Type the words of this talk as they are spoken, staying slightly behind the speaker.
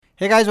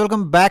Hey guys,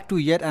 welcome back to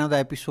yet another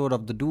episode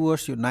of The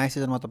Doers. यो नयाँ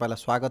सिजनमा तपाईलाई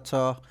स्वागत छ.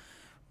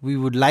 We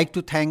would like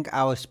to thank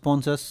our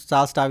sponsors,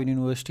 Charles Darwin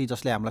University,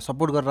 जसले हामीलाई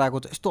सपोर्ट गरेर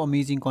आएको छ यस्तो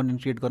अमेजिङ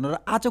कन्टेन्ट क्रिएट गर्न र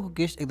आजको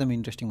गेस्ट एकदम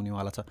इन्ट्रेस्टिङ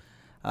हुनेवाला छ.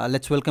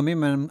 Let's welcome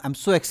him and I'm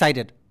so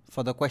excited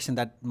for the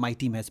question that my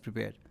team has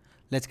prepared.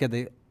 Let's get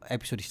the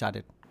episode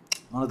started.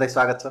 Manoj दाइ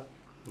स्वागत छ.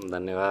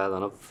 धन्यवाद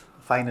अनुप.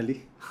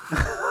 फाइनली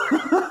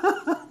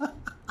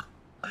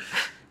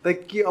त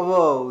के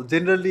अब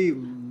जेनरली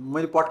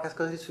मैले पडकास्ट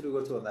कसरी सुरु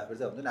गर्छु भन्दाखेरि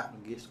चाहिँ हुन्छ नि आफ्नो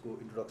गेस्टको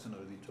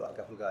इन्ट्रोडक्सनहरू दिन्छु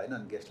हल्का फुल्का होइन,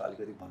 अनि गेस्टलाई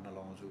अलिकति भन्न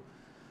लगाउँछु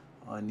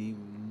अनि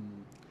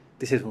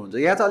त्यसरी हुन्छ.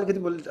 यहाँ चाहिँ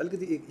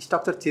अलिकति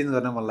स्ट्रक्चर चेन्ज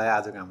गर्न मन लाग्यो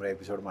आजको हाम्रो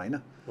एपिसोडमा होइन.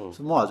 सो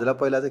म हजुरलाई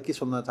पहिला चाहिँ के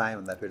सोध्न चाहेँ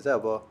भन्दाखेरि चाहिँ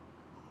अब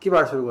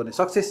केबाट सुरु गर्ने,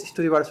 सक्सेस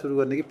स्टोरीबाट सुरु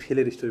गर्ने कि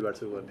फेलियर स्टोरीबाट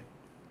सुरु गर्ने?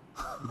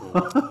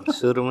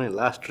 सुरुमै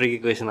लास्ट ट्रिकी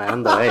क्वेसन आयो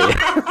नि त है.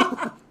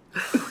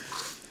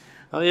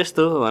 अब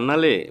यस्तो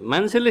भन्नाले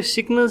मान्छेले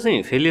सिक्न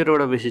चाहिँ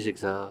फेलियरबाट बेसी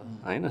सिक्छ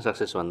होइन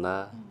सक्सेसभन्दा.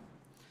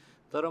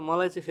 तर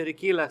मलाई चाहिँ फेरि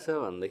के लाग्छ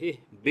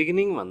भनेदेखि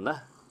बिगिनिङ भन्दा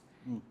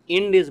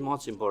इन्ड इज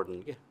मच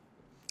इम्पोर्टेन्ट के.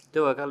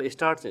 त्यो भएकाले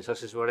स्टार्ट चाहिँ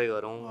सक्सेसबाटै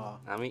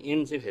गरौँ, हामी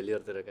इन्ड चाहिँ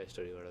फेलियरतिरका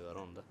स्टोरीबाट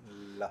गरौँ नि त.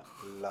 ल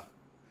ल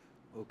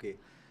ओके.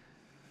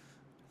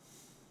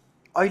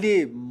 अहिले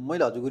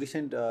मैले हजुरको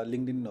रिसेन्ट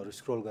लिङ्कडिनहरू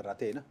स्क्रोल गरेर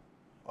थिएँ होइन,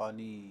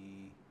 अनि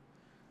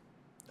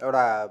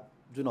एउटा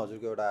जुन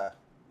हजुरको एउटा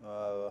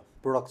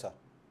प्रोडक्ट छ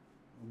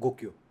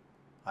गोक्यो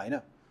होइन,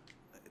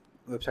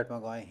 वेबसाइटमा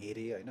गएँ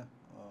हेरेँ होइन.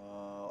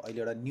 अहिले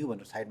एउटा न्यू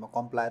भनेर साइडमा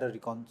कम्प्लायर र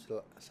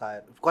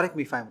reconciler, correct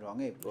me if I am wrong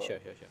है,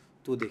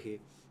 त्यो देखेँ.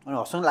 अनि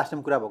हसँग लास्ट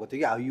टाइम कुरा भएको थियो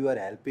कि how you are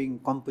helping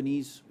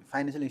companies,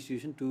 financial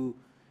institution to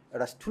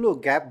एउटा ठुलो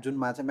ग्याप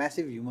जुनमा चाहिँ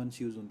म्यासिभ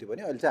ह्युमन्स युज हुन्थ्यो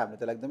भने अहिले चाहिँ हामीले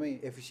त्यसलाई एकदमै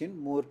एफिसियन्ट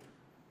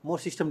मोर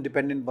सिस्टम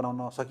डिपेन्डेन्ट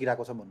बनाउन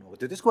सकिरहेको छ भन्नुभएको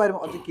थियो. त्यसको बारेमा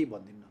अझै केही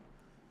भनिदिनु.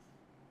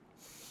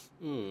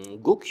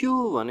 गोक्यो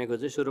भनेको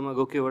चाहिँ सुरुमा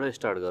गोक्योबाट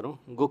स्टार्ट गरौँ.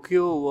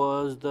 Gokyo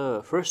was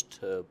the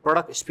first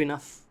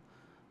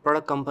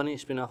product company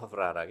spin of of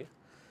रारा के.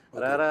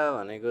 रारा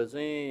भनेको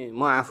चाहिँ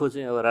म आफू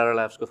चाहिँ अब रारा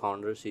ल्याब्सको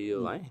फाउन्डर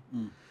सिइओ है.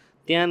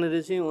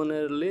 त्यहाँनिर चाहिँ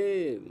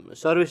उनीहरूले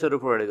सर्भिसहरू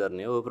प्रोभाइड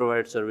गर्ने हो.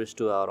 Provide service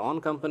to our on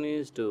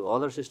companies, to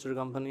other sister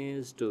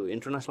companies, to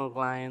international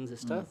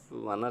clients staff.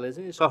 भन्नाले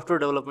चाहिँ सफ्टवेयर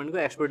डेभलपमेन्टको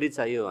एक्सपर्टिज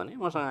चाहियो भने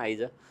मसँग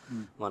आइज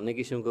भन्ने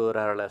किसिमको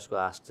रारा ल्याब्सको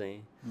आस्क चाहिँ.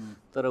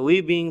 तर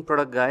वी बिङ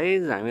प्रडक्ट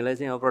गाइज हामीलाई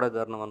चाहिँ अब प्रडक्ट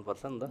गर्न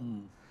मनपर्छ नि त.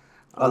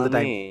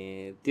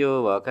 अनि त्यो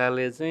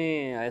भएकाले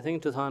चाहिँ आई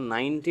थिङ्क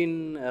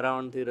 2019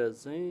 अराउन्डतिर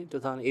चाहिँ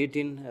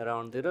 2018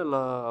 अराउन्डतिर ल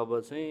अब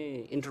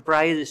चाहिँ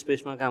इन्टरप्राइज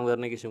स्पेसमा काम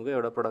गर्ने किसिमको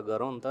एउटा प्रडक्ट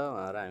गरौँ नि त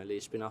भनेर हामीले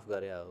स्पिन अफ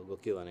गरे हो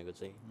गोक्यो भनेको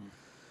चाहिँ.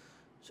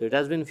 So it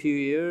has been few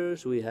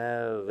years. We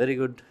have very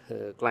good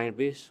client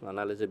base.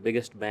 भन्नाले चाहिँ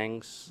बिगेस्ट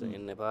ब्याङ्क्स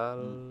इन नेपाल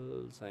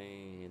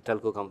चाहिँ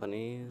टेल्को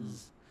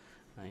कम्पनीज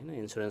होइन,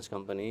 insurance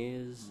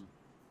companies,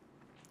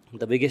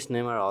 the biggest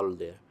name are all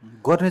there.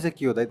 गर्ने चाहिँ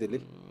के हो दाइ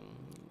त्यसले?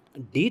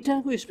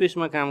 डेटाको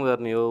स्पेसमा काम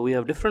गर्ने हो. We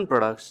have different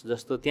products.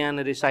 जस्तो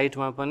त्यहाँनिर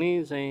साइटमा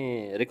पनि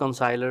चाहिँ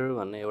रिकन्साइलर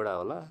भन्ने एउटा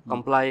होला,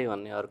 कम्प्लाई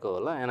भन्ने अर्को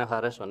होला,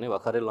 एनएफआरएस भन्ने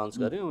भर्खरै लन्च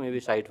गऱ्यौँ. मेबी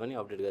साइट पनि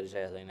अपडेट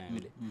गरिसकेको छैन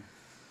हामीले.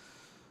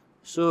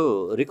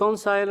 सो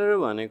रिकन्साइलर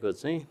भनेको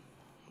चाहिँ,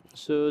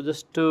 so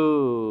just to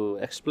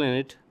explain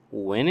it,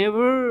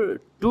 whenever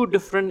two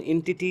different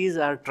entities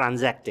are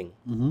transacting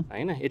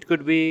होइन, इट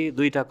कुड बी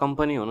दुईवटा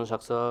कम्पनी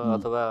हुनसक्छ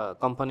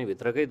अथवा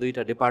कम्पनीभित्रकै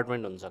दुईवटा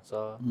डिपार्टमेन्ट हुनसक्छ.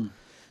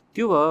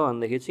 त्यो भयो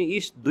भनेदेखि चाहिँ यी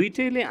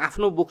दुइटैले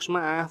आफ्नो बुक्समा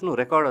आफ्नो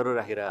रेकर्डहरू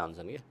राखिरहेको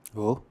हुन्छन् क्या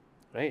हो,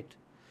 right.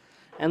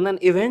 And then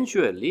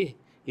eventually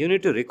you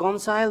need to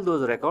reconcile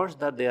those records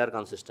that they are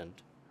consistent.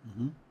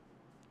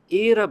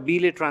 A र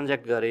बीले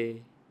ट्रान्ज्याक्ट गरे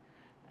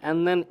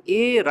and then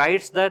A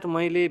writes that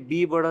मैले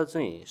बीबाट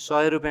चाहिँ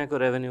 100 रुपियाँको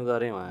रेभेन्यू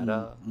गरेँ भनेर,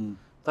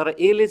 तर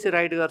एले चाहिँ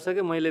राइट गर्छ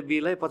कि मैले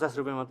बीलाई 50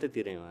 रुपियाँ मात्रै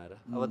तिरेँ भनेर.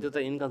 अब त्यो त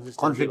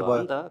इन्कन्सिस्टेन्सी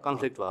भयो नि त,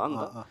 कन्फ्लिक्ट भयो नि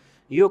त.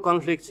 यो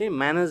कन्फ्लिक्ट चाहिँ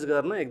म्यानेज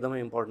गर्न एकदमै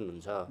इम्पोर्टेन्ट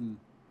हुन्छ.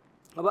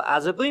 अब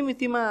आजकै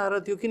मितिमा आएर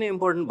त्यो किन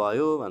इम्पोर्टेन्ट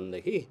भयो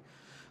भनेदेखि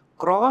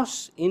क्रस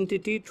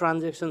इन्टिटी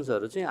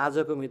ट्रान्जेक्सन्सहरू चाहिँ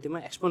आजको मितिमा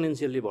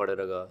एक्सपोनेन्सियली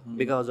बढेर गयो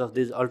because of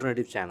these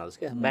alternative channels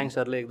क्या.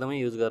 ब्याङ्क्सहरूले एकदमै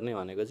युज गर्ने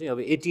भनेको चाहिँ अब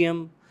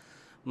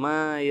एटिएममा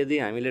यदि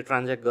हामीले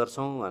ट्रान्ज्याक्ट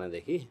गर्छौँ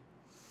भनेदेखि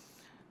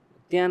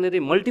त्यहाँनिर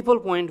मल्टिपल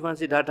पोइन्टमा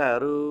चाहिँ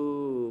डाटाहरू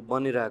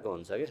बनिरहेको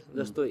हुन्छ क्या.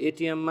 जस्तो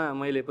एटिएममा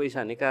मैले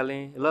पैसा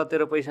निकालेँ, ल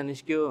तेरो पैसा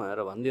निस्क्यो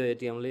भनेर भनिदियो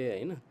एटिएमले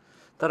होइन,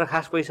 तर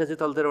खास पैसा चाहिँ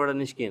तलतिरबाट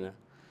निस्किएन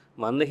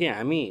भनेदेखि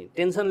हामी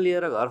टेन्सन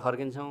लिएर घर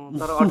फर्किन्छौँ,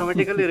 तर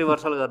अटोमेटिकली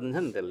रिभर्सल गरिदिन्छ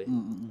नि त्यसले.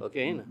 ओके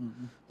होइन,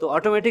 त्यो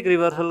अटोमेटिक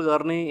रिभर्सल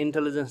गर्ने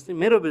इन्टेलिजेन्स चाहिँ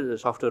मेरो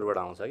सफ्टवेयरबाट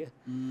आउँछ क्या.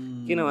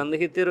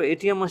 किनभनेदेखि तेरो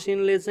एटिएम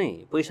मसिनले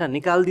चाहिँ पैसा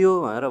निकालिदियो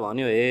भनेर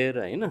भन्यो हेर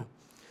होइन,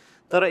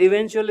 तर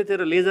इभेन्चुअली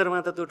तेरो लेजरमा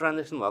त त्यो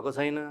ट्रान्जेक्सन भएको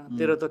छैन,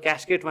 तेरो त्यो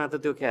क्यासकेटमा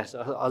त त्यो क्यास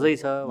अझै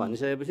छ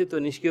भनिसकेपछि त्यो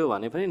निस्क्यो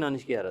भने पनि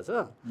ननिस्किएर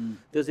छ,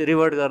 त्यो चाहिँ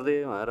रिभर्ट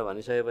गरिदियो भनेर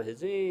भनिसकेपछि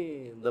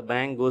चाहिँ the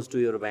bank goes to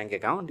your bank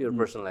account, your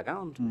personal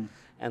account,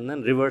 and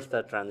then reverts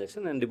that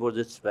transaction and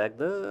deposits back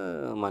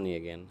the money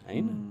again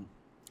होइन.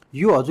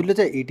 यो हजुरले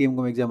चाहिँ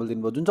एटिएमको एक्जाम्पल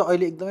दिनुभयो जुन चाहिँ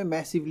अहिले एकदमै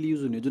म्यासिभली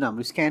युज हुने जुन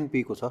हाम्रो स्क्यान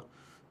पेको छ,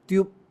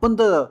 त्यो पनि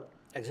त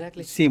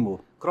एक्ज्याक्टली सेम हो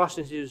क्रस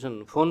इन्स्टिट्युसन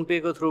फोन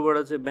पेको थ्रुबाट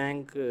चाहिँ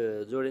ब्याङ्क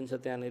जोडिन्छ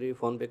त्यहाँनिर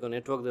फोन पेको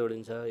नेटवर्क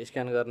जोडिन्छ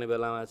स्क्यान गर्ने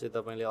बेलामा चाहिँ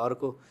तपाईँले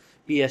अर्को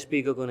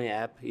पिएसपीको कुनै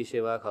एप ई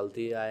सेवा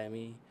खल्ती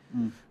आइएमई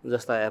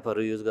जस्ता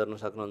एपहरू युज गर्न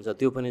सक्नुहुन्छ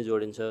त्यो पनि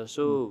जोडिन्छ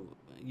सो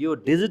यो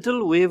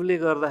डिजिटल वेभले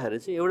गर्दाखेरि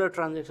चाहिँ एउटा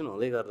ट्रान्जेक्सन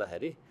हुँदै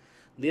गर्दाखेरि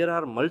there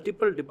are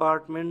multiple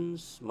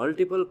departments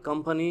multiple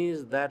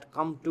companies that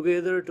come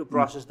together to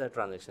process that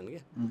transaction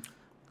क्या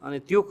अनि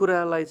त्यो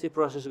कुरालाई चाहिँ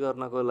प्रोसेस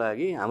गर्नको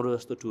लागि हाम्रो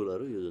जस्तो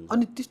टुलहरू युज हुन्छ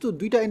अनि त्यस्तो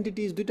दुईवटा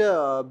एन्टिटिज दुईवटा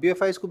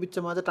बिएफआइसको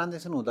बिचमा चाहिँ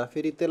ट्रान्जेक्सन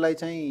हुँदाखेरि त्यसलाई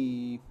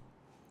चाहिँ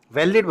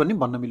भ्यालिडेट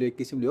भन्न मिल्यो एक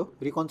किसिमले हो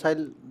रिकन्साइल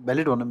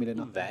भ्यालिड भन्न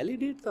मिलेन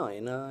भ्यालिडेट त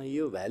होइन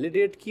यो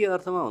भ्यालिडेट के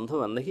अर्थमा हुन्थ्यो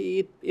भनेदेखि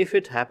if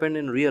it happen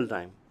in real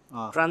time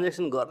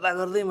transaction गर्दा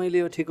गर्दै मैले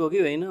यो ठिक हो कि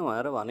होइन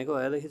भनेर भनेको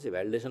भएदेखि चाहिँ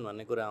भ्यालिडेसन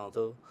भन्ने कुरा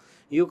आउँथ्यो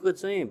यो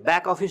चाहिँ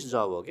ब्याक अफिस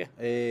जब हो क्या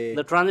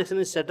the transaction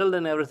is settled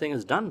and everything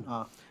is done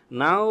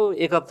now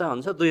एक हप्ता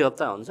हुन्छ 2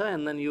 हप्ता हुन्छ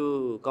and then you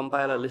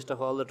compile a list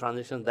of all the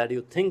transaction that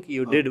you think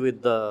you did with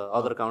the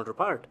other counter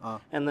part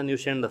and then you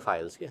send the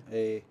files क्या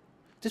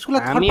त्यसको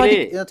लागि third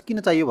party किन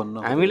चाहियो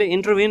भन्नु हामीले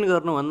इन्टरभेन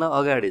गर्नुभन्दा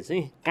अगाडि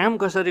चाहिँ काम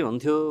कसरी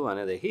हुन्थ्यो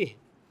भनेदेखि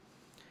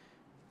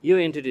यो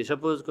एन्टिटी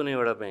सपोज कुनै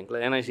एउटा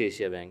ब्याङ्कलाई एनआइसी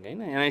एसिया ब्याङ्क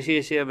होइन एनआइसी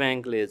एसिया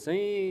ब्याङ्कले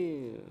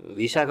चाहिँ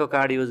भिसाको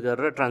कार्ड युज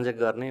गरेर ट्रान्जेक्ट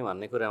गर्ने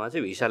भन्ने कुरामा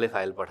चाहिँ भिसाले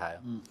फाइल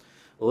पठायो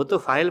हो त्यो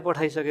फाइल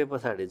पठाइसके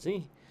पछाडि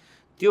चाहिँ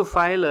त्यो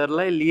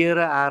फाइलहरूलाई लिएर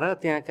आएर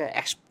त्यहाँका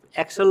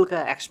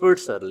एक्सेलका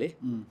एक्सपर्ट्सहरूले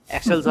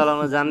एक्सेल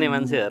चलाउन जान्ने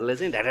मान्छेहरूले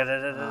चाहिँ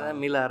ढाडा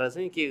मिलाएर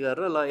चाहिँ के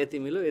गरेर ल यति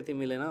मिल्यो यति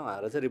मिलेन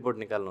भनेर चाहिँ रिपोर्ट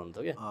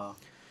निकाल्नुहुन्थ्यो क्या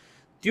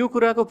त्यो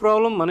कुराको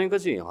प्रब्लम भनेको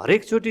चाहिँ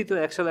हरेकचोटि त्यो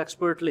एक्सेल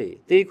एक्सपर्टले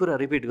त्यही कुरा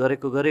रिपिट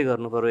गरे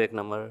गर्नु पऱ्यो 1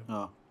 नम्बर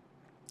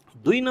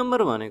 2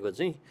 नम्बर भनेको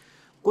चाहिँ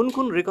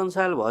कुन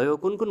रिकन्साइल भयो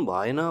कुन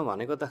भएन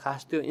भनेको त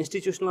खास त्यो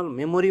इन्स्टिट्युसनल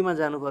मेमोरीमा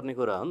जानुपर्ने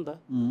कुरा हो नि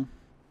त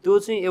त्यो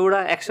चाहिँ एउटा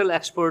एक्सेल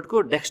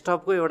एक्सपर्टको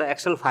डेस्कटपको एउटा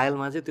एक्सेल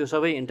फाइलमा चाहिँ त्यो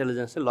सबै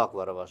इन्टेलिजेन्स चाहिँ लक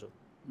भएर बस्यो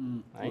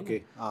okay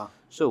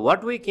so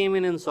what we came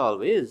in and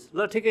solve is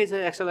ल ठिकै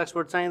छ एक्सेल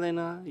एक्सपर्ट चाहिँदैन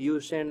you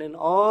send in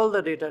all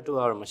the data to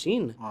our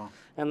machine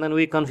and then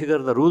we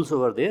configure the rules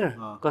over there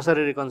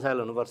कसरी रिकन्साइल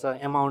हुनुपर्छ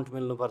amount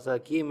मिल्नुपर्छ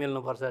के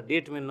मिल्नुपर्छ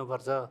डेट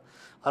मिल्नुपर्छ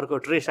अर्को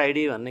ट्रेस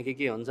आइडी भन्ने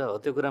के हुन्छ हो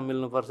त्यो कुरा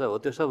मिल्नुपर्छ हो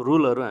त्यो सब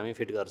रुलहरू हामी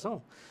फिट गर्छौँ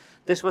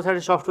त्यस पछाडि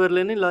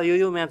सफ्टवेयरले नै ल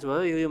यो म्याच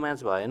भयो यो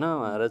म्याच भएन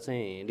भनेर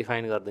चाहिँ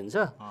डिफाइन गरिदिन्छ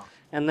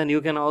and then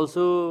you can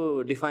also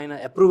define a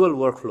approval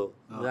work flow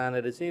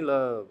जहाँनिर चाहिँ ल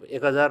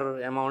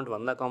 1000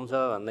 एमाउन्टभन्दा कम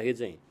छ भनेदेखि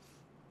चाहिँ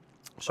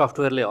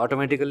सफ्टवेयरले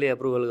अटोमेटिकल्ली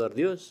एप्रुभल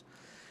गरिदियोस्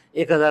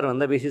 1000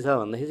 भन्दा बेसी छ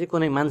भनेदेखि चाहिँ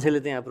कुनै मान्छेले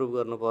त्यहाँ एप्रुभ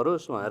गर्नु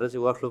परोस् भनेर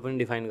चाहिँ वर्क फ्लो पनि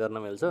डिफाइन गर्न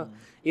मिल्छ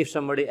if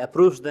somebody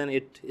approves then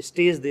it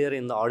stays there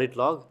in the audit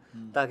log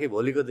ताकि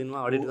भोलिको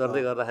दिनमा अडिट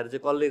गर्दै गर्दाखेरि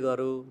चाहिँ कसले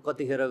गरौँ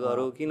कतिखेर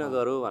गरौँ किन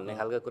गरौँ भन्ने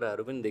खालका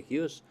कुराहरू पनि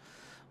देखियोस्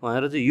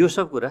भनेर चाहिँ यो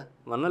सब कुरा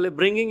भन्नाले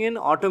bringing in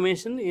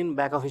automation in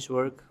back office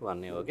work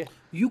भन्ने हो क्या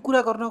यो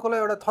कुरा गर्नको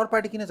लागि एउटा थर्ड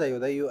पार्टी किन चाहियो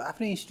यो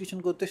आफ्नै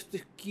इन्स्टिट्युसनको त्यस्तो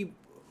कि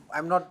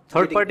आइएम नट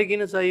थर्ड पार्टी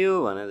किन चाहियो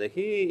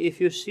भनेदेखि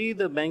if you see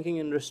the banking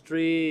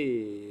industry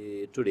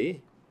today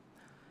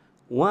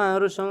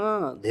उहाँहरूसँग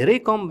धेरै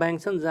कम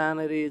ब्याङ्क छन्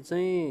जहाँनिर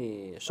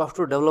चाहिँ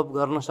सफ्टवेयर डेभलप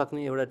गर्न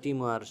सक्ने एउटा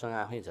टिम उहाँहरूसँग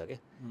आफै छ क्या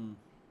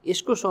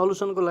यसको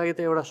सल्युसनको लागि त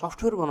एउटा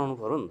सफ्टवेयर बनाउनु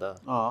पऱ्यो नि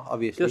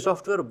त त्यो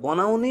सफ्टवेयर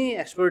बनाउने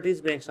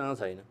एक्सपर्टिज ब्याङ्कसँग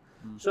छैन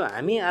सो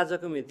हामी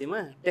आजको मितिमा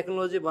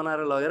टेक्नोलोजी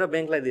बनाएर लगेर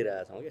ब्याङ्कलाई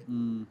दिइरहेका छौँ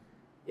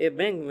क्या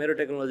ब्याङ्क मेरो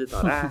टेक्नोलोजी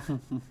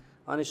त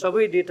अनि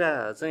सबै डेटा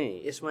चाहिँ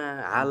यसमा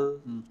हाल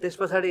त्यस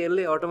पछाडि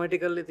यसले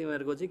अटोमेटिकल्ली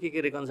तिमीहरूको चाहिँ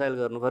के रिकन्साइल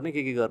गर्नुपर्ने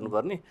के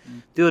गर्नुपर्ने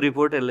त्यो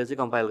रिपोर्ट यसले चाहिँ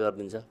कम्पाइल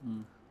गरिदिन्छ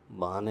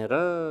भनेर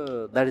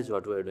that is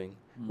what we are doing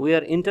we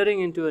are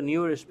entering into a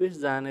newer space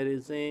जहाँनिर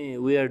चाहिँ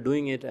we are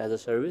doing it as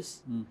a service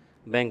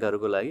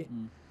ब्याङ्कहरूको लागि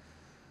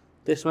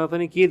त्यसमा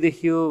पनि के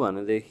देखियो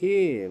भनेदेखि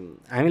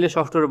हामीले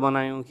सफ्टवेयर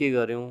बनायौँ के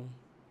गऱ्यौँ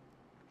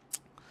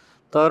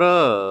तर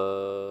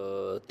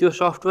त्यो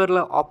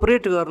सफ्टवेयरलाई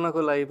अपरेट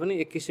गर्नको लागि पनि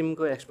एक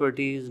किसिमको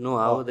एक्सपर्टिज नो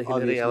हाउदेखि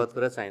लिएर यावत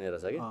कुरा चाहिने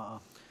रहेछ कि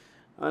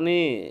अनि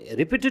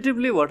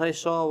repetitively what I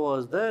saw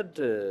was that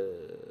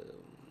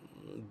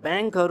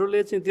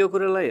ब्याङ्कहरूले चाहिँ त्यो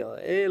कुरालाई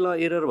ल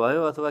एरर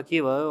भयो अथवा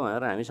के भयो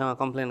भनेर हामीसँग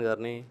कम्प्लेन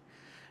गर्ने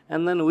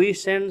and then we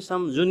send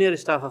some junior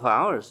staff of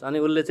ours अनि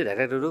उसले चाहिँ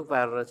ढ्याक्ढुक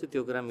पारेर चाहिँ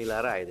त्यो कुरा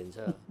मिलाएर आइदिन्छ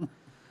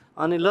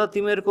अनि ल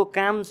तिमीहरूको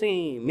काम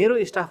चाहिँ मेरो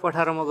स्टाफ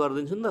पठाएर म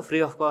गरिदिन्छु नि त फ्री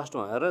अफ कस्ट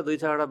भनेर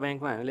 2-4वटा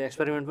ब्याङ्कमा हामीले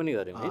एक्सपेरिमेन्ट पनि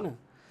गऱ्यौँ होइन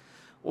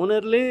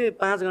उनीहरूले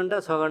 5 घन्टा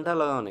 6 घन्टा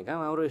लगाउने काम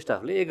हाम्रो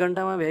स्टाफले 1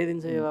 घन्टामा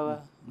भ्याइदिन्छ यो बाबा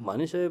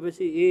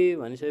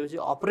भनिसकेपछि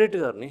अपरेट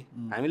गर्ने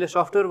हामीले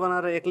सफ्टवेयर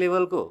बनाएर एक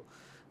लेभलको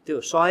त्यो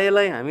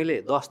 100लाई हामीले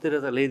 10तिर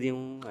त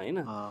ल्याइदिउँ होइन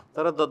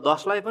तर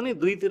 10लाई पनि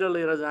 2तिर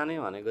लिएर जाने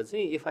भनेको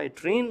चाहिँ if I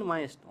train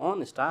my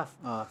own staff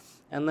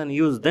and then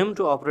use them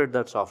to operate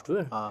that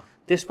software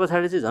त्यस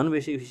पछाडि चाहिँ झन्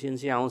बेसी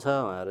इफिसियन्सी आउँछ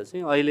भनेर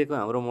चाहिँ अहिलेको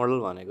हाम्रो मोडल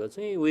भनेको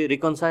चाहिँ we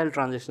reconcile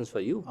transactions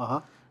for you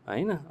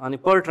होइन अनि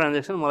पर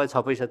ट्रान्जेक्सन मलाई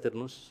 6 पैसा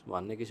तिर्नुहोस्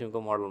भन्ने किसिमको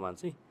मोडलमा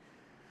चाहिँ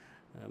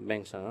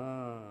ब्याङ्कसँग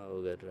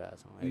उ गरिरहेको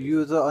छौँ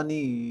यो त अनि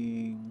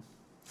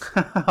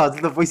हजुर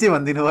त पैसै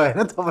भनिदिनु भयो होइन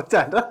तपाईँ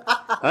चाहिँ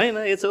होइन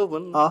इट्स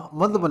ओपन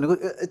मतलब भनेको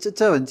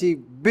भने चाहिँ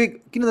बिग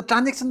किन त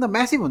ट्रान्जेक्सन त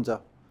म्यासिभ हुन्छ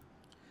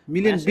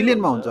मिलियन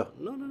बिलियनमा हुन्छ।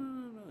 नो नो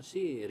नो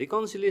सी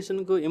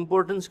रिकन्सिलिएसनको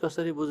इम्पोर्टेन्स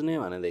कसरी बुझ्ने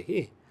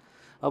भनेदेखि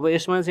अब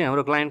यसमा चाहिँ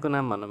हाम्रो क्लाइन्टको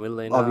नाम भन्न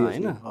मिल्दैन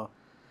होइन,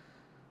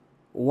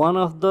 one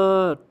of the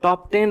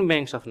top 10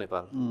 banks of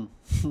Nepal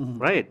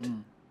right,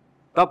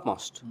 top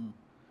most,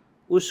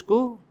 उसको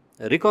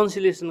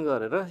रिकन्सिलिएसन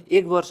गरेर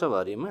 1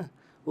 वर्षभरिमा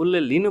उसले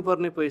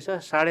लिनुपर्ने पैसा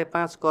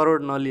 5.5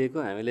 करोड नलिएको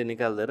हामीले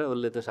निकालिदिएर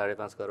उसले त्यो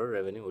 5.5 करोड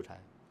रेभेन्यू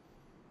उठायो।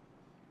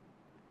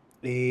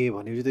 ए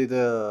भनेपछि त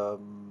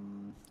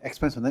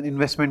एक्सपेन्स भन्दा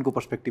इन्भेस्टमेन्टको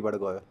पर्सपेक्टिभबाट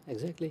गयो।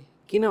 एक्ज्याक्टली,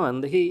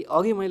 किनभनेदेखि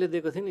अघि मैले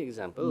दिएको थिएँ नि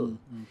example,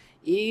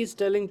 A is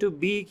telling to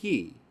B कि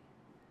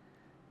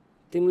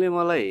तिमीले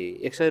मलाई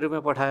 100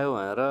 रुपियाँ पठायो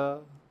भनेर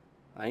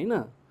होइन,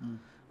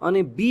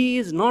 अनि B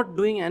is not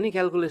doing any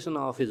calculation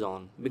of is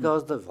on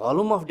because the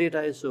volume of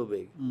data is so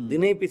big.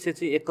 दिनै पछि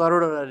चाहिँ 1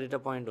 करोडवटा डेटा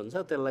पोइन्ट हुन्छ,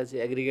 त्यसलाई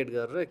चाहिँ एग्रिगेट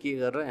गरेर के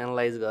गरेर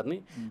एनालाइज गर्ने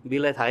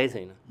बीलाई थाहै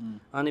छैन।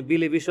 अनि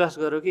बीले विश्वास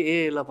गर्यो कि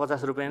ए ल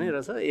 50 रुपियाँ नै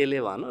रहेछ,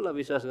 एले भन्यो ल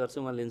विश्वास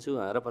गर्छु म लिन्छु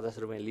भनेर 50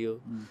 रुपियाँ लियो,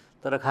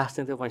 तर खास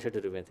चाहिँ त्यो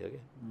 65 रुपियाँ थियो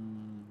क्या।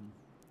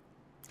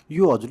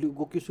 यो हजुरले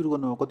गोक्यो सुरु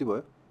गर्नुमा कति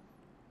भयो?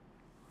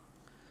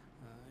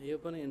 यो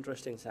पनि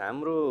इन्ट्रेस्टिङ छ।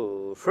 हाम्रो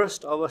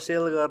फर्स्ट अब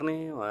सेल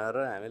गर्ने भनेर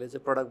हामीले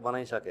चाहिँ प्रडक्ट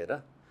बनाइसकेर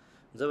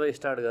जब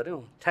स्टार्ट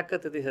गऱ्यौँ ठ्याक्क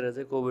त्यतिखेर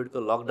चाहिँ कोभिडको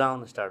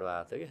लकडाउन स्टार्ट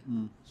भएको थियो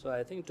क्या। So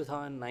I think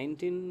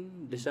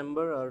 2019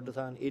 December or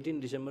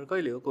 2018 December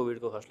कहिले हो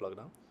कोभिडको फर्स्ट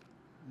लकडाउन?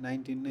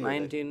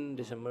 19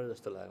 डिसेम्बर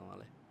जस्तो लाग्यो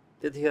मलाई।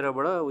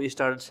 त्यतिखेरबाट वी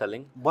स्टार्टेड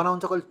सेलिङ, बनाउन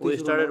चाहिँ कहिले we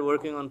started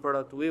working on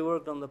product, we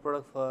work on the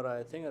product for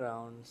I think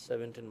around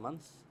 17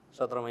 months,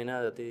 17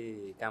 महिना जति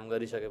काम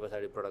गरिसके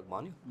पछाडि प्रडक्ट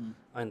बन्यो,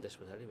 अनि त्यस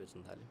पछाडि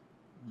बेच्न थाल्यो।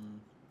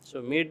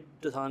 सो मिड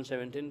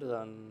 2017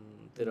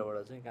 2000तिरबाट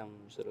चाहिँ काम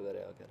सुरु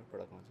गरे हो क्या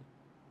प्रडक्टमा चाहिँ।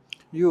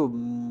 यो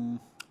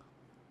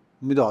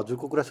मेरो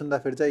हजुरको कुरा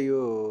सुन्दाखेरि चाहिँ यो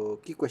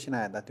के क्वेसन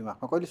आयो त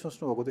दिमागमा, कहिले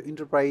सोच्नुभएको त्यो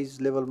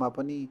इन्टरप्राइज लेभलमा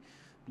पनि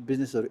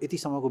बिजनेसहरू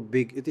यतिसम्मको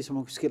बिग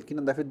यतिसम्मको स्केल, किन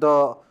भन्दाखेरि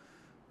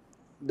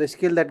the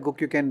scale that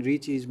Gokyo can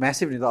reach is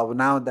massive नि त। अब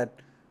नाउ द्याट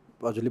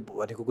हजुरले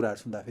भनेको कुराहरू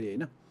सुन्दाखेरि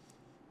होइन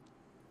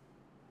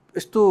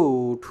यस्तो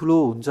ठुलो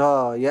हुन्छ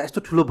या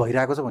यस्तो ठुलो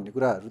भइरहेको छ भन्ने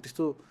कुराहरू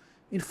त्यस्तो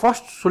इन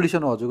फर्स्ट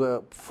सोल्युसन हो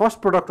हजुरको फर्स्ट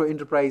प्रडक्ट हो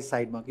इन्टरप्राइज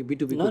साइडमा कि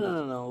B2B? No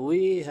no no,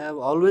 we have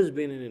always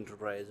been in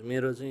enterprise.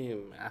 मेरो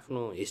चाहिँ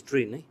आफ्नो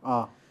हिस्ट्री नै,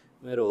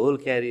 मेरो होल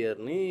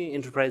क्यारियर नै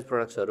इन्टरप्राइज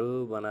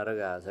प्रडक्ट्सहरू बनाएर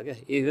गएको छ क्या।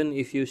 इभन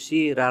इफ यु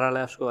सी रारा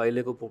ल्याब्सको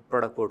अहिलेको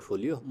प्रडक्ट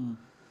पोर्टफोलियो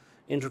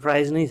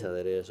इन्टरप्राइज नै छ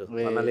धेरै जसो।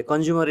 भन्नाले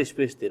कन्ज्युमर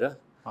स्पेसतिर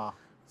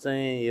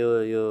चाहिँ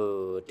यो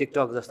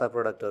टिकटक जस्ता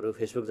प्रडक्टहरू,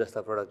 फेसबुक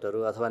जस्ता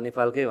प्रडक्टहरू, अथवा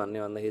नेपालकै भन्ने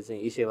भन्दाखेरि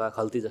चाहिँ ई सेवा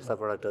खल्ती जस्ता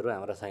प्रडक्टहरू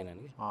हाम्रा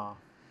छैनन् कि।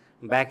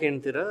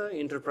 ब्याकएन्डतिर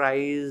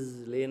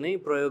इन्टरप्राइजले नै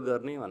प्रयोग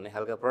गर्ने भन्ने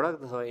खालका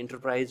प्रडक्ट, अथवा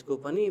इन्टरप्राइजको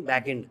पनि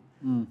ब्याकएन्ड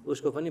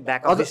उसको पनि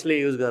ब्याक अफिसले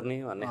युज गर्ने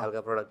भन्ने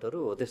खालका प्रडक्टहरू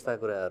हो। त्यस्ता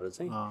कुराहरू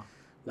चाहिँ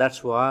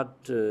that's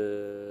what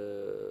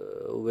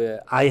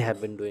I have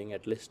been doing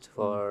at least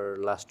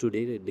for last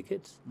 2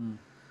 decades।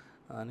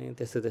 अनि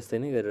त्यस्तै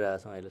नै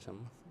गरिरहेको छौँ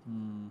अहिलेसम्म।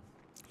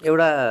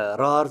 एउटा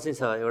रहर चाहिँ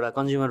छ एउटा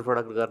कन्ज्युमर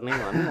प्रडक्ट गर्ने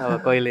भन्ने,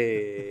 अब कहिले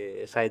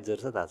साइज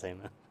जोड्छ थाहा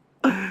छैन।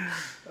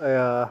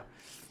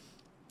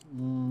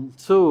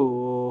 सो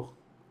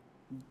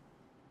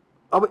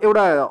अब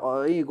एउटा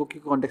यही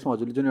गोकीको कन्टेक्समा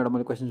हजुरले जुन एउटा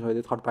मैले क्वेसन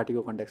सोधेँ थर्ड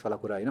पार्टीको कन्टेक्सवाला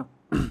कुरा होइन,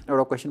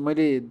 एउटा क्वेसन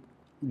मैले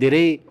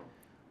धेरै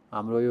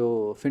हाम्रो यो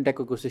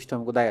फिनटेकको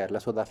सिस्टमको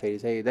दाइहरूलाई सोद्धाखेरि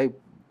चाहिँ दाइ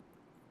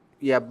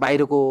या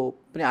बाहिरको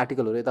पनि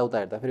आर्टिकलहरू यताउता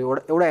हेर्दाखेरि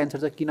एउटा एन्सर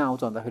चाहिँ किन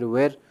आउँछ भन्दाखेरि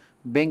where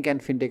bank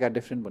and fintech are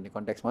different भन्ने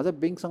कन्टेक्समा चाहिँ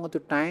ब्याङ्कसँग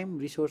त्यो time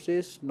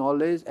resources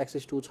knowledge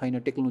access to छैन,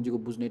 टेक्नोलोजीको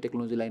बुझ्ने,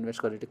 टेक्नोलोजीलाई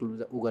इन्भेस्ट गर्ने,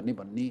 टेक्नोलोजी ऊ गर्ने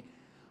भन्ने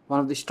one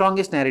of the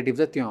strongest narrative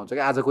चाहिँ त्यो आउँछ कि।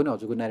 आजको नि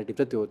हजुरको नेरेटिभ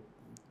चाहिँ त्यो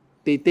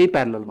त्यही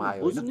प्यारलमा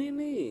आयो। बुझ्ने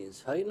नै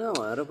छैन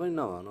भनेर पनि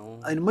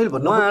नभनौँ। अनि मैले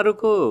भन्नु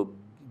उहाँहरूको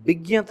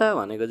विज्ञता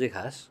भनेको चाहिँ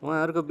खास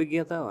उहाँहरूको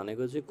विज्ञता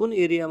भनेको चाहिँ कुन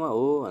एरियामा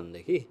हो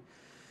भनेदेखि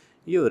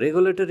यो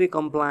रेगुलेटरी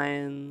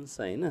कम्प्लायन्स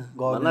होइन,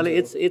 भन्नाले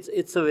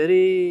it's a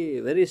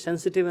very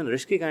sensitive and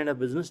risky kind of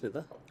business नि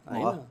त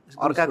होइन।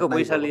 अर्काको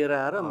पैसा लिएर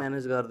आएर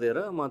म्यानेज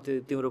गरिदिएर म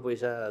तिम्रो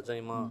पैसा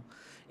चाहिँ म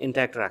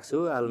intact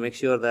राख्छु, I'll make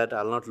sure that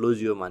I'll not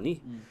lose your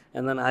money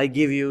and then I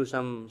give you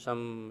some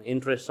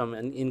interest, some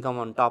income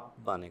on top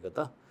भनेको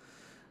त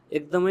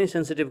एकदमै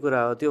सेन्सिटिभ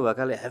कुरा हो। त्यो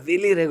भएकाले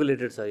हेभिली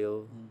रेगुलेटेड छ यो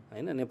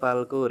होइन।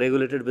 नेपालको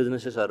रेगुलेटेड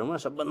बिजनेसेसहरूमा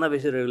सबभन्दा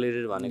बेसी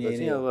रेगुलेटेड भनेको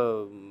चाहिँ अब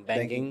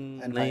ब्याङ्किङ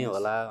नै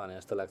होला भने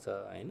जस्तो लाग्छ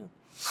होइन।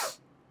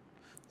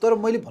 तर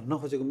मैले भन्न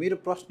खोजेको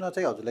मेरो प्रश्न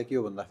चाहिँ हजुरलाई के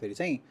हो भन्दाखेरि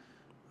चाहिँ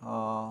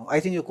आई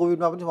थिङ्क यो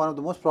कोभिडमा पनि one of the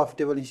most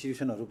profitable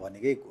इन्स्टिट्युसनहरू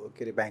भनेकै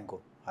के अरे ब्याङ्क हो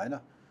होइन।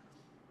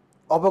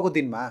 अबको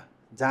दिनमा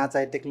जहाँ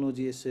चाहिँ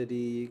टेक्नोलोजी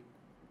यसरी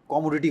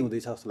कमोडिटी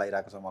हुँदैछ जस्तो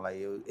लागिरहेको छ मलाई।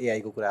 यो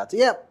एआईको कुरा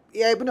चाहिँ या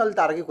एआई पनि अलिक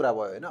टाढाकै कुरा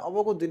भयो होइन।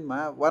 अबको दिनमा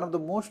one of the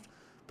most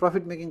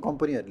profit making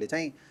कम्पनीहरूले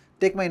चाहिँ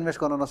टेकमा इन्भेस्ट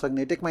गर्न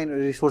नसक्ने, टेकमा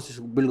रिसोर्सेस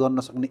बिल्ड गर्न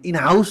नसक्ने, इन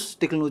हाउस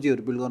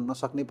टेक्नोलोजीहरू बिल्ड गर्न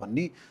नसक्ने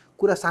भन्ने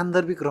कुरा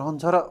सान्दर्भिक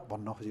रहन्छ र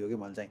भन्न खोजेको कि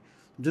मैले चाहिँ,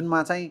 जुनमा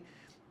चाहिँ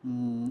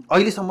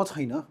अहिलेसम्म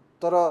छैन।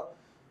 तर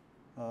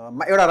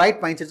एउटा राइट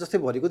माइन्डसेट जस्तै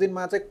भोलिको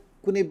दिनमा चाहिँ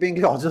कुनै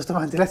ब्याङ्कले हजुर जस्तो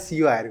मान्छेलाई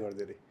सिइओ हायर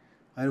गरिदियो अरे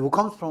होइन, who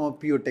comes from a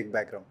pure tech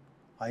background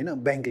होइन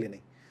ब्याङ्कले नै।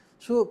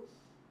 सो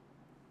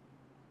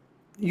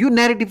यो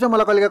नेरेटिभ चाहिँ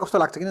मलाई कहिलेकाहीँ कस्तो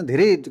लाग्छ किन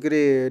धेरै के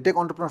अरे टेक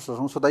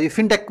अन्टरप्रेनर्सहरूसँग सोद्धा यो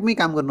फिनटेकमै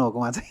काम गर्नु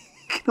भएकोमा चाहिँ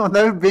किन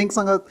भन्दाखेरि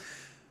ब्याङ्कसँग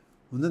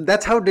हुन्छ नि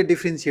द्याट्स हाउ दे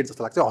डिफ्रेन्सिएट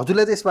जस्तो लाग्छ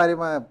हजुरलाई चाहिँ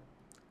यसबारेमा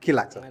के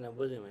लाग्छ होइन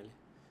बुझेँ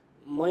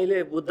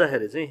मैले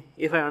बुझ्दाखेरि चाहिँ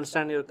इफ आई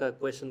अन्डरस्ट्यान्ड यो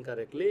क्वेसन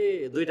करेक्टली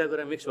दुईवटा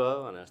कुरा मिक्स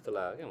भयो भने जस्तो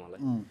लाग्यो क्या मलाई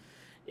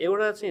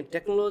एउटा चाहिँ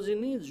टेक्नोलोजी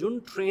नि जुन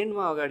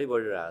ट्रेन्डमा अगाडि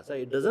बढिरहेको छ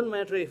it doesn't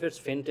matter if it's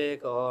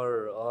fintech or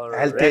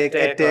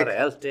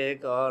health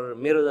tech or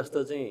मेरो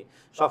जस्तो चाहिँ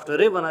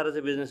सफ्टवेयरै बनाएर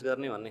चाहिँ बिजनेस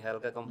गर्ने भन्ने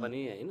खालका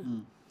कम्पनी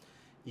होइन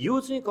यो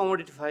चाहिँ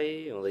कमोडिटिफाई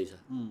हुँदैछ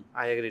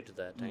आई एग्री टु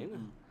द्याट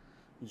होइन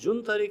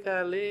जुन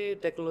तरिकाले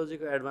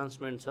टेक्नोलोजीको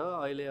एडभान्समेन्ट छ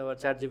अहिले अब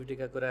च्याट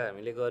जिपिटीका कुरा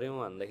हामीले गऱ्यौँ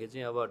भनेदेखि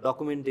चाहिँ अब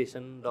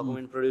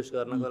डकुमेन्ट प्रड्युस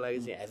गर्नको लागि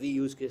चाहिँ हेभी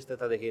युज केस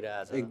त्यता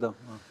देखिरहेको छ एकदम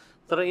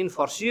तर in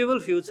foreseeable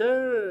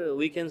future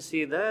we can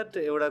see that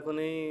एउटा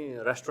कुनै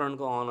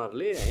रेस्टुरेन्टको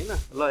ओनरले होइन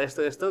ल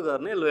यस्तो यस्तो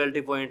गर्ने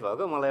लोयल्टी पोइन्ट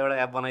भएको मलाई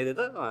एउटा एप बनाइदिए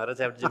त भनेर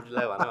च्याट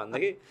जिपिटीलाई भन्यो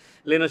भनेदेखि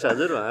लिनुहोस्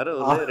हजुर भनेर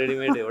उसले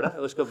रेडिमेड एउटा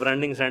उसको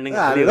ब्रान्डिङ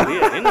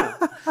होइन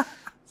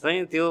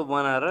चाहिँ त्यो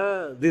बनाएर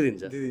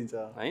दिइदिन्छ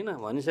होइन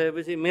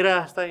भनिसकेपछि मेरा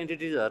जस्ता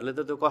एन्टिटिजहरूले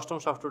त त्यो कस्टम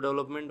सफ्टवेयर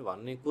डेभलपमेन्ट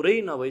भन्ने कुरै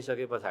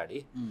नभइसके पछाडि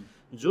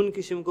जुन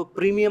किसिमको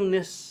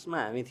प्रिमियमनेसमा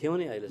हामी थियौँ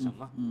नि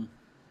अहिलेसम्म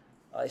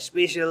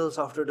स्पेसल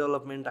सफ्टवेयर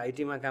डेभलपमेन्ट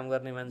आइटीमा काम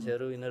गर्ने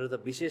मान्छेहरू यिनीहरू त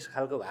विशेष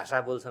खालको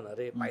भाषा बोल्छन्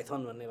अरे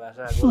पाइथन भन्ने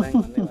भाषा गोलाङ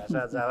भन्ने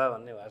भाषा जावा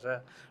भन्ने भाषा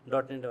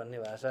डटनेट भन्ने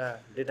भाषा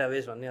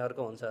डेटाबेस भन्ने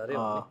अर्को हुन्छ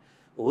अरे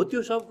हो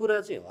त्यो सब कुरा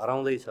चाहिँ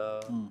हराउँदैछ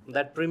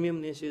that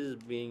प्रिमियमनेस is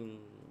being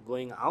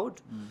going out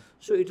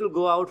so it will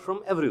go out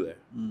from everywhere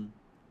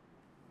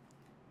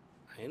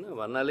हैन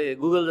भन्नाले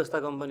गुगल जस्ता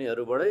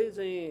कम्पनीहरुबाटै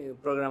चाहिँ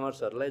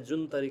प्रोग्रामर्सहरुलाई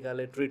जुन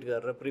तरिकाले ट्रिट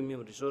गरेर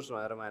प्रिमियम रिसोर्स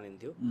भनेर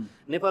मानिन्थ्यो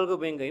नेपालको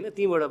बैंक हैन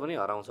तीबाट पनि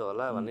हराउँछ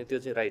होला भन्ने त्यो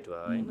चाहिँ राइट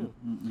भयो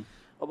हैन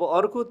अब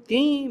अर्को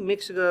त्यही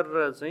मिक्स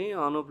गरेर चाहिँ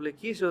अनुपले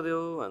के सोध्यो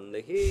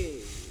भन्देखि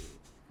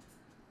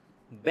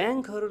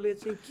ब्याङ्कहरुले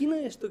चाहिँ किन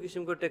यस्तो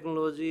किसिमको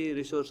टेक्नोलोजी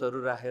रिसोर्सहरु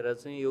राखेर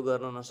चाहिँ यो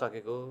गर्न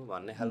नसकेको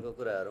भन्ने खालको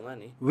कुराहरुमा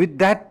नि विथ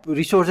दैट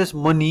रिसोर्सेस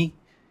मनी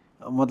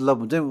मतलब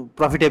हुन्छ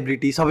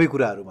प्रफिटेबिलिटी सबै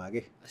कुराहरुमा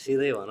के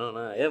सिधै भनौं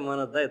न हे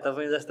मनोज दाइ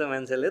तपाई जस्तो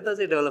मान्छेले त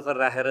चाहिँ डेभलपर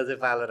राखेर चाहिँ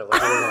पालेर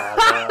बसिरहनु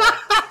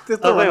भएको छ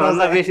तपाई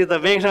भन्दा बेसी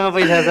त बैंकसँग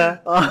पैसा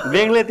छ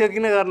बैंकले त्यो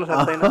किन गर्न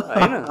सक्दैन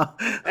हैन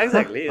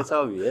एक्ज्याक्टली इट्स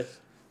अब्भियस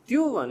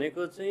त्यो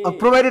भनेको चाहिँ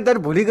प्रोभाइडेड दैट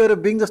भोलि गएर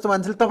बैंक जस्तो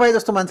मान्छेले तपाई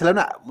जस्तो मान्छेलाई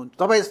पनि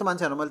तपाई जस्तो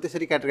मान्छेहरु मैले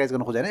त्यसरी क्याटेगराइज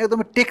गर्न खोजेन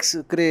एकदमै टेक्स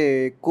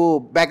को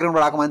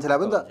ब्याकग्राउन्डबाट आएको मान्छेलाई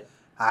पनि त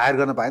हायर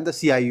गर्न पाए नि त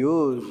सिआइओ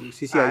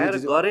सिसिआइओ हायर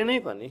गरे नै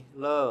पनि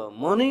ल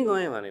म नै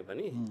गएँ भने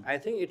पनि I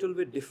think it will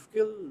be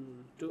difficult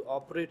to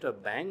operate a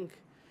bank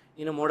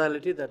in a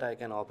modality that I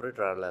can operate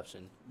Rara Labs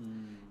in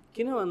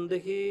किन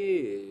भन्देखि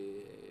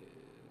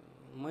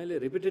मैले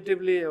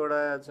रिपिटेटिभली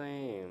एउटा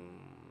चाहिँ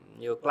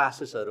यो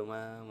क्लासेसहरुमा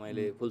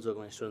मैले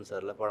फुलचोकमा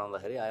स्टुडेन्ट्सहरुलाई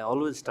पढाउँदाखेरि आई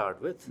अलवेज स्टार्ट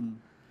विथ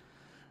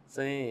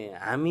चाहिँ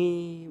हामी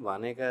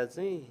भनेका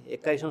चाहिँ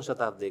 21औं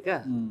शताब्दीका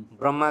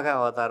ब्रह्माका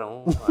अवतार हौं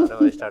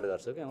भनेर स्टार्ट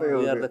गर्छु के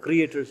we are the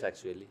creators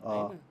actually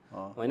हैन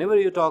whenever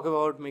you talk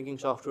about making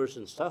softwares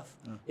and stuff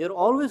you're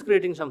always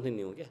creating something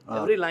new okay?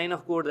 Every line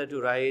of code that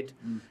you write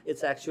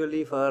it's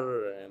actually for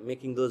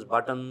making those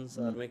buttons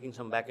or making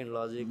some back end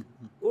logic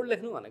code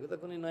लेख्नु भनेको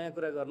त कुनै नयाँ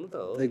कुरा गर्नु त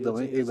हो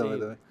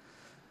एकदमै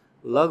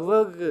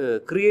लगभग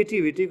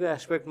क्रिएटिभिटीको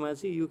एस्पेक्टमा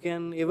चाहिँ you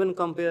can even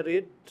compare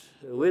it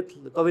with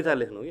कविता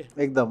लेख्नु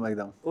के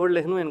एकदम कोड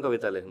लेख्नु एन्ड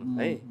कविता लेख्नु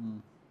है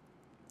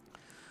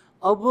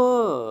अब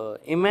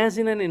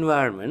इमेजिन एन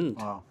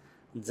इन्भाइरोमेन्ट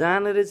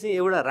जहाँनिर चाहिँ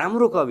एउटा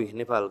राम्रो कवि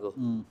नेपालको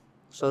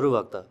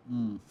सरुभक्त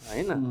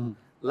हैन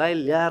लाई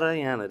ल्याएर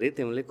यहाँनिर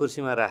तिमीले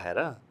कुर्सीमा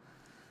राखेर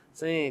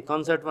चाहिँ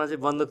कन्सर्टमा चाहिँ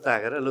बन्दुक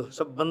ताकेर लु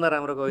सबभन्दा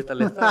राम्रो कविता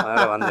लेख्दा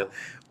भनेर भन्दियो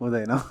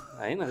हुँदैन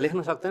हैन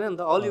लेख्न सक्दैन नि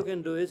त all you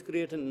can do is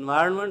create an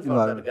environment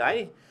for that guy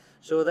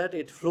so that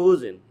it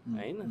flows in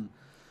हैन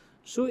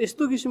सो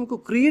यस्तो किसिमको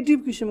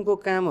क्रिएटिभ किसिमको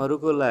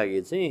कामहरुको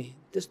लागि चाहिँ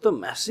त्यस्तो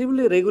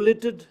म्यासिभली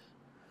रेगुलेटेड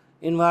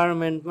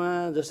इन्भाइरोमेन्टमा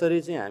जसरी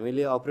चाहिँ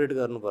हामीले अपरेट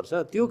गर्नुपर्छ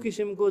त्यो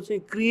किसिमको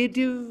चाहिँ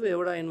क्रिएटिभ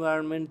एउटा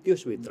इन्भाइरोमेन्ट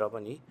त्यसभित्र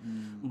पनि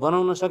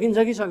बनाउन सकिन्छ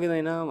कि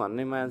सकिँदैन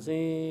भन्नेमा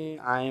चाहिँ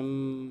आई एम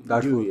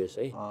क्युरियस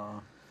है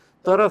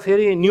तर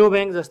फेरि न्यू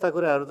ब्याङ्क जस्ता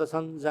कुराहरू त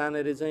छन्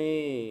जहाँनिर चाहिँ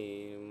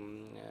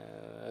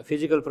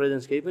फिजिकल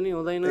प्रेजेन्स केही पनि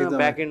हुँदैन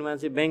ब्याकएन्डमा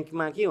चाहिँ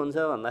ब्याङ्कमा के हुन्छ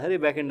भन्दाखेरि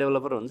ब्याकएन्ड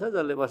डेभलपर हुन्छ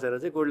जसले बसेर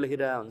चाहिँ कोड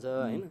लेखिरहेको हुन्छ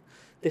हैन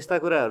त्यस्ता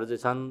कुराहरू चाहिँ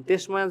छन्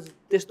त्यसमा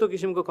त्यस्तो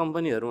किसिमको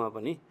कम्पनीहरूमा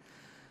पनि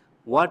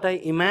what I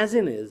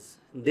imagine is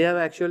they have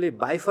actually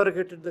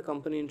bifurcated the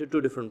company into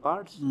two different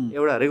parts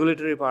एउटा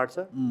रेगुलेटरी पार्ट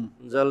छ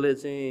जसले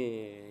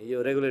चाहिँ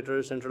यो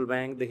रेगुलेटर सेन्ट्रल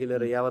ब्याङ्क देखि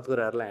लिएर यावत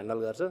कुराहरूलाई ह्यान्डल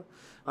गर्छ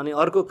अनि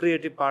अर्को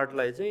क्रिएटिभ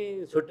पार्टलाई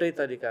चाहिँ छुट्टै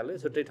तरिकाले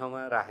छुट्टै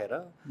ठाउँमा राखेर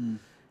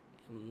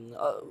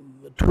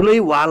ठुलै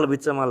वाल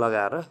बिचमा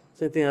लगाएर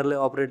चाहिँ तिनीहरूले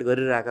अपरेट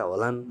गरिरहेका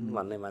होलान्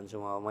भन्ने मान्छु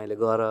म मैले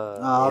गएर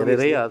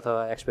हेरेरै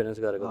अथवा एक्सपिरियन्स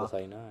गरेको त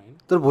छैन हैन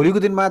तर भोलिको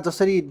दिनमा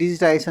जसरी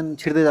डिजिटाइजेसन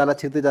छिर्दै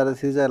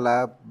जाला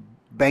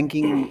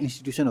ब्याङ्किङ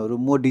इन्स्टिट्युसनहरू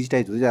मोर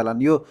डिजिटाइज हुँदै जाला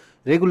यो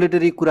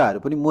रेगुलेटरी कुराहरू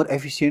पनि मोर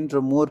एफिसियन्ट र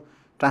मोर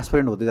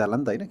ट्रान्सपेरेन्ट हुँदै जाला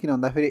नि त हैन किन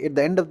भन्दाखेरि at the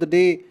end of the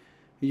day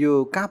यो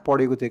कहाँ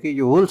पढेको थियो कि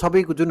यो होल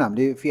सबैको जुन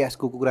हामीले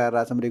फियास्को कुराहरू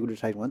आछौँ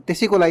रेगुलेटरी साइडमा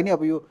त्यसैको लागि नै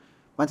अब यो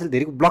मान्छेले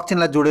धेरै ब्लक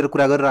चेनलाई जोडेर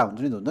कुरा गरेर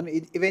हुन्छ नि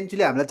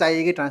इभेन्चुली हामीलाई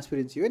चाहिएकै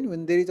ट्रान्सपेरेन्सी हो नि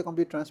when there is a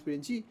complete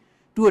transparency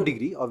to a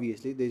degree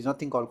obviously there is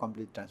nothing call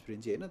complete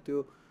transparency होइन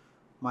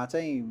त्योमा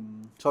चाहिँ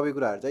सबै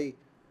कुराहरू चाहिँ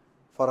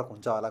फरक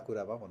हुन्छ होला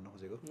कुरामा भन्न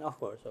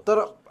खोजेको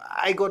तर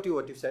I got you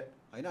what you said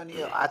होइन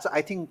अनि आज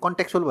आई थिङ्क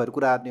कन्टेक्चुअल भएर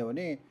कुरा गर्ने हो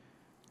भने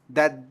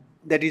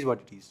that is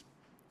what it is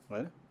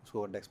होइन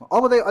उसको कन्टेक्समा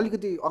अब चाहिँ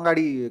अलिकति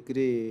अगाडि के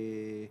अरे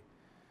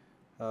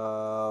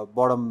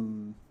बडम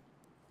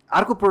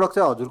अर्को प्रोडक्ट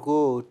चाहिँ हजुरको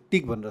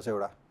टिक भनेर छ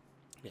एउटा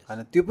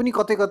होइन त्यो पनि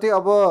कतै कतै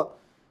अब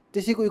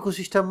त्यसैको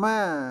इकोसिस्टममा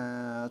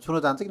छुन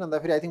जान्छ कि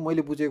भन्दाखेरि आई थिङ्क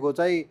मैले बुझेको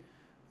चाहिँ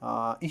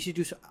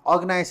इन्स्टिट्युसन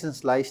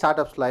अर्गनाइजेसन्सलाई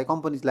स्टार्टअप्सलाई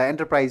कम्पनीजलाई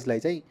एन्टरप्राइजलाई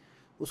चाहिँ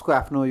उसको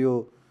आफ्नो यो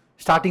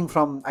स्टार्टिङ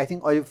फ्रम आई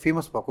थिङ्क अहिले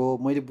फेमस भएको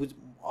मैले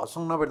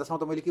हसँग नभेट्दासम्म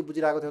त मैले के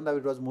बुझिरहेको थिएँ भन्दा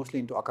it was mostly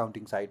into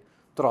accounting side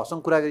तर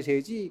हसँग कुरा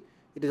गरिसकेपछि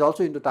it is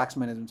also into task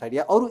management side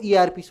या अरू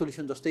इआरपी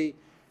सोल्युसन जस्तै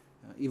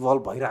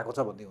इभल्भ भइरहेको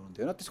छ भन्दै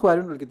हुनुहुन्थ्यो होइन त्यसको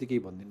बारेमा अलिकति केही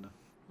भनिदिनु न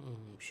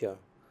स्योर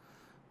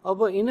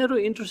अब यिनीहरू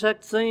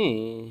इन्टरसेक्ट चाहिँ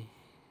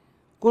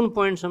कुन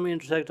पोइन्टसम्म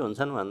इन्टरसेक्ट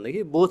हुन्छन्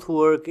भनेदेखि both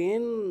work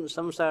in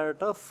some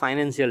sort of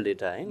financial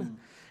data होइन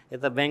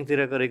यता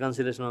ब्याङ्कतिरको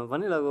रिकन्सिलेसनमा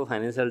पनि लगभग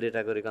फाइनेन्सियल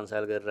डेटाको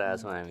रिकन्साइल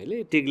गरिरहेछौँ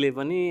हामीले टिगले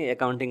पनि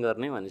एकाउन्टिङ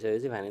गर्ने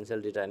भनिसकेपछि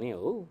फाइनेन्सियल डेटा नै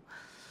हो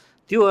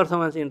त्यो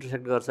अर्थमा चाहिँ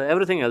इन्टरसेक्ट गर्छ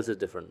एभ्रिथिङ एल्स इज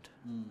डिफ्रेन्ट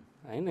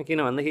होइन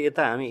किन भनेदेखि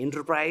यता हामी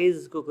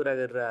इन्टरप्राइजको कुरा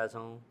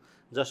गरिरहेछौँ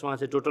जसमा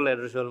चाहिँ टोटल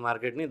एड्रेसेबल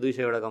मार्केट नै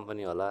 200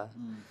 कम्पनी होला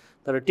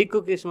तर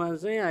टिकको केसमा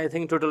चाहिँ I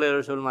think total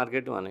addressable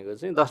market भनेको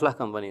चाहिँ 10 लाख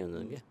कम्पनी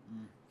हुन्छन् क्या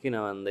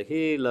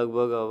किनभनेदेखि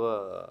लगभग अब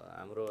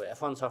हाम्रो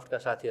F1 सफ्टका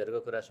साथीहरूको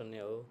कुरा सुन्ने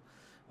हो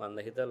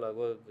भनेदेखि त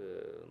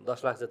लगभग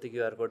 10 लाख जति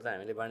क्युआर कोड त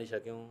हामीले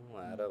बाँडिसक्यौँ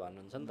भनेर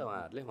भन्नुहुन्छ नि त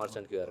उहाँहरूले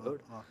मर्चेन्ट क्युआर कोड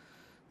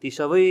ती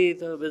सबै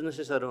त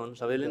बिजनेसेसहरू हुन्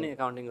सबैले नै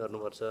एकाउन्टिङ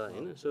गर्नुपर्छ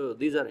होइन so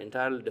these are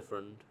entirely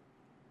different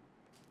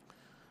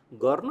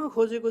गर्न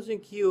खोजेको चाहिँ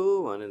के हो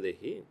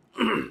भनेदेखि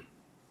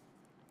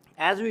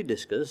एज वी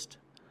डिस्कस्ड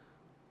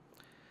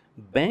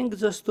ब्याङ्क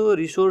जस्तो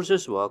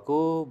रिसोर्सेस भएको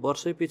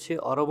वर्षै पछि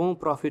अरबौँ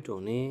प्रफिट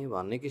हुने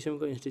भन्ने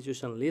किसिमको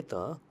इन्स्टिट्युसनले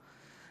त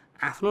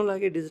आफ्नो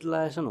लागि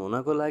डिजिटलाइजेसन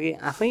हुनको लागि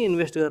आफै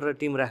इन्भेस्ट गरेर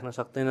टिम राख्न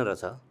सक्दैन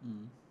रहेछ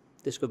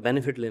त्यसको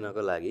बेनिफिट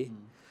लिनको लागि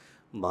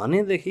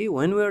भनेदेखि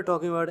when we are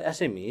talking about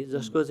SME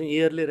जसको चाहिँ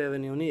इयरली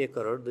रेभेन्यू नै 1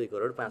 करोड 2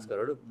 करोड 5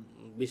 करोड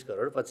 20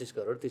 करोड 25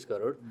 करोड 30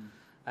 करोड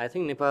आई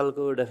थिङ्क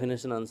नेपालको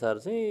डेफिनेसन अनुसार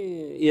चाहिँ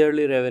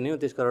इयरली रेभेन्यू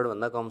 30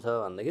 करोडभन्दा कम छ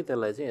भनेदेखि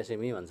त्यसलाई चाहिँ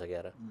एसएमई भन्छ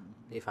क्यार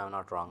if I am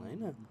not wrong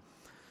होइन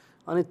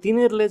अनि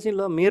तिनीहरूले चाहिँ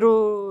ल मेरो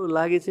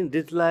लागि चाहिँ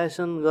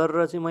डिजिटलाइजेसन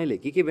गरेर चाहिँ मैले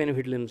के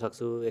बेनिफिट लिन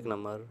सक्छु 1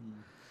 नम्बर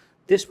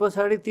त्यस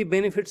पछाडि ती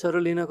बेनिफिट्सहरू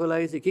लिनको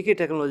लागि चाहिँ के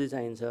टेक्नोलोजी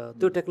चाहिन्छ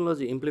त्यो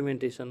टेक्नोलोजी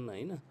इम्प्लिमेन्टेसन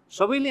होइन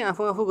सबैले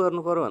आफू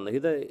गर्नु पर्यो भनेदेखि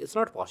त इट्स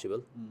नट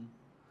पोसिबल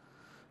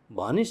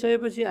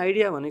भनिसकेपछि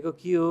आइडिया भनेको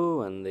के हो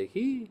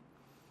भनेदेखि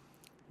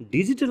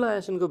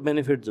डिजिटलाइजेसनको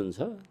बेनिफिट जुन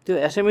छ त्यो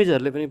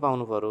एसएमइजहरूले पनि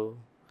पाउनु पर्यो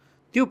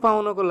त्यो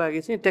पाउनको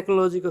लागि चाहिँ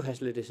टेक्नोलोजीको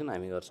फेसिलिटेसन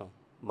हामी गर्छौँ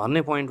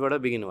भन्ने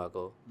पोइन्टबाट बिगिन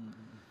भएको हो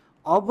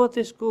अब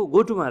त्यसको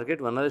गो टु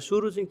मार्केट भन्नाले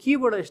सुरु चाहिँ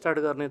केबाट स्टार्ट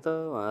गर्ने त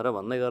भनेर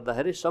भन्दै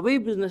गर्दाखेरि सबै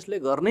बिजनेसले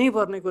गर्नै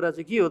पर्ने कुरा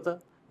चाहिँ के हो त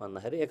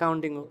भन्दाखेरि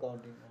एकाउन्टिङ हो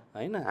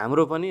होइन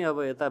हाम्रो पनि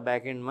अब यता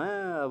ब्याकएन्डमा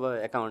अब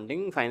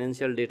एकाउन्टिङ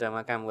फाइनेन्सियल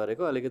डेटामा काम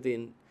गरेको अलिकति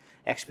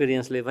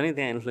एक्सपिरियन्सले पनि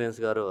त्यहाँ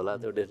इन्फ्लुएन्स गर्यो होला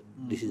त्यो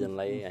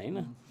डिसिजनलाई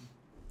होइन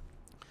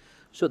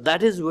so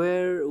that is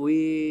where we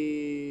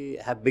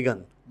have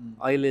begun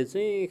अहिले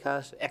चाहिँ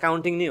खास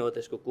एकाउन्टिङ नै हो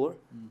त्यसको कोर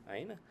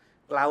होइन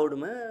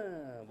क्लाउडमा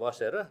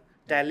बसेर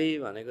ट्याली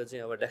भनेको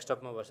चाहिँ अब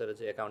डेस्कटपमा बसेर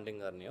चाहिँ एकाउन्टिङ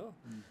गर्ने हो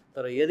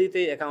तर यदि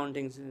त्यही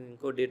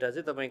एकाउन्टिङको डेटा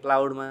चाहिँ तपाईँ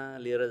क्लाउडमा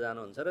लिएर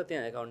जानुहुन्छ र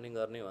त्यहाँ एकाउन्टिङ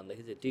गर्ने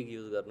भनेदेखि चाहिँ टिक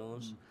युज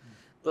गर्नुहोस्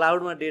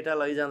क्लाउडमा डेटा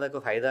लैजाँदाको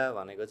फाइदा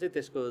भनेको चाहिँ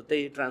त्यसको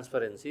त्यही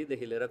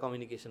ट्रान्सपरेन्सीदेखि लिएर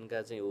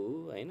कम्युनिकेसनका चाहिँ हो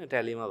होइन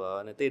ट्यालीमा भयो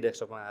भने त्यही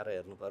डेस्कटपमा आएर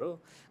हेर्नु पऱ्यो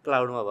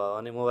क्लाउडमा भयो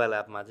भने मोबाइल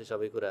एपमा चाहिँ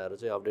सबै कुराहरू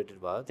चाहिँ अपडेटेड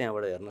भयो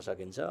त्यहाँबाट हेर्न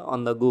सकिन्छ अन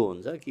द गो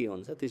हुन्छ के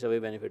हुन्छ ती सबै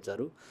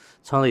बेनिफिट्सहरू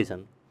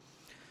छँदैछन्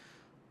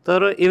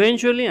तर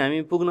इभेन्चुअली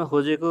हामी पुग्न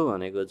खोजेको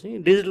भनेको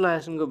चाहिँ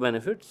डिजिटलाइजेसनको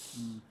बेनिफिट्स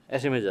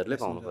एसएमएजहरूले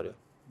पाउनु पऱ्यो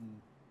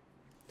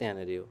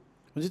त्यहाँनिर हो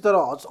हुन्छ तर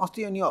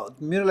अस्ति अनि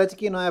मेरो लागि चाहिँ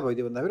के नयाँ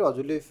भइदियो भन्दाखेरि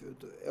हजुरले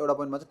एउटा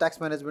पोइन्टमा चाहिँ ट्याक्स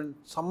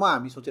म्यानेजमेन्टसम्म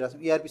हामी सोचिरहेको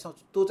छौँ इआरपीसँग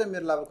त्यो चाहिँ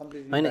मेरो लागि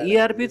कम्प्लिट होइन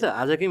इआरपी त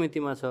आजकै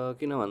मितिमा छ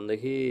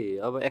किनभनेदेखि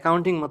अब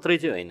एकाउन्टिङ मात्रै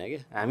चाहिँ होइन कि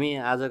हामी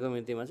आजको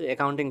मितिमा चाहिँ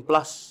एकाउन्टिङ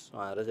प्लस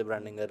भनेर चाहिँ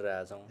ब्रान्डिङ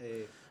गरिरहेका छौँ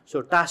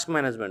सो टास्क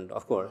म्यानेजमेन्ट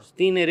अफकोर्स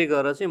त्यहीँनिर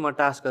गएर चाहिँ म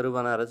टास्कहरू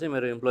बनाएर चाहिँ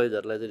मेरो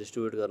इम्प्लोइजहरूलाई चाहिँ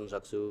डिस्ट्रिब्युट गर्न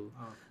सक्छु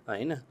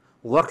होइन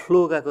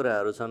वर्कफ्लोका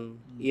कुराहरू छन्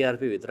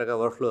इआरपी भित्रका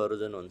वर्कफ्लोहरू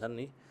जुन हुन्छन्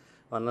नि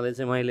भन्नाले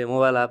चाहिँ मैले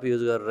मोबाइल एप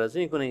युज गरेर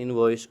चाहिँ कुनै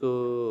इन्भोइसको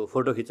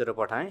फोटो खिचेर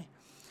पठाएँ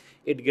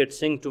it get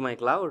sync to my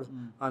cloud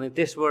अनि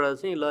त्यसबाट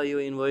चाहिँ ल यो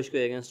इन्भोइसको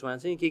एगेन्स्टमा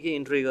चाहिँ के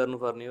इन्ट्री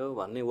गर्नुपर्ने हो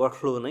भन्ने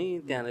वर्कफ्लो नै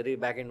त्यहाँनिर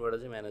ब्याकएन्डबाट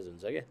चाहिँ म्यानेज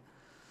हुन्छ क्या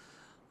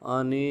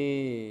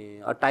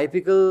अनि a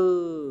typical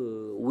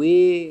way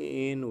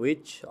in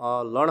which a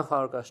lot of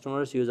our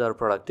customers use our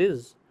product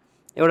is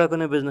एउटा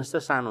कुनै बिजनेस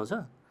चाहिँ सानो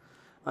छ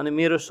अनि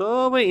मेरो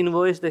सबै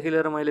इन्भोइसदेखि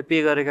लिएर मैले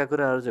पे गरेका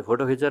कुराहरू चाहिँ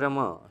फोटो खिचेर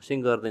म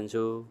सिङ्क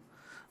गरिदिन्छु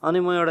अनि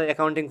म एउटा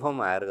एकाउन्टिङ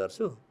फर्म हायर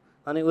गर्छु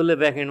अनि उसले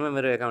ब्याकएन्डमा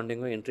मेरो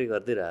एकाउन्टिङको इन्ट्री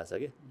गरिदिइरहेछ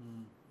कि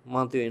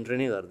म त्यो इन्ट्री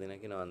नै गर्दिनँ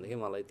किनभनेदेखि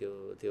मलाई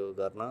त्यो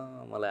गर्न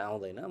मलाई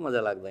आउँदैन,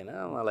 मजा लाग्दैन,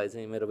 मलाई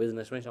चाहिँ मेरो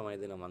बिजनेसमै समय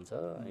दिन मन छ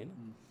होइन।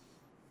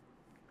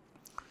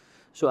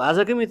 सो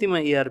आजकै मितिमा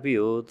ERP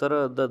हो, तर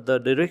the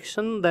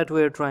direction that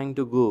we are trying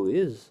to go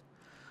is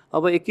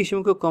अब एक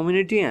किसिमको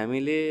कम्युनिटी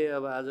हामीले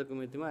अब आजको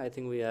मितिमा I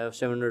think we have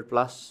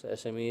 700+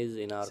 SMEs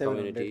in our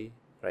community,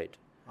 right?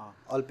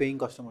 All paying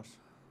customers.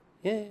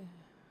 ए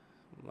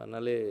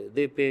भन्नाले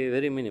दे पे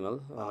भेरी मिनिमल,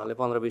 भन्नाले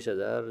 15-20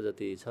 हजार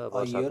जति छ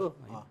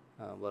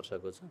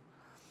वर्षको छ।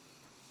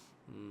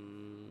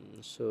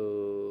 So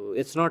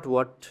it's not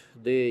what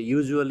they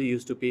usually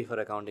use to pay for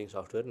accounting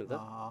software नि त।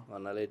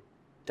 भन्नाले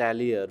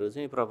ट्यालीहरू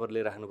चाहिँ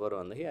प्रपरली राख्नु पऱ्यो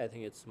भनेदेखि I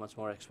think it's much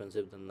more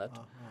expensive than that.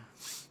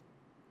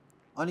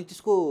 अनि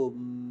त्यसको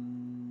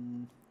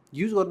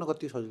युज गर्न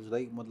कति सजिलो छ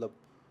दाइ? मतलब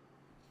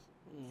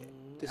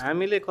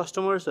हामीले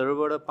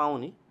कस्टमर्सहरूबाट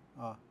पाउने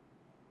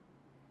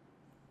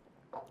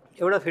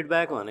एउटा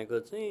फिडब्याक भनेको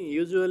चाहिँ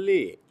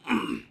युजुअली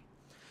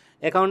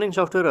एकाउन्टिङ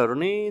सफ्टवेयरहरू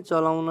नै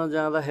चलाउन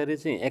जाँदाखेरि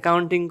चाहिँ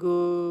एकाउन्टिङको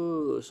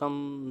सम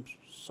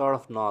सर्ट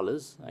अफ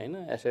नलेज होइन,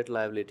 asset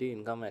liability,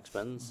 income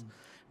expense,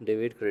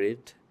 debit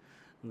credit,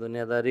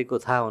 दुनियाँदारीको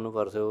थाहा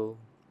हुनुपर्थ्यो।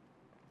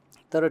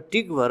 तर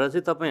टिक भएर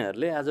चाहिँ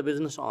तपाईँहरूले एज अ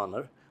बिजनेस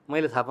अनर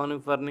मैले थाहा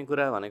पाउनुपर्ने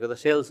कुरा भनेको त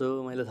सेल्स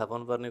हो, मैले थाहा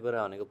पाउनुपर्ने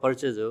कुरा भनेको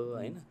पर्चेज हो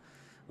होइन,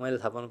 मैले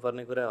थाहा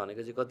पाउनुपर्ने कुरा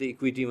भनेको चाहिँ कति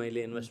इक्विटी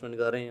मैले इन्भेस्टमेन्ट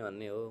गरेँ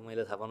भन्ने हो,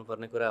 मैले थाहा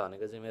पाउनुपर्ने कुरा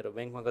भनेको चाहिँ मेरो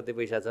ब्याङ्कमा कति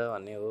पैसा छ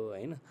भन्ने हो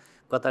होइन,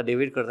 कता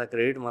डेबिट कता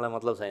क्रेडिट मलाई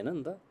मतलब छैन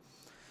नि त।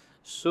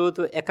 सो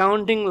त्यो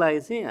एकाउन्टिङलाई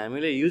चाहिँ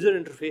हामीले युजर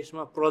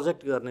इन्टरफेसमा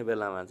प्रोजेक्ट गर्ने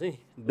बेलामा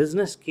चाहिँ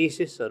बिजनेस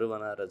केसेसहरू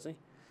बनाएर चाहिँ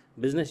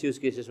बिजनेस युज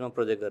केसेसमा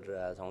प्रोजेक्ट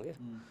गरिरहेका छौँ क्या।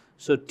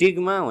 सो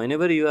टिगमा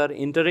whenever you are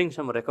entering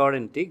some record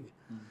in Tigg,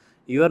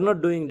 you are not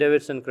doing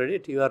debits and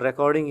credit, you are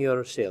recording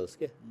your sales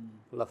के।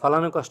 ल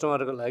फलानु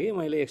कस्टमरको लागि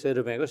मैले 100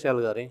 रुपियाँको सेल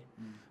गरेँ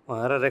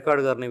भनेर रेकर्ड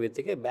गर्ने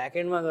बित्तिकै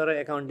ब्याकएन्डमा गएर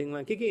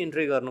एकाउन्टिङमा के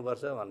इन्ट्री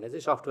गर्नुपर्छ भन्ने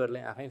चाहिँ सफ्टवेयरले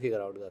आफै फिगर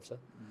आउट गर्छ।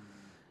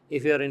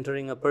 If you are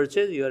entering a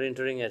purchase you are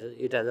entering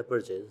it as a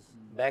purchase,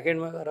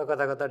 ब्याकएन्डमा गएर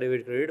कता कता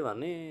डेबिट क्रेडिट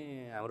भन्ने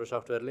हाम्रो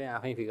सफ्टवेयरले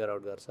आफै फिगर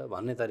आउट गर्छ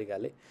भन्ने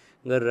तरिकाले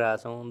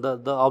गरिरहेछौँ।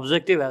 The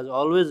objective has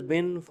always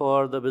been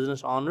for the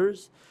business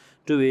owners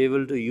to be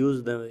able to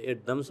use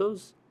it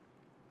themselves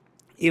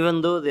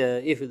even though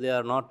if they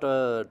are not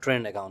a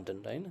trained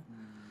accountant होइन।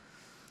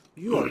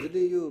 यो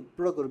हजुरले यो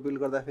प्रडक्टहरू बिल्ड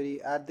गर्दाखेरि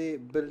are they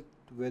build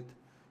with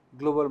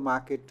global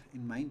market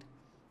in mind?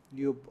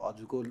 यो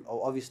हजुरको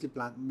obviously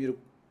plan, मेरो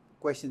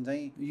question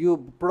चाहिँ यो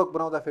प्रडक्ट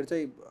बनाउँदाखेरि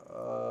चाहिँ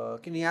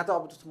किन यहाँ त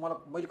अब जस्तो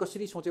मलाई मैले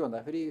कसरी सोचेँ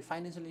भन्दाखेरि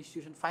फाइनेन्सियल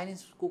इन्स्टिट्युसन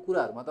फाइनेन्सको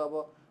कुराहरूमा त अब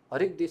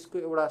हरेक देशको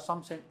एउटा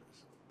सम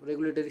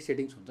रेगुलेटरी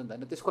सेटिङ्स हुन्छ नि त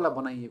होइन, त्यसको लागि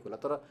बनाइएको होला।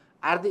 तर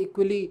are they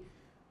equally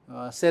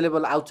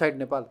sellable outside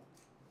Nepal?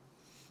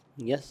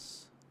 Yes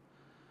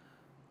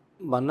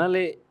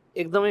भन्नाले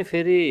एकदमै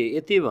फेरि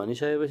यति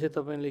भनिसकेपछि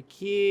तपाईँले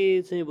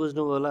के चाहिँ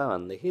बुझ्नुभयो होला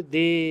भनेदेखि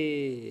they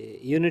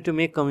you need to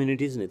make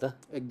communities नि त।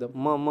 एकदम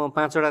म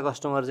 5वटा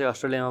कस्टमर चाहिँ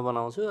अस्ट्रेलियामा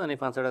बनाउँछु, अनि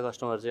 5वटा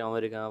कस्टमर चाहिँ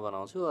अमेरिकामा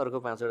बनाउँछु, अर्को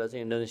 5वटा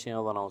चाहिँ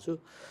इन्डोनेसियामा बनाउँछु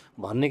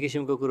भन्ने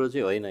किसिमको कुरो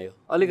चाहिँ होइन। यो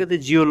अलिकति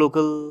जियो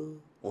लोकल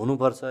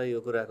हुनुपर्छ यो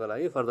कुराको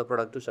लागि for the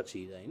product to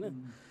succeed होइन।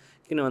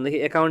 किनभनेदेखि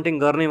एकाउन्टिङ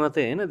गर्ने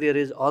मात्रै होइन, there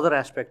is other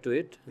aspect to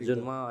it जुन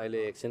म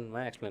अहिले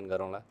एकछिनमा एक्सप्लेन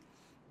गरौँला।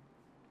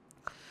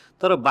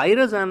 तर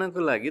बाहिर जानको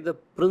लागि द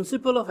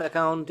प्रिन्सिपल अफ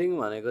एकाउन्टिङ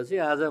भनेको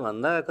चाहिँ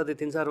आजभन्दा कति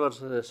 3-4 वर्ष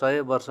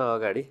 100 वर्ष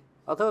अगाडि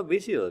अथवा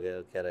बेसी हो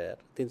क्या अरे यार,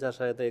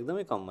 300-400 त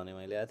एकदमै कम भने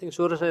मैले आई थिङ्क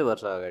 1600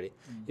 वर्ष अगाडि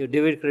यो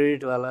डेबिट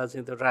क्रेडिटवाला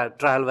चाहिँ त्यो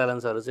ट्रायल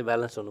ब्यालेन्सहरू चाहिँ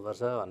ब्यालेन्स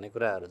हुनुपर्छ भन्ने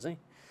कुराहरू चाहिँ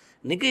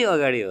निकै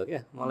अगाडि हो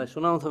क्या। मलाई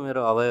सुनाउँथ्यो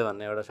मेरो अभय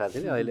भन्ने एउटा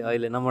साथीले,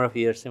 अहिले नम्बर अफ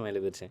इयर्स चाहिँ मैले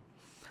बिर्सेँ।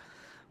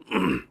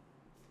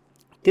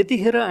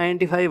 त्यतिखेर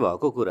आइडेन्टिफाई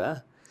भएको कुरा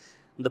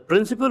the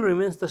principle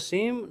remains the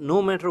same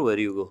no matter where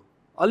you go.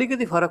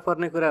 अलिकति फरक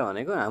पर्ने कुरा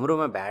भनेको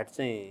हाम्रोमा भ्याट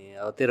चाहिँ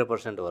अब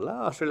 13% होला,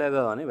 अस्ट्रेलिया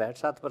गयो भने भ्याट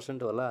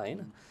 7% होला होइन।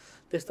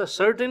 त्यस्ता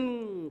सर्टेन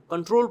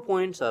कन्ट्रोल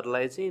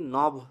पोइन्ट्सहरूलाई चाहिँ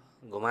नब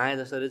घुमाए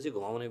जसरी चाहिँ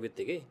घुमाउने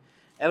बित्तिकै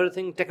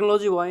everything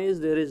technology wise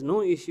there is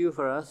no issue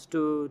for us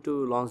to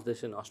launch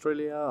this in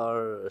Australia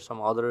or some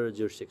other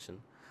jurisdiction.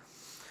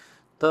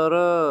 तर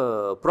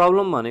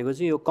प्रब्लम भनेको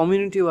चाहिँ यो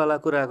कम्युनिटीवाला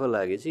कुराको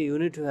लागि चाहिँ you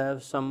need to have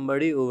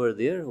somebody over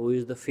there who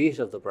is the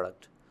face of the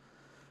product.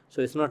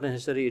 So it's not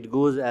necessary it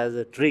goes as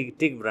a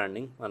Tigg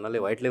branding भन्नाले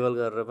white label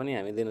गरेर पनि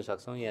हामी दिन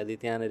सक्छौँ। यदि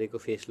त्यहाँनिरको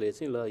फेसले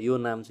चाहिँ ल यो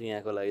नाम चाहिँ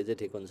यहाँको लागि चाहिँ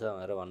ठिक हुन्छ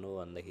भनेर भन्नु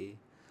भनेदेखि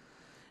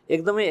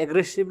एकदमै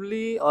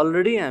एग्रेसिभली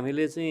अलरेडी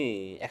हामीले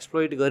चाहिँ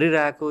एक्सप्लोइट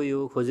गरिरहेको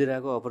यो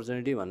खोजिरहेको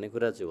अपर्च्युनिटी भन्ने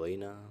कुरा चाहिँ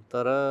होइन।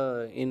 तर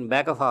in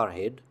back of our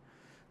head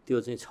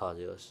त्यो चाहिँ छ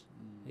जोस्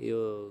यो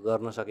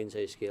गर्न सकिन्छ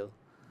स्केल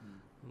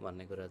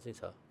भन्ने कुरा चाहिँ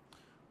छ।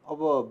 अब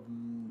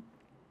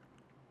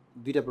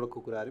 2टा प्रडक्टको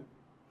कुराहरू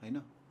होइन,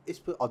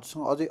 यसको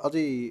हजुरसँग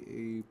अझै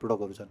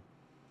प्रडक्टहरू छन्?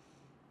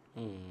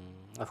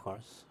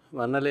 अफकोर्स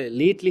भन्नाले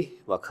लिटली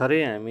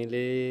भर्खरै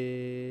हामीले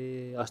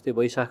अस्ति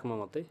वैशाखमा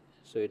मात्रै,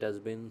 so it has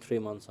been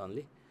 3 months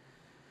only,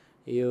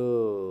 यो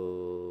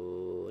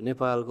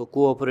नेपालको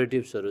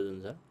कोअपरेटिभ्सहरू जुन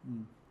छ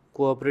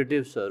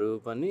कोअपरेटिभ्सहरू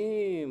पनि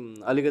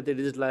अलिकति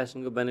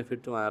डिजिटलाइजेसनको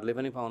बेनिफिट उहाँहरूले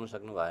पनि पाउन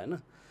सक्नु भएन।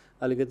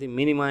 अलिकति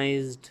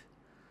minimized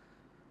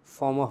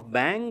form of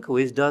bank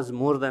which does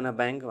more than a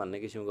bank भन्ने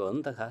किसिमको हो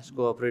नि त खास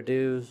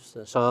कोअपरेटिभ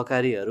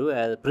सहकारीहरू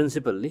as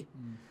principally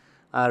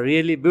are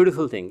really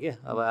beautiful thing क्या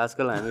अब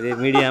आजकल हामीले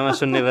मिडियामा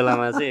सुन्ने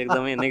बेलामा चाहिँ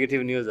एकदमै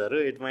नेगेटिभ न्युजहरू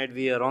it might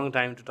be a wrong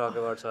time to talk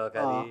about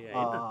सहकारी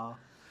होइन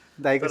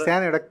दाइको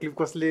सानो एउटा क्लिप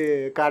कसले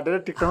काटेर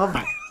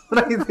टिकटकमा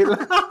बनाइदिएला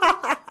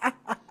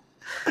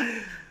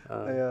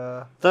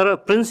तर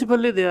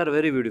principally they are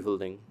very beautiful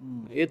thing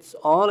it's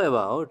all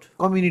about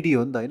community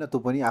हो नि त होइन त्यो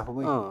पनि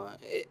आफूमै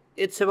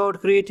it's about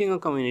creating a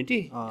community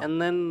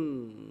and then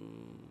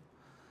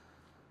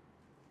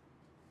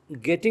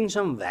getting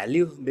some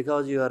value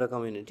because you are a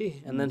community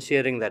and then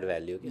sharing that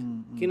value क्या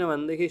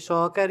किनभनेदेखि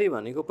सहकारी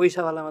भनेको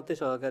पैसावाला मात्रै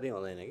सहकारी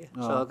हुँदैन क्या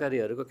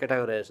सहकारीहरूको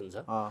क्याटेगोराइजेसन छ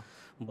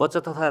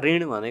बचत तथा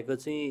ऋण भनेको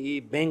चाहिँ यी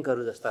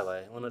ब्याङ्कहरू जस्ता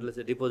भए उनीहरूले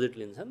चाहिँ डिपोजिट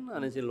लिन्छन्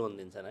अनि चाहिँ लोन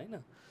दिन्छन् होइन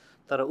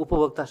तर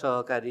उपभोक्ता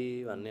सहकारी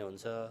भन्ने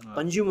हुन्छ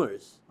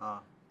कन्ज्युमर्स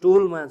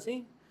टोलमा चाहिँ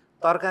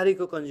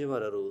तरकारीको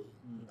कन्ज्युमरहरू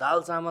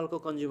दाल चामलको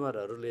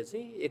कन्ज्युमरहरूले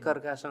चाहिँ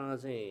एकअर्कासँग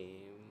चाहिँ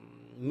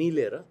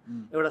मिलेर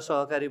एउटा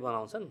सहकारी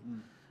बनाउँछन्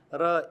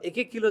र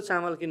 1-1 किलो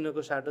चामल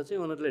किन्नुको साटो चाहिँ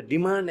उनीहरूले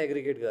डिमान्ड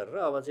एग्रिगेट गरेर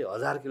अब चाहिँ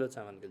 1000 किलो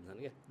चामल किन्छन्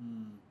क्या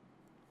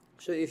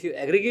सो इफ यु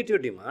एग्रिगेट यो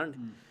demand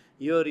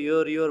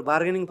your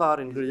bargaining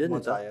power increase नि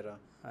त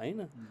होइन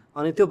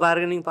अनि त्यो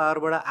बार्गेनिङ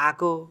पावरबाट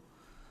आएको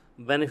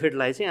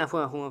बेनिफिटलाई चाहिँ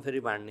आफूमा फेरि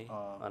बाँड्ने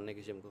भन्ने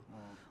किसिमको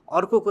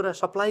अर्को कुरा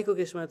सप्लाईको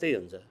केसमा त्यही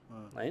हुन्छ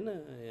होइन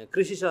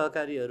कृषि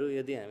सहकारीहरू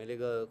यदि हामीले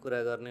कुरा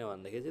गर्ने हो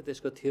भनेदेखि चाहिँ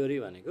त्यसको थ्योरी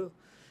भनेको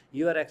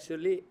you are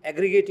actually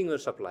aggregating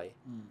your supply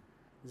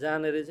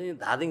जहाँनिर चाहिँ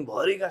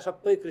धादिङभरिका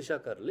सबै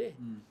कृषकहरूले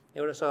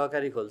एउटा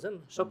सहकारी खोल्छन्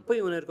सबै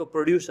उनीहरूको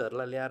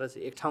प्रड्युसरलाई ल्याएर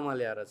चाहिँ एक ठाउँमा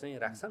ल्याएर चाहिँ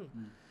राख्छन्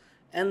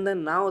and then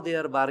now they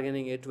are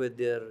bargaining it with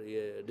their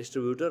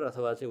distributor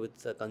अथवा चाहिँ विथ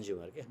द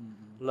कन्ज्युमर क्या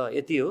ल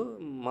यति हो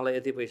मलाई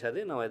यति पैसा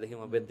दे नभएदेखि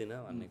म बेच्दिनँ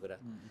भन्ने कुरा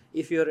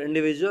इफ युआर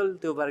इन्डिभिजुअल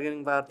त्यो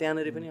बार्गेनिङ पावर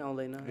त्यहाँनिर पनि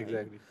आउँदैन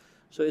exactly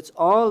so it's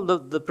all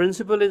the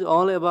principle is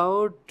all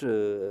about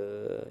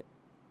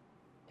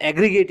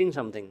aggregating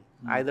something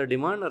either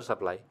demand or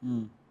supply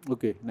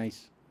okay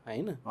nice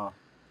होइन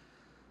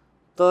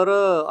तर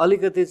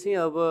अलिकति चाहिँ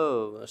अब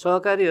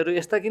सहकारीहरू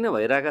यस्ता किन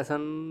भइरहेका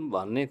छन्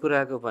भन्ने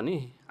कुराको पनि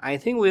I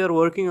think we are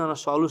working on a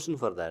solution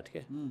for that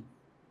क्या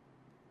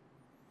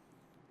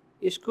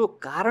यसको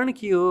कारण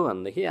के हो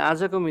भनेदेखि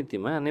आजको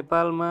मितिमा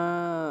नेपालमा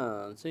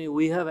चाहिँ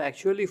we have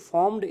actually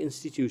formed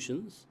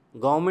institutions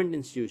government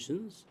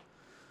institutions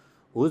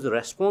whose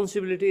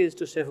responsibility is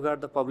to safeguard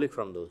the public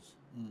from those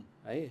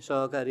है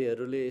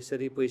सहकारीहरूले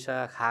यसरी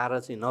पैसा खाएर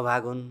चाहिँ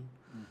नभागुन्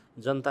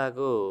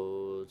जनताको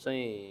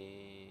चाहिँ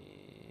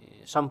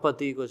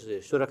सम्पत्तिको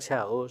सुरक्षा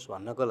होस्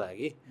भन्नको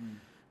लागि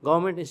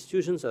गभर्मेन्ट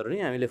इन्स्टिट्युसन्सहरू नै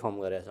हामीले फर्म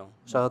गरेका छौँ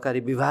सहकारी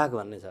विभाग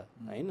भन्ने छ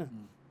होइन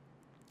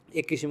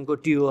एक किसिमको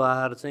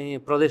टिओआर चाहिँ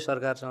प्रदेश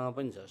सरकारसँग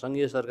पनि छ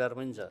सङ्घीय सरकार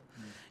पनि छ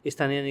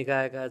स्थानीय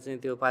निकायका चाहिँ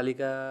त्यो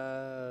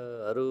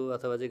पालिकाहरू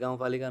अथवा चाहिँ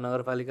गाउँपालिका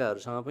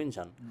नगरपालिकाहरूसँग पनि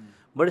छन्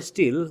बट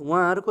स्टिल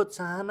उहाँहरूको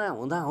चाहना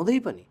हुँदाहुँदै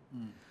पनि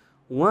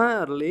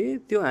उहाँहरूले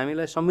त्यो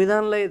हामीलाई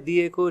संविधानलाई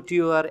दिएको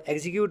टिओआर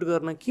एक्जिक्युट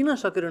गर्न किन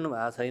सकिरहनु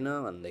भएको छैन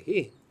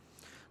भनेदेखि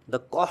the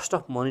cost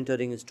of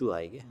monitoring is to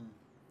high क्या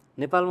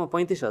नेपालमा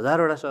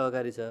 35,000वटा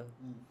सहकारी छ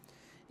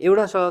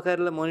एउटा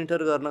सहकारीलाई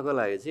मोनिटर गर्नको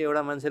लागि चाहिँ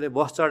एउटा मान्छेले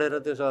बस चढेर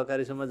त्यो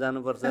सहकारीसम्म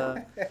जानुपर्छ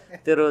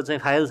तेरो चाहिँ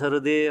फाइल्सहरू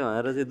दे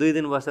भनेर चाहिँ 2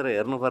 दिन बसेर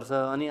हेर्नुपर्छ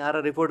अनि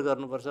आएर रिपोर्ट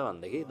गर्नुपर्छ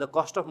भनेदेखि the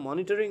cost of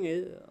monitoring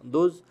is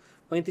those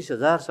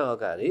 35,000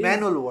 सहकारी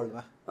म्यानुअल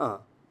वर्ल्डमा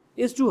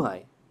इज टु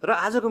हाई र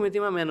आजको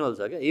मितिमा म्यानुअल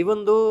छ क्या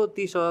इभन दो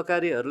ती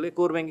सहकारीहरूले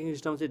कोर ब्याङ्किङ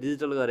सिस्टम चाहिँ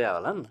डिजिटल गरे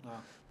होलान्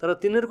तर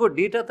तिनीहरूको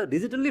डेटा त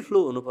डिजिटल्ली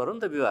फ्लो हुनु पर्यो नि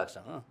त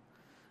विभागसँग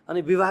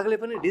अनि विभागले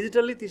पनि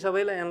डिजिटल्ली ती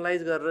सबैलाई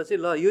एनालाइज गरेर चाहिँ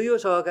ल यो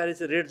सहकारी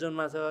चाहिँ रेड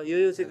जोनमा छ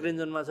यो चाहिँ ग्रिन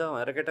जोनमा छ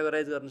भनेर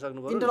क्याटेगोराइज गर्न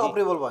सक्नु पर्यो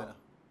इन्टरअपरेबल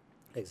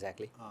भएन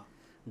exactly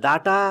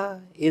data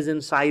is in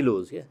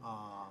silos क्या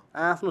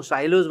आफ्नो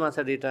साइलोजमा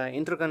छ डेटा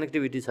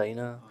इन्टरकनेक्टिभिटी छैन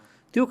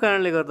त्यो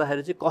कारणले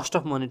गर्दाखेरि चाहिँ cost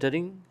of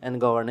monitoring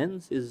and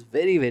governance is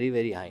very very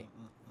very high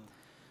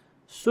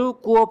so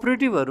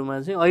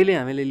कोअपरेटिभहरूमा चाहिँ अहिले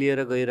हामीले लिएर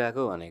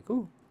गइरहेको भनेको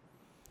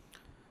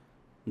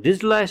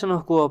digitalization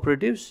of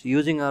cooperatives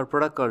using our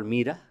product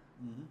called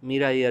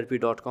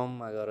miraerp.com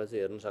मा गएर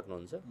चाहिँ हेर्न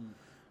सक्नुहुन्छ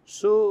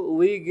so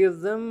we give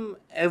them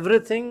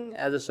everything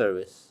as a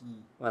service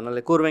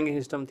भन्नाले कोर ब्याङ्किङ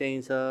सिस्टम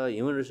त्यहीँ छ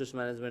ह्युमन रिसोर्स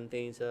म्यानेजमेन्ट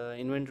त्यहीँ छ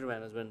इन्भेन्ट्री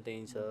म्यानेजमेन्ट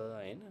त्यहीँ छ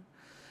होइन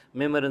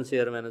मेमोर एन्ड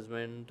सेयर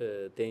म्यानेजमेन्ट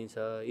त्यहीँ छ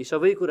यी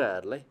सबै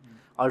कुराहरूलाई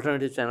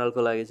अल्टरनेटिभ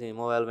च्यानलको लागि चाहिँ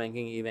मोबाइल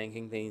ब्याङ्किङ ई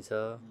ब्याङ्किङ त्यहीँ छ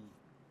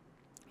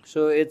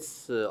so it's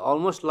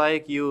almost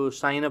like you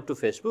sign up to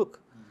Facebook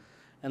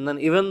and then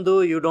even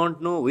though you don't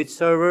know which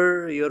server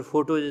your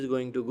photos is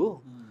going to go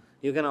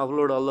you can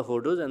upload all the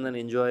photos and then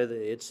enjoy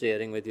it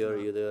sharing with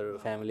your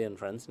family and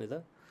friends नि त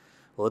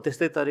हो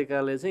त्यस्तै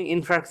तरिकाले चाहिँ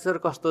infrastructure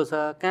कस्तो छ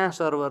कहाँ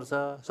server छ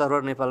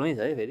सर्भर नेपालमै छ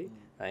है फेरि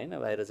होइन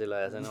बाहिर चाहिँ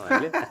लगाएको छैन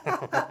हामीले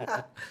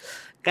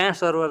कहाँ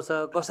सर्भर छ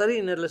कसरी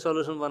यिनीहरूले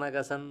सल्युसन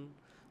बनाएका छन्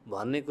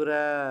भन्ने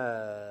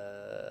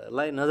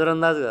कुरालाई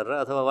नजरअन्दाज गरेर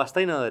अथवा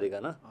वास्तै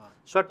नगरिकन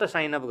सट्ट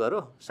साइनअप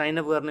गरौँ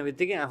साइनअप गर्ने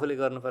बित्तिकै आफूले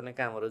गर्नुपर्ने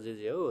कामहरू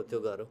जे हो त्यो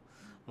गरौँ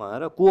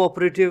भनेर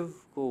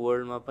कोअपरेटिभको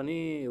वर्ल्डमा पनि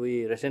वी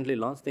रिसेन्टली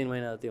लन्च 3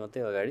 महिना जति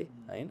मात्रै अगाडि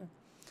होइन।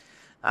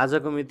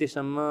 आजको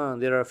मितिसम्म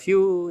there are few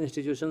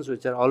institutions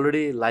which are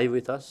already live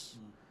with us,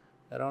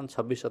 around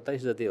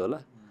 26-27 जति होला,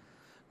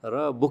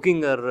 र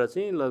बुकिङ गरेर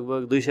चाहिँ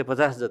लगभग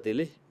 250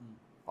 जतिले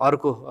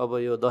अर्को अब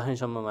यो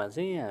दसैँसम्ममा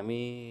चाहिँ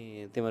हामी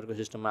तिमीहरूको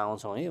सिस्टममा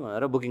आउँछौँ है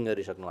भनेर बुकिङ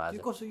गरिसक्नु भएको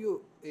छ। कस्तो यो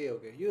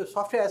ओके यो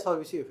सफ्टवेयर एज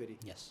सर्भिस हो फेरि?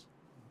 यस।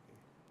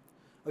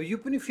 अब यो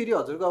पनि फेरि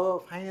हजुरको अब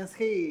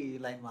फाइनेन्सकै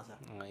लाइनमा छ?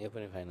 यो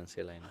पनि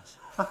फाइनेन्सकै लाइनमा छ।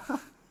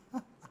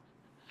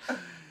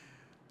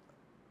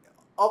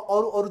 अब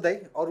अरू दाइ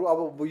अरू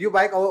अब यो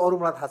बाहेक अब अरू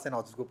मलाई थाहा छैन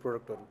हजुरको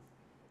प्रोडक्टहरू।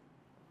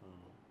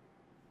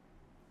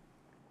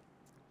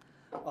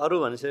 अरू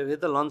भनिसकेपछि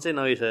त लन्चै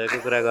नभइसकेको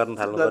कुरा गर्न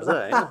थाल्नुपर्छ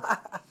होइन।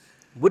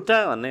 बुट्टा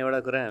भन्ने एउटा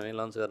कुरा हामी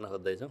लन्च गर्न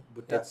खोज्दैछौँ।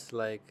 इट्स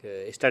लाइक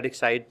स्ट्याटिक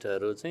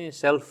साइटहरू चाहिँ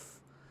सेल्फ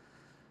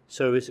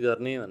सर्भिस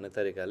गर्ने भन्ने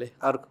तरिकाले।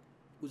 अर्को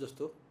ऊ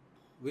जस्तो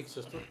विक्स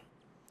जस्तो?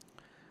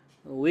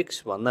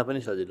 विक्स भन्दा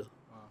पनि सजिलो,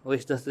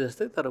 विक्स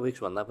जस्तै तर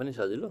विक्स भन्दा पनि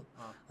सजिलो।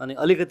 अनि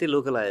अलिकति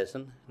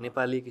लोकलाइजेसन,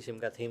 नेपाली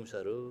किसिमका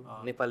थिम्सहरू,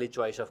 Nepali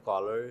choice of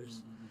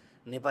colours,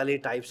 Nepali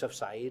types of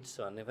sites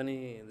भन्ने पनि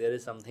देयर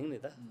इज समथिङ नि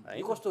त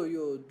है। कस्तो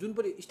यो जुन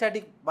पनि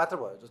स्ट्याटिक मात्र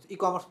भयो जस्तो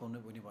इकमर्स भन्ने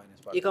पनि भएन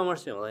यसमा?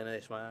 इकमर्स चाहिँ हुँदैन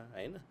यसमा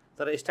होइन,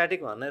 तर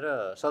स्ट्याटिक भनेर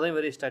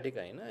सधैँभरि स्ट्याटिक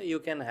होइन। यु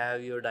क्यान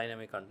ह्याभ यो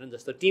डाइनामिक कन्टेन्ट,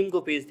 जस्तो टिमको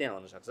पेज त्यहाँ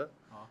हुनसक्छ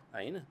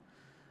होइन।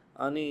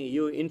 अनि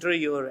यो इन्टर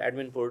योर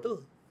एडमिन पोर्टल,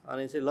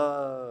 अनि चाहिँ ल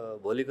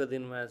भोलिको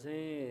दिनमा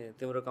चाहिँ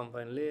तिम्रो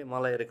कम्पनीले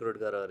मलाई रिक्रुट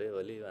गर अरे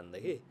भोलि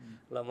भनेदेखि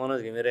ल मनोज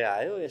घिमिरे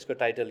आयो, यसको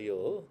टाइटल यो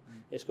हो,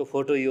 यसको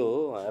फोटो यो हो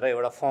भनेर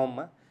एउटा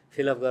फर्ममा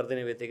फिलअप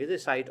गरिदिने बित्तिकै चाहिँ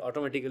साइट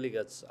अटोमेटिकली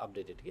गेट्स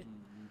अपडेटेड के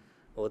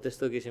हो।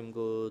 त्यस्तो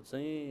किसिमको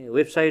चाहिँ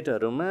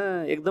वेबसाइटहरूमा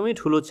एकदमै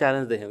ठुलो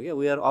च्यालेन्ज देख्यौँ क्या।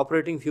 We are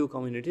operating few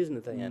communities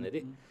नि त यहाँनिर।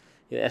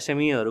 यो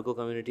एसएमईहरूको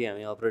कम्युनिटी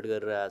हामी अपरेट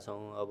गरिरहेछौँ।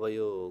 अब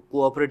यो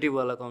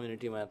कोअपरेटिभवाला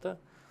कम्युनिटीमा त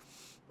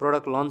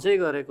प्रडक्ट लन्चै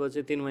गरेको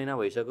चाहिँ 3 महिना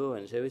भइसक्यो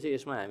भनिसकेपछि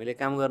यसमा हामीले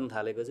काम गर्न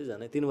थालेको चाहिँ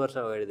झन् 3 वर्ष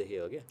अगाडिदेखि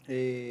हो क्या।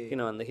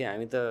 किनभनेदेखि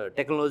हामी त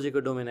टेक्नोलोजीको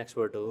डोमेन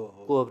एक्सपर्ट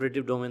हो,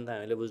 कोअपरेटिभ डोमेन त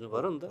हामीले बुझ्नु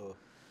पऱ्यो नि त।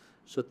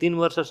 सो 3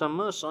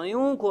 वर्षसम्म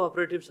सयौँ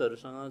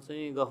कोअपरेटिभ्सहरूसँग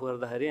चाहिँ गफ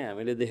गर्दाखेरि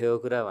हामीले देखेको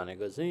कुरा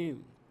भनेको चाहिँ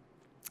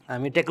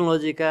हामी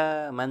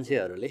टेक्नोलोजीका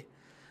मान्छेहरूले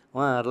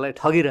उहाँहरूलाई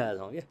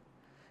ठगिरहेछौँ क्या।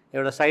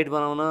 एउटा साइट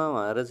बनाउन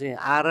भनेर चाहिँ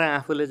आएर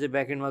आफूले चाहिँ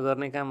ब्याकएन्डमा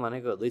गर्ने काम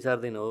भनेको 2-4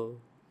 दिन हो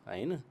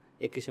होइन।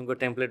 एक किसिमको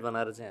टेम्प्लेट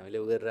बनाएर चाहिँ हामीले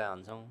गरिरहेको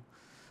हुन्छौँ।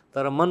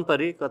 तर मन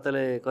परि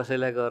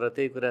कसैलाई गएर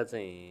त्यही कुरा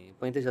चाहिँ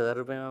 35,000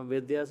 रुपियाँमा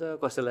बेचिदिएको छ,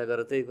 कसैलाई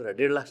गएर त्यही कुरा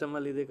 1.5 लाखसम्म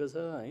लिइदिएको छ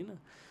होइन।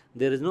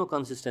 There is no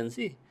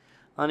consistency.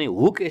 अनि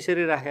हुक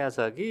यसरी राखेको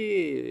छ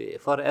कि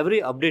for every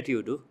update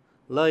you do,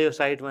 ल यो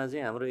साइटमा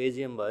चाहिँ हाम्रो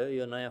एजिएम भयो,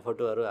 यो नयाँ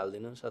फोटोहरू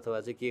हालिदिनुहोस्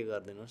अथवा चाहिँ के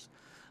गरिदिनुहोस्,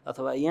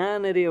 अथवा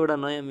यहाँनिर एउटा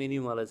नयाँ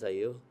मेन्यु मलाई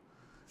चाहियो,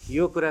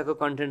 यो कुराको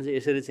कन्टेन्ट चाहिँ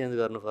यसरी चेन्ज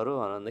गर्नु पऱ्यो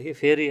भनेदेखि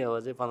फेरि अब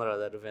चाहिँ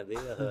 15,000 रुपियाँ दिए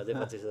अथवा चाहिँ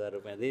 25,000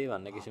 रुपियाँ दिए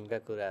भन्ने किसिमका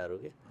कुराहरू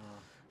के।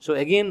 सो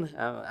एगेन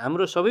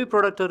हाम्रो सबै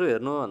प्रडक्टहरू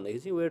हेर्नु भनेदेखि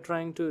चाहिँ we are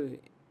trying to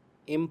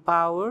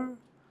empower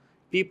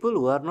people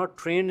who are not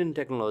trained in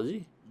technology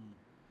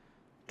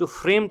to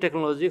frame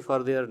technology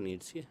for there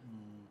needs के।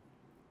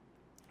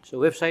 सो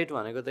वेबसाइट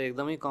भनेको त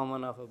एकदमै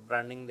कमन अफ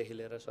ब्रान्डिङदेखि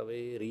लिएर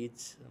सबै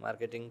रिच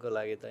मार्केटिङको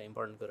लागि त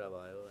इम्पोर्टेन्ट कुरा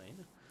भयो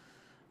होइन।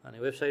 अनि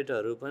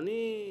वेबसाइटहरू पनि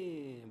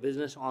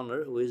business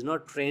honour who is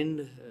not trend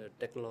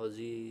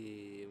technology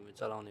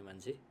चलाउने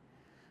मान्छे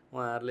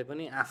उहाँहरूले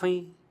पनि आफै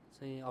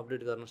चाहिँ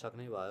अपडेट गर्न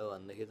सक्ने भयो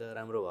भनेदेखि त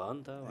राम्रो भयो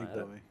नि त।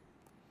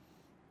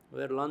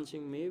 वी आर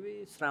लन्चिङ मेबी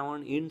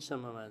श्रावण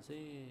इन्डसम्ममा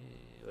चाहिँ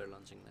वी आर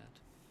लन्चिङ द्याट।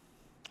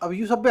 अब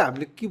यो सबै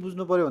हामीले के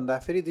बुझ्नु पऱ्यो भन्दा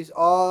फेरि this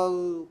all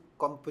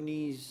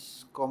companies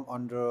com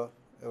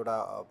under एउटा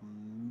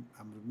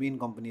हाम्रो मेन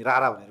कम्पनी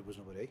रारा भनेर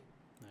बुझ्नु पऱ्यो है।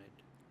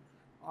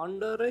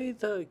 अन्डरै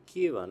त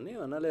के भन्ने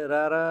भन्नाले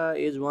रारा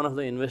is one of the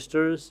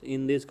investors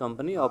in this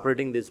company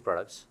operating this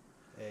products.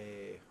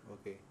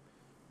 Okay.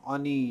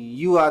 अनि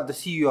you are the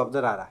CEO of the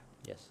रारा?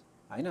 यस।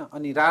 होइन।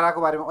 अनि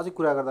राराको बारेमा अझै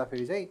कुरा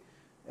गर्दाखेरि चाहिँ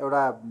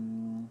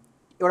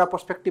एउटा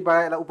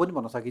पर्सपेक्टिभबाट यसलाई ऊ पनि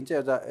भन्न सकिन्छ,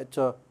 it's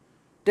a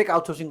take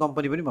outsourcing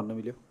company पनि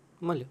भन्न मिल्यो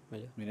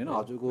होइन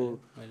हजुरको?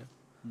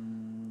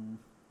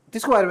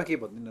 त्यसको बारेमा के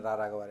भनिदिनु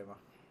राराको बारेमा?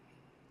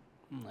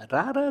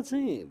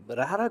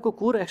 राराको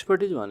कोर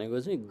एक्सपर्टिज भनेको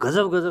चाहिँ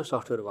गजब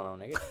सफ्टवेयर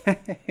बनाउने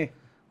क्या।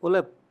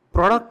 उसलाई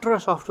प्रडक्ट र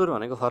सफ्टवेयर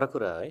भनेको फरक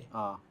कुरा है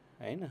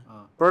होइन।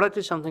 Product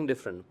is something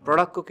different.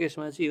 प्रडक्टको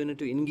केसमा चाहिँ you need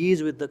to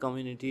engage with the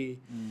community,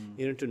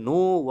 you need to know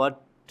what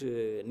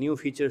new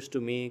features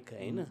to make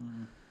होइन।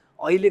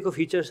 अहिलेको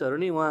फिचर्सहरू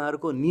नि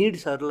उहाँहरूको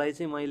निड्सहरूलाई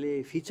चाहिँ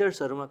मैले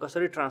फिचर्सहरूमा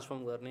कसरी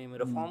ट्रान्सफर्म गर्ने,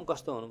 मेरो फर्म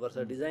कस्तो हुनुपर्छ,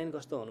 डिजाइन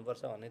कस्तो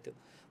हुनुपर्छ भन्ने त्यो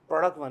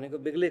प्रडक्ट भनेको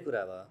बेग्लै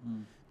कुरा भयो।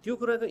 त्यो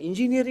कुराको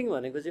इन्जिनियरिङ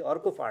भनेको चाहिँ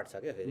अर्को पार्ट छ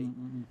क्या। फेरि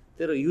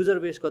तेरो युजर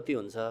बेस कति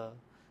हुन्छ,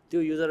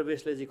 त्यो युजर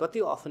बेसले चाहिँ कति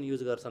अफन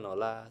युज गर्छन्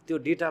होला, त्यो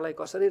डेटालाई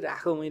कसरी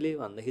राखौँ मैले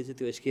भनेदेखि चाहिँ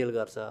त्यो स्केल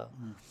गर्छ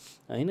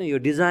होइन। यो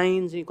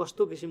डिजाइन चाहिँ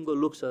कस्तो किसिमको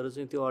लुक्सहरू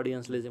चाहिँ त्यो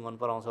अडियन्सले चाहिँ मन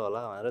पराउँछ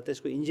होला भनेर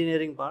त्यसको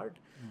engineering part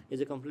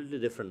is a completely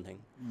different thing.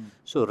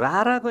 So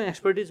राराको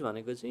expertise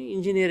भनेको चाहिँ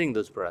इन्जिनियरिङ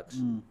दोज प्रडक्ट्स।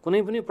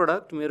 कुनै पनि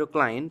प्रडक्ट मेरो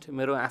क्लाइन्ट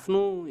मेरो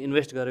आफ्नो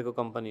इन्भेस्ट गरेको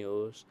कम्पनी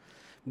होस्,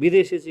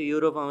 विदेशी चाहिँ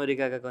युरोप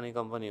अमेरिकाका कुनै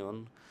कम्पनी हुन्,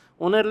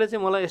 उनीहरूले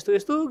चाहिँ मलाई यस्तो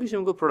यस्तो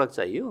किसिमको प्रडक्ट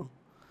चाहियो,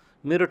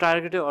 मेरो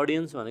टार्गेटेड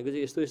अडियन्स भनेको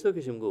चाहिँ यस्तो यस्तो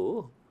किसिमको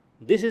हो,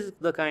 this is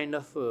the kind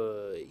of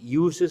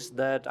uses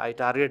that I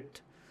target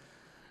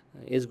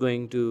is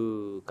going to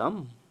come,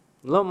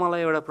 ल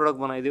मलाई एउटा प्रडक्ट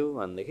बनाइदेऊ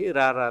भनेदेखि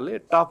राराले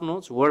top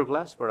notch world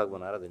class product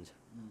बनाएर दिन्छ।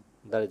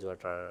 That is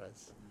what Rara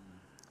is.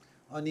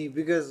 अनि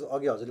बिकज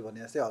अघि हजुरले भने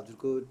जस्तै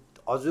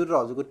हजुर र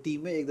हजुरको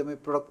टिममै एकदमै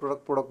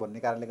प्रोडक्ट भन्ने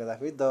कारणले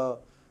गर्दाखेरि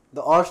the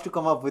urge to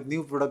come up with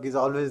new product is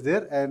always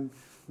there and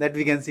that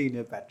we can C in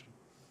your pattern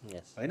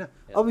होइन।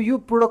 अब यो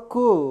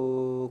प्रोडक्टको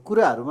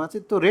कुराहरूमा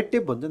चाहिँ त्यो रेड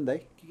टेप भन्छ नि त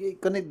है,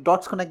 कनेक्ट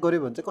डट्स कनेक्ट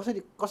गऱ्यो भने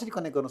चाहिँ कसरी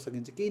कनेक्ट गर्न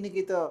सकिन्छ? केही न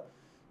केही त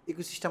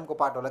इकोसिस्टमको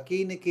पार्ट होला,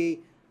 केही न केही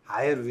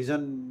हायर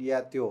भिजन या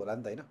त्यो होला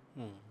नि त होइन।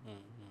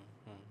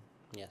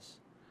 यस,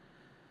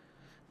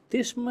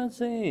 त्यसमा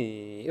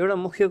चाहिँ एउटा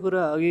मुख्य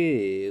कुरा अघि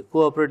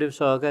कोअपरेटिभ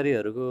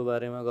सहकारीहरूको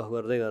बारेमा गफ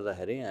गर्दै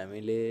गर्दाखेरि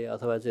हामीले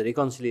अथवा चाहिँ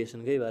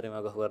रिकन्सिलिएसनकै बारेमा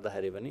गफ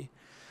गर्दाखेरि पनि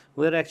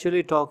we are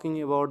actually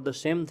talking about the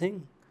same thing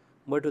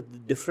but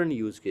with different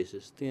use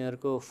cases.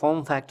 तिनीहरूको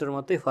फर्म फ्याक्टर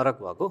मात्रै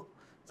फरक भएको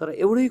तर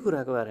एउटै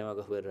कुराको बारेमा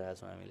गफ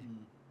गरिरहेछौँ हामीले।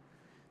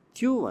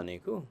 त्यो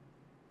भनेको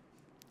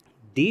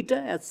डेटा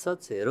एज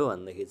सच हेऱ्यो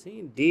भनेदेखि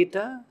चाहिँ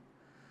डेटा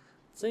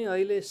चाहिँ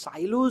अहिले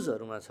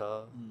साइलोजहरूमा छ,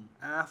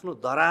 आफ्नो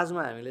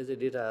दराजमा हामीले चाहिँ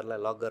डेटाहरूलाई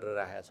लक गरेर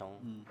राखेका छौँ।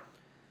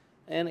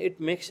 And it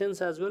makes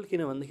sense as well,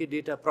 किनभनेदेखि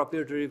डेटा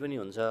प्रोप्रिएटरी पनि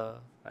हुन्छ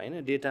होइन,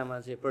 डेटामा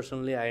चाहिँ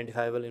पर्सनली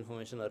आइडेन्टिफाइबल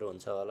इन्फर्मेसनहरू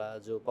हुन्छ होला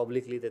जो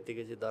पब्लिकली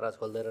त्यत्तिकै चाहिँ दराज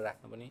खोलिदिएर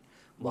राख्न पनि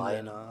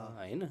भएन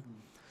होइन।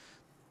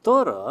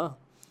 तर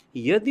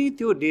यदि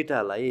त्यो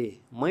डेटालाई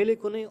मैले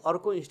कुनै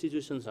अर्को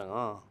इन्स्टिट्युसनसँग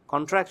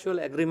कन्ट्र्याक्चुअल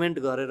एग्रिमेन्ट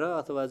गरेर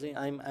अथवा चाहिँ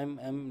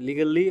I'm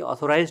legally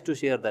authorise to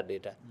share that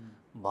data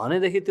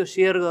भनेदेखि त्यो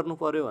सेयर गर्नु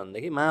पर्यो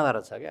भनेदेखि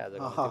महाभारत छ क्या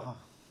आजको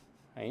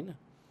होइन।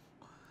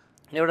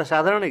 एउटा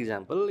साधारण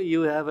example,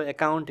 you have a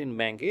account in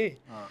bank A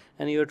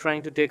and you're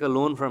trying to take a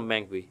loan from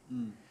bank be.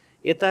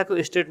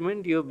 यताको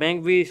स्टेटमेन्ट यो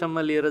ब्याङ्क बीसम्म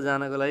लिएर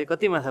जानको लागि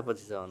कति माथा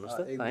पछि छ भन्नुहोस्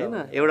त होइन।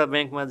 एउटा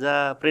ब्याङ्कमा जा,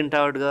 प्रिन्ट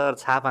आउट गर,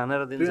 छाप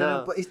हानेर दिन्छ,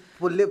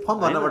 फर्म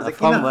भर्नुपर्छ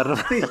फर्म भर्न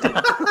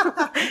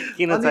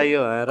किन चाहियो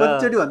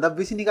भनेर भन्दा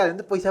बेसी निकाल्यो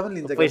भने पैसा पनि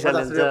लिन्छ, पैसा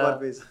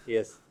लिन्छ।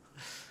 यस,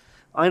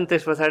 अनि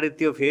त्यस पछाडि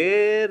त्यो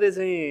फेरि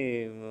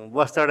चाहिँ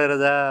बस चढेर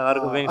जा,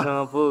 अर्को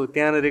ब्याङ्कसँग पुग,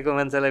 त्यहाँनिरको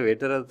मान्छेलाई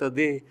भेटेर त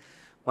दे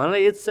भनेर।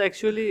 इट्स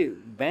एक्चुअली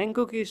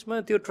ब्याङ्कको केसमा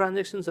त्यो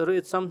ट्रान्जेक्सन्सहरू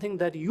it's something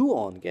that you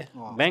on क्या।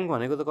 ब्याङ्क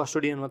भनेको त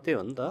कस्टोडियन मात्रै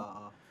हो नि त।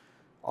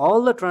 All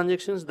the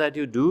transactions that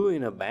you do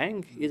in a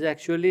bank is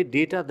actually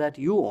data that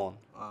you on.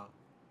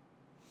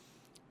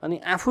 अनि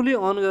आफूले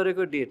अन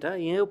गरेको डेटा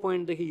यो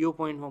पोइन्टदेखि यो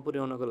पोइन्टमा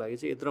पुर्याउनको लागि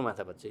चाहिँ यत्रो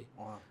माथापछि।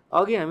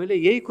 अघि हामीले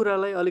यही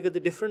कुरालाई अलिकति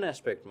डिफ्रेन्ट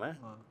एस्पेक्टमा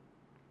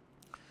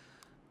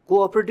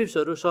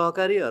कोअपरेटिभ्सहरू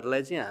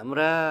सहकारीहरूलाई चाहिँ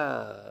हाम्रा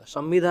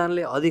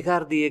संविधानले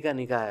अधिकार दिएका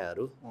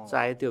निकायहरू,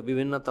 चाहे त्यो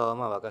विभिन्न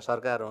तहमा भएका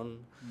सरकार हुन्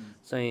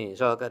चाहिँ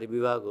सहकारी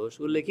विभाग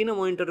होस्, उसले किन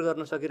मोनिटर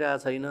गर्न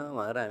सकिरहेको छैन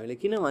भनेर हामीले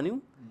किन भन्यौँ?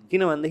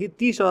 किनभनेदेखि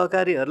ती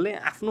सहकारीहरूले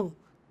आफ्नो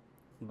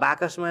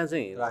बाकसमा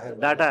चाहिँ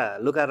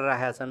डाटा लुकाएर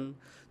राखेका छन्,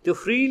 त्यो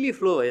फ्रिली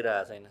फ्लो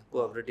भइरहेको छैन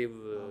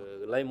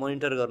कोअपरेटिभलाई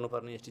मोनिटर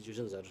गर्नुपर्ने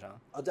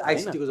इन्स्टिट्युसन्सहरूसँग।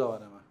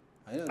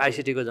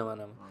 आइसिटीको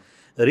जमानामा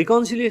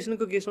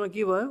रिकन्सिलिएसनको केसमा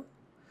के भयो?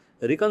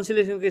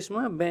 रिकन्सिलिएसनको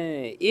केसमा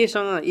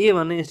एसँग ए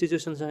भन्ने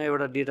इन्स्टिट्युसनसँग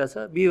एउटा डेटा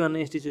छ, बी भन्ने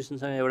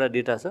इन्स्टिट्युसनसँग एउटा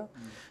डेटा छ,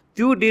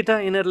 त्यो डेटा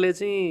यिनीहरूले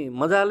चाहिँ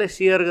मजाले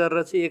सेयर गरेर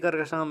चाहिँ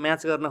एकअर्कासँग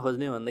म्याच गर्न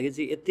खोज्ने भनेदेखि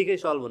चाहिँ यत्तिकै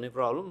सल्भ हुने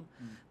प्रब्लम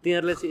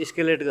तिनीहरूले चाहिँ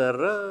स्केलेट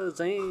गरेर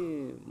चाहिँ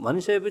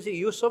भनिसकेपछि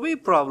यो सबै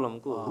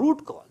प्रब्लमको रुट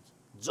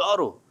कज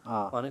जरो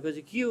भनेको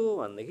चाहिँ के हो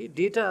भनेदेखि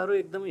डेटाहरू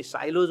एकदमै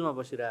साइलोजमा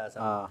बसिरहेका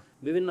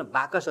छन्, विभिन्न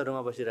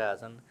बाकसहरूमा बसिरहेका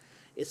छन्।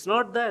 इट्स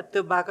नट द्याट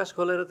त्यो बाकस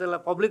खोलेर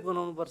त्यसलाई पब्लिक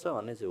बनाउनु पर्छ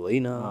भन्ने चाहिँ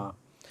होइन।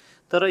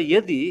 तर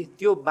यदि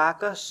त्यो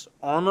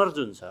बाकस अनर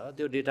जुन छ,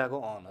 त्यो डेटाको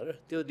अनर,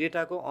 त्यो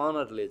डेटाको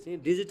अनरले चाहिँ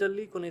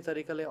डिजिटल्ली कुनै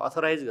तरिकाले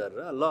अथोराइज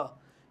गरेर ल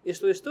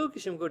यस्तो यस्तो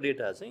किसिमको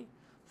डेटा चाहिँ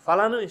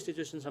फलानु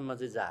इन्स्टिट्युसनसम्म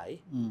चाहिँ जा है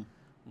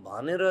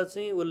भनेर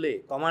चाहिँ उसले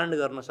कमान्ड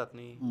गर्न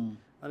सक्ने,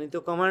 अनि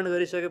त्यो कमान्ड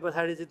गरिसके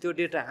पछाडि चाहिँ त्यो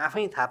डेटा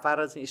आफै थाहा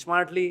पाएर चाहिँ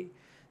स्मार्टली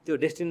त्यो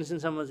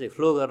डेस्टिनेसनसम्म चाहिँ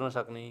फ्लो गर्न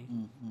सक्ने।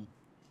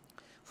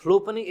 फ्लो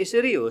पनि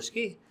यसरी होस्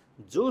कि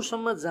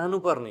जोसम्म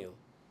जानुपर्ने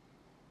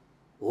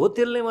हो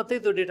त्यसले मात्रै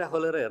त्यो डेटा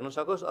खोलेर हेर्न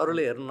सकोस्,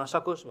 अरूले हेर्न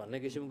नसकोस् भन्ने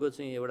किसिमको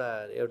चाहिँ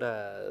एउटा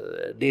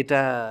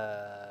डेटा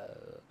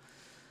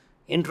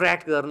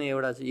इन्ट्र्याक्ट गर्ने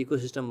एउटा चाहिँ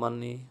इकोसिस्टम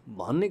बन्ने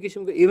भन्ने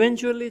किसिमको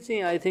इभेन्चुअली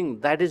चाहिँ I think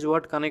that is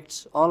what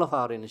connects all of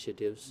our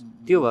initiatives.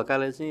 त्यो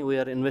भएकाले चाहिँ we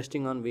are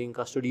investing on being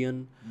custodian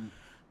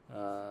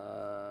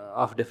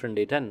of different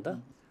data नि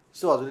त।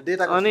 सो हजुरले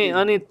डेटा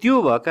अनि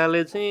त्यो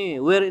भएकाले चाहिँ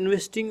we are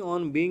investing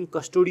on being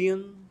custodian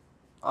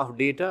of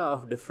data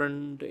of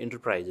different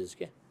enterprises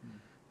क्या।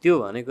 त्यो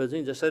भनेको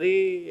चाहिँ जसरी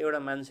एउटा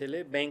मान्छेले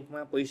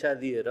ब्याङ्कमा पैसा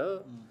दिएर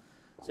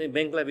चाहिँ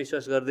ब्याङ्कलाई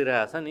विश्वास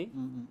गरिदिइरहेको छ नि,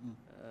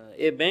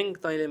 ए ब्याङ्क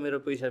तैँले मेरो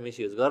पैसा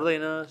मिसयुज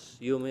गर्दैनस्,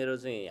 यो मेरो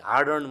चाहिँ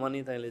हार्ड अर्न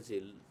मनी तैँले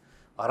चाहिँ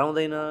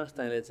हराउँदैनस्,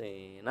 तैँले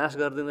चाहिँ नाश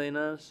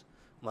गरिदिँदैनस्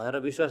भनेर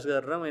विश्वास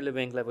गरेर मैले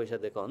ब्याङ्कलाई पैसा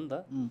दिएको हो नि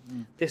त।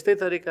 त्यस्तै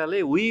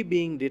तरिकाले वी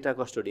बिङ डेटा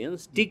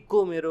कस्टोडियन्स,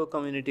 टिकको मेरो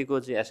कम्युनिटीको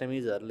चाहिँ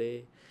एसएमइजहरूले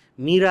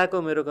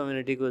मिराको मेरो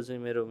कम्युनिटीको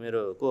चाहिँ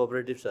मेरो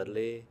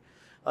कोअपरेटिभ्सहरूले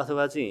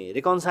अथवा चाहिँ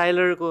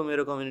रिकन्साइलरको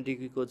मेरो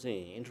कम्युनिटीको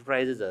चाहिँ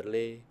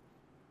इन्टरप्राइजेसहरूले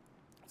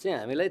चाहिँ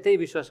हामीलाई त्यही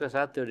विश्वासका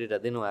साथ त्यो डेटा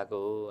दिनुभएको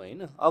हो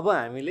होइन। अब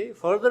हामीले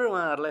फर्दर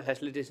उहाँहरूलाई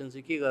फेसिलिटेसन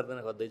चाहिँ के गर्दैन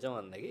खोज्दैछौँ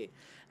भन्दाखेरि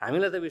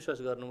हामीलाई त विश्वास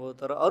गर्नुभयो,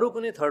 तर अरू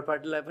कुनै थर्ड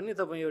पार्टीलाई पनि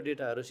तपाईँ यो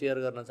डेटाहरू सेयर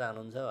गर्न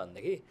चाहनुहुन्छ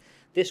भनेदेखि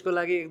त्यसको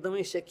लागि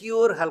एकदमै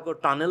सेक्योर खालको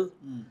टनल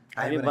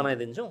हामी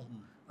बनाइदिन्छौँ,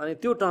 अनि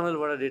त्यो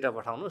टनलबाट डेटा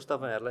पठाउनुहोस्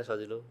तपाईँहरूलाई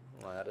सजिलो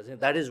भनेर चाहिँ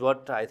that is what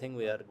I think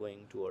we are going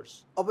towards.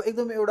 अब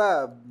एकदम एउटा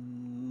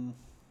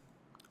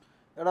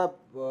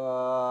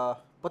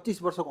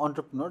 25 वर्षको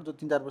अन्टरप्रेन्योर जो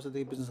 3-4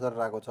 वर्षदेखि बिजनेस गरेर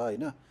आएको छ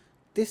होइन,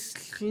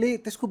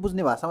 त्यसको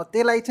बुझ्ने भाषामा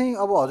त्यसलाई चाहिँ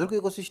अब हजुरको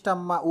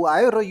इकोसिस्टममा ऊ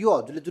आयो र यो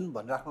हजुरले जुन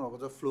भनिराख्नु भएको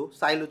छ फ्लो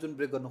साइलो जुन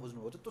ब्रेक गर्न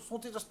खोज्नुभएको छ त्यो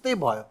सोचे जस्तै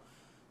भयो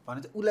भने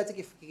चाहिँ उसलाई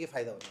चाहिँ के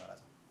फाइदा हुनेवाला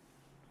छ?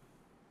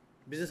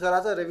 बिजनेस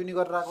गरेर छ, रेभेन्यू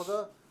गरेर आएको छ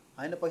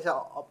होइन, पैसा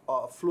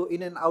फ्लो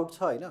इन एन्ड आउट छ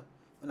होइन,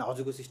 अनि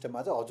हजुरको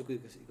सिस्टममा छ, हजुरको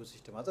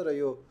इकोसिस्टममा छ र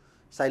यो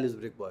साइलोज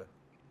ब्रेक भयो।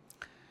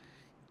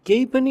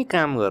 केही पनि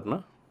काम गर्न,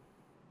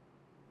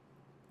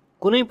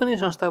 कुनै पनि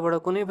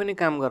संस्थाबाट कुनै पनि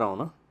काम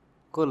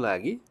गराउनको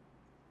लागि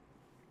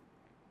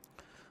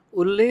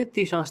उसले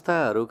ती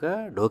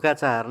संस्थाहरूका ढोका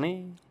चार्ने,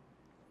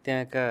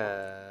 त्यहाँका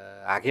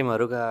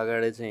हाकिमहरूका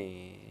अगाडि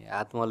चाहिँ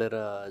हात मलेर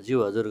जिउ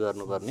हजुर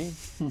गर्नुपर्ने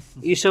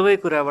यी सबै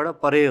कुराबाट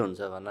परे हुन्छ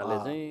भन्नाले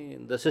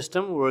चाहिँ the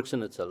system works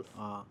in itself.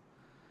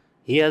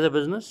 He as a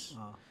business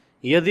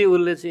यदि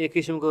उसले चाहिँ एक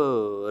किसिमको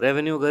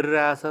रेभेन्यू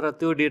गरिरहेछ र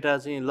त्यो डेटा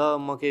चाहिँ ल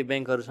म केही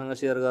ब्याङ्कहरूसँग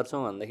सेयर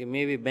गर्छौँ भनेदेखि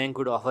maybe bank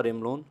would offer him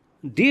loan.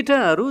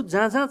 डेटाहरू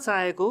जहाँ जहाँ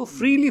चाहेको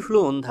फ्रिली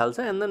फ्लो हुन थाल्छ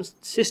and then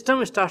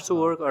system starts to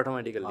work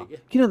automatically.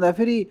 किन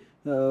भन्दाखेरि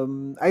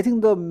I think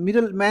the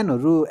middle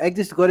म्यानहरू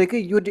exist गरेकै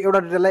यो एउटा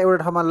डेटालाई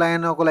एउटा ठाउँमा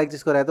ल्यानको लागि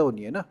एक्जिस्ट गराए त हो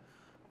नि होइन,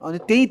 अनि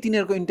त्यही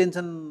तिनीहरूको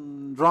इन्टेन्सन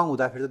रङ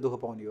हुँदाखेरि त दुःख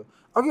पाउने हो।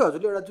 अघि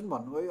हजुरले एउटा जुन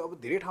भन्नुभयो अब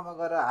धेरै ठाउँमा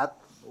गएर हात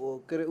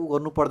के अरे ऊ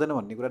गर्नु पर्दैन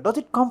भन्ने कुरा, does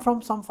it come from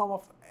some form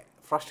of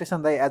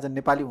frustration दाइ एज अ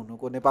नेपाली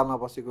हुनुको, नेपालमा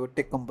बसेको,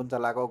 टेक कम्पनी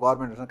चलाएको,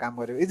 गभर्मेन्टहरूसँग काम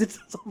गरेको, is it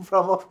some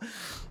form of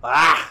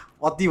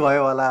अति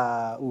भयो होला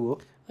ऊ हो?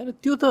 होइन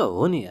त्यो त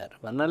हो नि यार,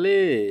 भन्नाले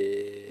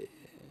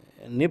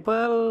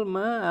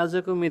नेपालमा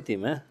आजको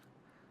मितिमा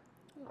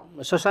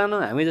ससानो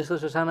हामी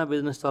जस्तो ससाना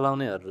बिजनेस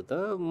चलाउनेहरू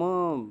त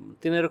म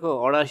तिनीहरूको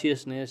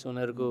अडासियसनेस,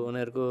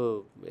 उनीहरूको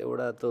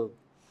एउटा त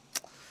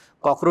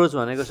कक्रोच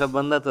भनेको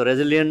सबभन्दा त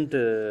रेजिलियन्ट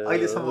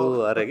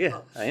अरे क्या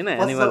होइन,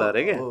 एनिमल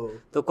अरे क्या,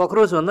 त्यो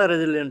कक्रोचभन्दा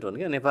रेजिलियन्ट हुन्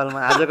क्या नेपालमा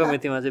आजको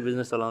मितिमा चाहिँ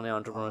बिजनेस चलाउने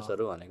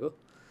अन्टरप्रेन्योर्सहरू भनेको।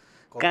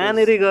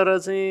 कहाँनिर गएर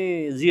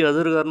चाहिँ जी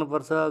हजुर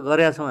गर्नुपर्छ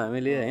गरेका छौँ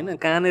हामीले होइन,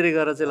 कहाँनिर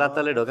गएर चाहिँ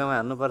लात्ताले ढोकामा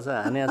हान्नुपर्छ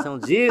हानेका छौँ,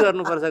 जे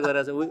गर्नुपर्छ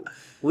गरेका छौँ,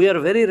 वी आर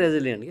भेरी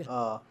रेजिलियन्ट क्या।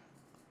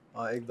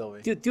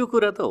 एकदमै त्यो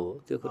कुरा त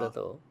हो, त्यो कुरा त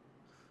हो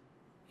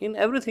in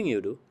everything you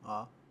do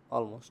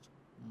almost.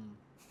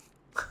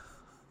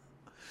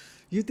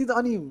 यो त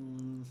अनि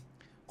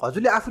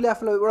हजुरले आफूले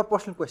आफूलाई एउटा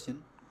पर्सनल क्वेसन,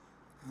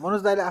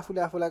 मनोज दाइले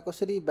आफूले आफूलाई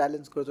कसरी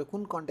ब्यालेन्स गर्छ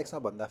कुन कन्टेक्समा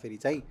भन्दाखेरि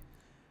चाहिँ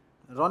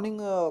रनिङ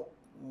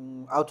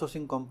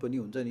आउटसोर्सिङ कम्पनी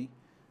हुन्छ नि,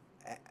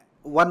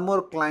 1 more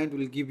client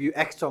will give you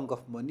x chunk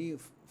of money,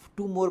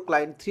 2 more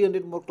client,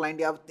 300 more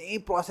client, अब त्यही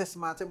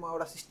प्रोसेसमा चाहिँ म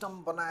एउटा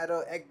सिस्टम बनाएर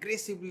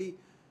एग्रेसिभली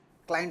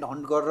क्लाइन्ट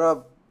हन्ट गरेर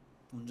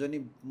हुन्छ नि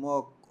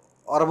म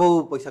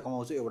अरबौँ पैसा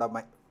कमाउँछु एउटामा,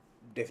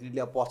 डेफिनेटली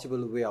अब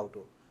पोसिबल वे आउट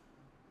हो।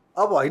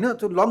 अब होइन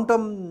त्यो लङ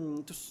टर्म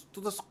त्यो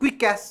त क्विक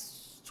क्यास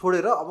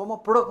छोडेर अब म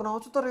प्रडक्ट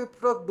बनाउँछु तर यो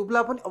प्रडक्ट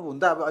डुब्ला पनि अब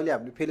हुँदा अब अहिले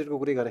हामीले फेलियरको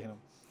कुरै गरेको छैनौँ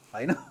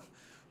होइन,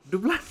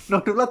 डुब्ला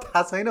नडुब्ला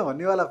थाहा छैन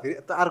भन्नेवाला फेरि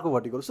त अर्को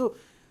भर्टिकल। सो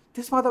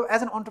त्यसमा त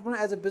as an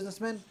entrepreneur as a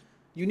businessman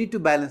you need to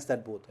balance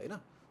that both होइन।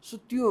 सो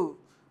त्यो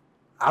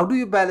how do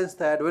you balance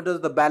that, where does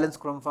the balance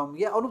come from,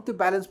 या अरू त्यो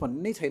ब्यालेन्स भन्ने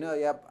नै छैन,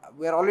 या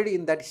we are already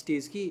in that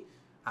stage कि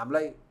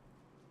हामीलाई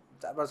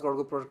 4-5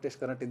 करोडको product test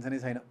गर्न टेन्सनै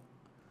छैन,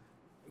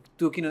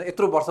 त्यो किन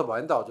यत्रो वर्ष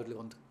भयो नि त हजुरले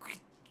भन्नु।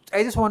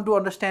 I just want to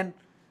understand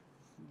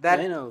that.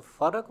 होइन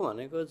फरक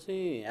भनेको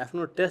चाहिँ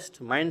आफ्नो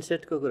टेस्ट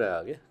माइन्डसेटको कुरा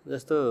हो क्या।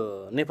 जस्तो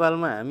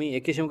नेपालमा हामी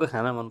एक किसिमको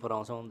खाना मन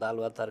पराउँछौँ, दाल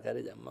भात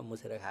तरकारी झ्याम्मा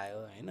मुछेर खायो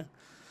होइन,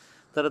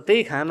 तर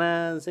त्यही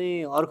खाना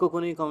चाहिँ अर्को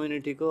कुनै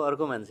कम्युनिटीको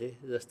अर्को मान्छे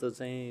जस्तो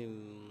चाहिँ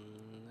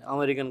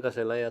अमेरिकन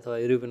कसैलाई अथवा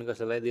युरोपियन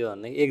कसैलाई दियो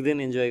भने एक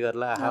दिन इन्जोय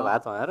गर्ला आँखा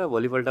भात भनेर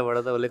भोलिपल्टबाट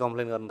त उसले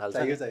कम्प्लेन गर्न थाल्छ।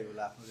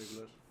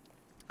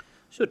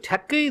 सो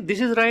ठ्याक्कै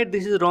this is right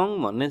this is रङ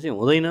भन्ने चाहिँ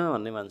हुँदैन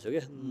भन्ने मान्छु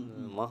क्या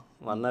म।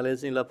 भन्नाले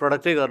चाहिँ ल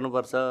प्रडक्टै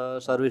गर्नुपर्छ,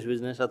 सर्भिस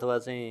बिजनेस अथवा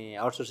चाहिँ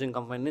आउटसोर्सिङ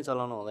कम्पनी नै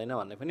चलाउनु हुँदैन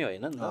भन्ने पनि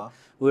होइन नि त।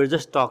 वी आर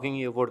जस्ट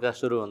टकिङ, यो पोडकास्ट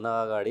सुरु हुँदा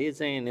अगाडि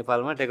चाहिँ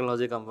नेपालमा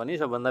टेक्नोलोजी कम्पनी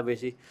सबभन्दा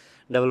बेसी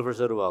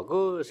डेभलपर्सहरू भएको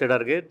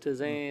सेडार गेट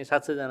चाहिँ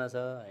 700 जना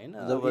छ होइन।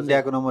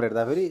 इन्डियाको नम्बर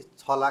हेर्दाखेरि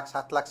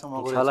 6-7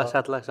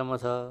 लाखसम्म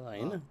छ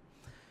होइन।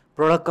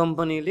 प्रडक्ट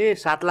कम्पनीले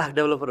 7 लाख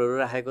डेभलपरहरू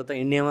राखेको त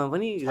इन्डियामा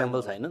पनि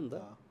इक्जाम्पल छैन नि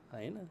त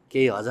होइन,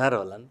 केही हजार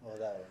होलान्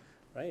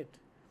राइट।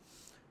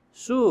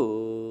 सो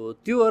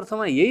त्यो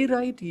अर्थमा यही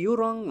राइट यो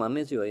रङ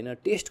भन्ने चाहिँ होइन,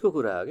 टेस्टको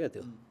कुरा हो क्या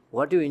त्यो।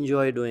 What you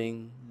enjoy doing,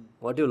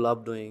 what you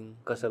love doing,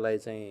 कसैलाई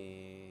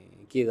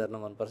चाहिँ के गर्न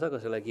मनपर्छ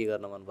कसैलाई के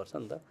गर्न मनपर्छ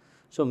नि त।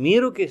 सो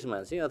मेरो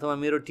केसमा चाहिँ अथवा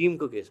मेरो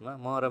टिमको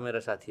केसमा म र मेरा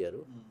साथीहरू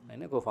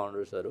होइन को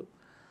फाउन्डर्सहरू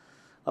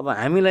अब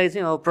हामीलाई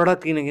चाहिँ अब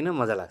प्रडक्ट किन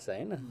मजा लाग्छ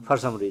होइन फर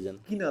सम रिजन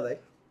किन दाइ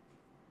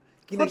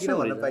किन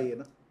भन्न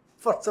पाइएन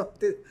फर सम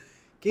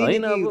केही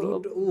होइन न केही अब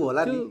रुट ऊ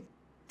होला नि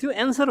त्यो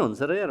एन्सर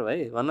हुन्छ र यार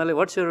भाइ भन्नाले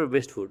वाट्स युर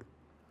बेस्ट फुड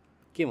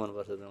के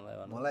मनपर्छ तिमीलाई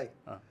भन्नु मलाई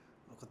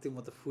कति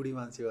म त फुडी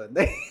मान्छे हो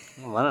भन्दै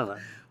भन न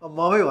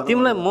ममै भन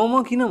तिमीलाई मोमो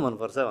किन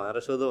मनपर्छ भनेर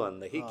सोधो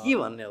भनेदेखि के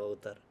भन्ने अब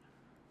उत्तर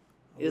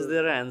इज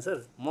देयर एन्सर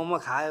मोमो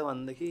खायो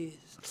भनेदेखि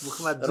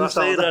मुखमा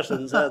रसै रस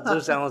हुन्छ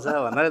जुस आउँछ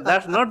भन्नाले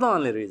that's not the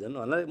only reason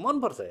भन्नाले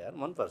मनपर्छ यार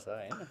मनपर्छ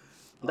होइन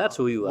द्याट्स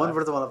हु यु आर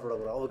मनपर्छ मलाई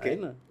प्रोडक्ट ओके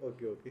होइन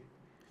ओके ओके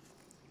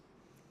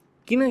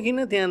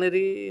किन त्यहाँनिर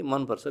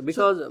मनपर्छ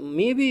बिकज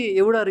मेबी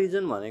एउटा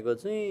रिजन भनेको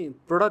चाहिँ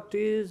product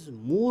is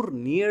more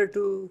near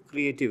to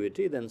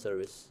creativity then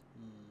service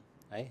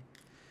है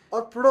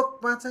अरू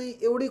प्रोडक्टमा चाहिँ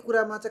एउटै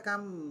कुरामा चाहिँ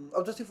काम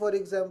अब जस्तै फर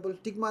इक्जाम्पल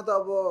टिकमा त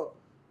अब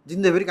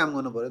जिन्दगीभरि काम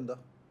गर्नु पऱ्यो नि त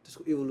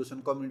त्यसको इभोल्युसन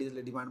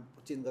कम्युनिटिजले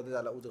डिमान्ड चेन्ज गर्दै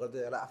जाला उज गर्दै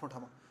जाला आफ्नो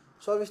ठाउँमा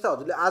सर्भिस त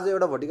हजुरले आज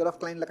एउटा भर्टिकल अफ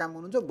क्लाइन्टलाई काम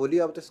गर्नुहुन्छ भोलि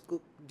अब त्यसको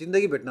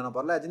जिन्दगी भेट्न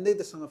नपर्ला या जिन्दगी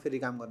त्यससँग फेरि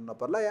काम गर्नु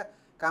नपर्ला या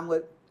काम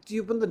गर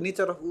त्यो पनि त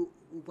नेचर अफ ऊ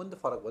पनि त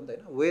फरक भयो नि त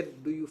होइन where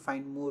do you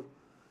find more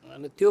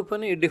अनि त्यो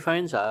पनि it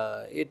defines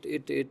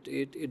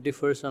it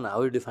differs on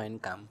how you define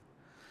काम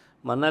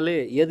भन्नाले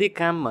यदि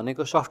काम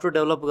भनेको सफ्टवेयर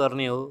डेभलप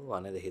गर्ने हो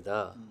भनेदेखि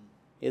त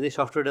यदि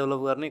सफ्टवेयर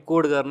डेभलप गर्ने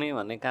कोड गर्ने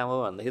भन्ने काम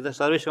हो भनेदेखि त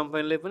सर्भिस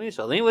कम्पनीले पनि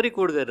सधैँभरि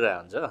कोड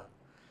गरिरहेको हुन्छ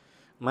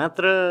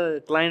मात्र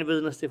क्लाइन्ट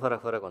बिजनेस चाहिँ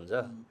फरक हुन्छ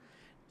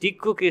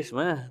टिकको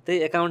केसमा त्यही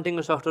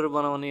एकाउन्टिङको सफ्टवेयर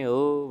बनाउने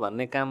हो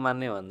भन्ने काम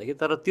मान्ने भनेदेखि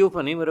तर त्यो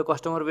पनि मेरो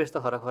कस्टमर बेस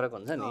त फरक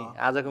हुन्छ नि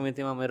आजको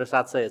मितिमा मेरो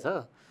 700 छ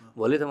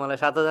भोलि त मलाई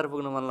 7000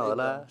 पुग्नु मन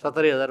होला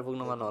 70000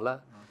 पुग्नु मन होला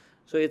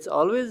so it's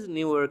always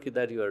new work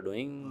that you are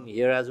doing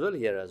here as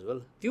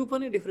well त्यो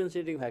पनि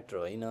डिफ्रेन्सिएटिङ फ्याक्टर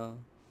होइन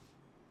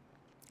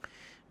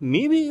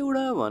मेबी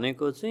एउटा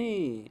भनेको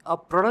चाहिँ a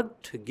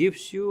product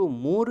gives you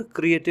more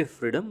creative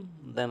freedom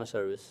then a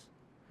service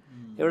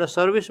एउटा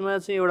सर्भिसमा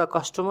चाहिँ एउटा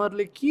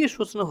कस्टमरले के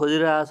सोच्न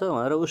खोजिरहेछ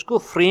भनेर उसको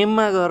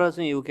फ्रेममा गएर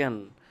चाहिँ you can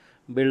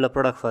build a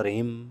product for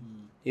him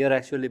you're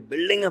actually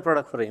building a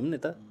product for him नि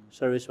त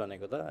सर्भिस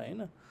भनेको त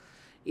होइन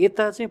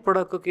यता चाहिँ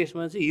प्रडक्टको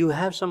केसमा चाहिँ you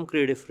have some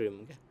creative frame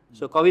क्या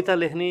सो कविता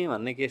लेख्ने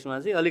भन्ने केसमा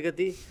चाहिँ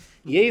अलिकति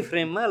यही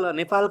फ्रेममा ल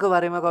नेपालको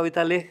बारेमा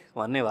कविता लेख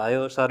भन्ने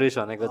भयो सर्भिस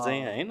भनेको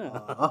चाहिँ होइन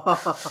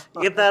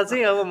यता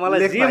चाहिँ अब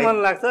मलाई जे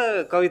मन लाग्छ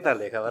कविता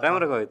लेख अब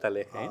राम्रो कविता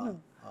लेख होइन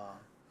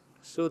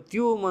सो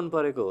त्यो मन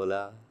परेको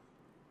होला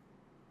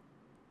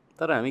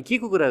तर हामी के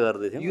को कुरा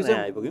गर्दै थियौँ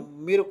यहाँ आइपुग्यौँ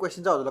मेरो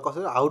क्वेसन चाहिँ हजुरलाई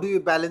कसरी how do you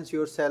balance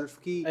your self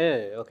कि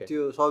ओके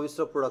त्यो सर्भिस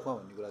र प्रोडक्टमा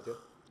भन्ने कुरा थियो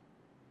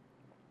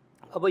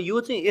अब यो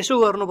चाहिँ यसो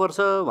गर्नुपर्छ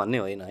भन्ने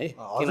होइन है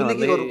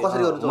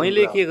किनभने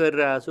मैले के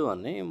गरिरहेको छु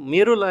भन्ने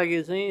मेरो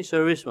लागि चाहिँ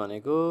सर्भिस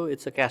भनेको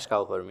it's a cash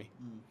cow for me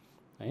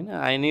होइन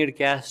I need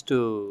cash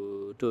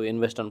to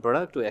invest on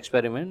product to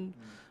experiment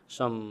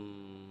some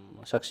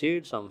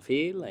succeed some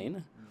fail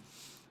होइन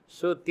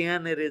सो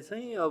त्यहाँनिर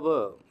चाहिँ अब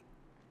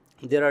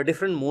there are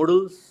different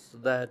models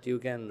that you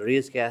can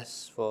raise cash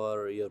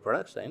for your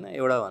products होइन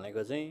एउटा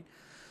भनेको चाहिँ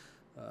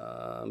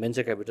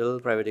venture capital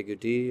private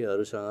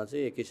इक्विटीहरूसँग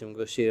चाहिँ एक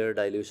किसिमको सेयर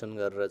डाइल्युसन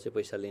गरेर चाहिँ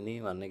पैसा लिने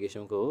भन्ने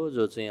किसिमको हो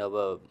जो चाहिँ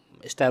अब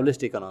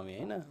इस्टाब्लिस्ड इकोनोमी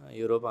होइन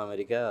युरोप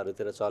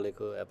अमेरिकाहरूतिर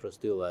चलेको एप्रोच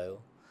त्यो भयो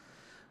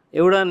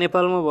एउटा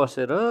नेपालमा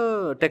बसेर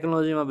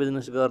टेक्नोलोजीमा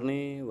बिजनेस गर्ने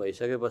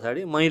भइसके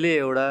पछाडि मैले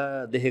एउटा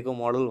देखेको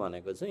मोडल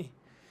भनेको चाहिँ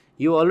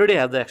you already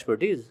have the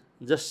expertise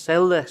just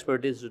sell the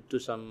expertise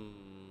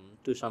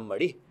to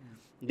somebody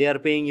they are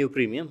paying you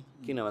premium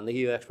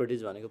किनभनेदेखि यो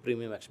एक्सपर्टिज भनेको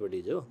प्रिमियम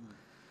एक्सपर्टिज हो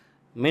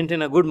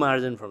maintain a good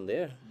margin from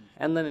there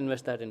and then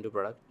invest that into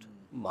product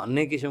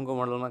भन्ने किसिमको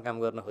मोडलमा काम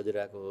गर्न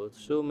खोजिरहेको हो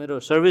सो मेरो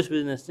सर्भिस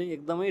बिजनेस चाहिँ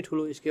एकदमै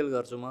ठुलो स्केल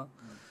गर्छु म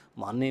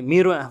भन्ने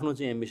मेरो आफ्नो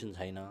चाहिँ एम्बिसन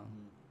छैन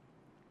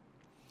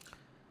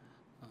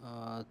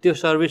त्यो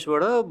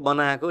सर्भिसबाट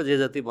बनाएको जे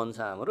जति बन्छ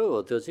हाम्रो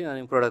हो त्यो चाहिँ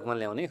अनि प्रडक्टमा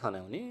ल्याउने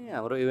खनाउने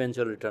हाम्रो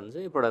इभेन्चुअल रिटर्न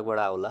चाहिँ प्रडक्टबाट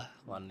आउला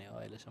भन्ने हो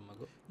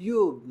अहिलेसम्मको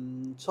यो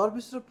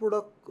सर्भिस र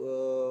प्रोडक्ट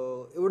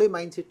एउटै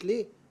माइन्डसेटले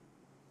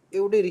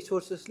एउटै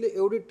रिसोर्सेसले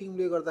एउटै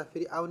टिमले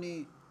गर्दाखेरि आउने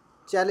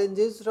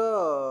च्यालेन्जेस र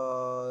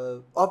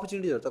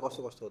अपर्च्युनिटिजहरू चाहिँ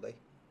कस्तो कस्तो हुँदै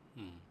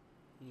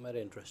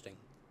भेरी इन्ट्रेस्टिङ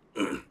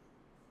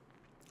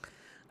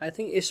आई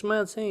थिङ्क यसमा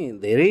चाहिँ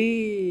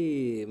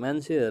धेरै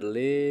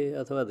मान्छेहरूले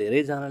अथवा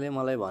धेरैजनाले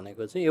मलाई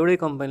भनेको चाहिँ एउटै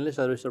कम्पनीले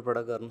सर्भिस र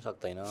प्रडक्ट गर्न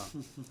सक्दैन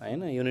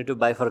होइन you need to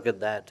bifurcate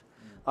that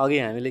अघि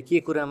हामीले के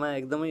कुरामा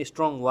एकदमै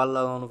स्ट्रङ वाल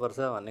लगाउनुपर्छ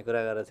भन्ने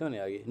कुरा गरेको थियौँ नि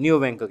अघि न्यू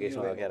ब्याङ्कको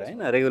केसमा राखेर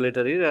होइन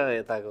रेगुलेटरी र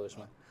यताको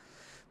उसमा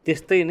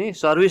त्यस्तै नै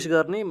सर्भिस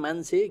गर्ने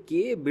मान्छे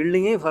के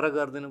बिल्डिङै फरक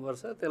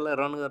गरिदिनुपर्छ त्यसलाई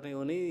रन गर्ने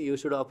हो नि you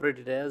should अपरेट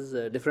it as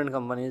different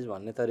companies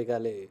भन्ने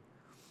तरिकाले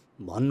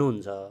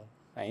भन्नुहुन्छ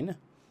होइन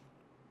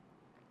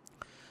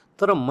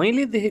तर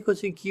मैले देखेको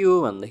चाहिँ के हो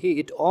भनेदेखि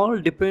इट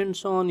अल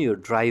डिपेन्ड्स अन यो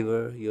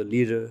ड्राइभर यो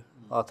लिडर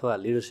अथवा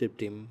लिडरसिप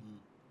टिम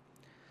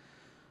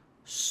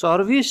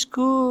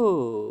सर्भिसको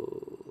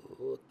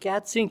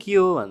क्याच चाहिँ के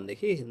हो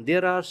भनेदेखि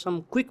there are some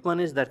quick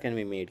मनीज that can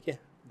be made क्या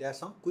there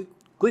some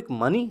quick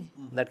money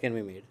that can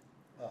be made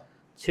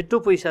छिट्टो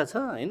पैसा छ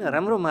होइन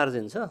राम्रो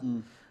मार्जिन छ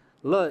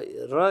ल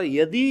र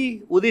यदि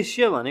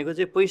उद्देश्य भनेको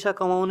चाहिँ पैसा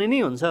कमाउने नै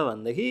हुन्छ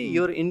भनेदेखि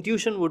your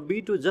intuition would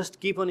be to just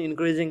keep on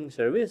increasing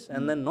service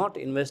and then not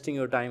investing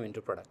your time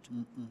into product,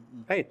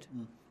 right?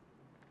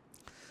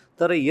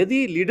 तर यदि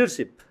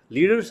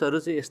लिडर्सहरू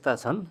चाहिँ यस्ता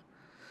छन्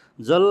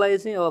जसलाई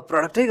चाहिँ अब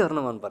प्रडक्टै गर्न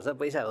मनपर्छ,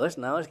 पैसा होस्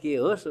नहोस् के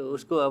होस्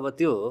उसको अब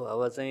त्यो हो,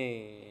 अब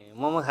चाहिँ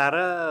मोमो खाएर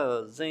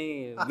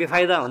चाहिँ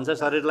बेफाइदा हुन्छ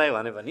शरीरलाई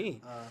भने पनि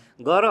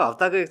गएर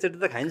हप्ताको एकचोटि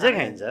त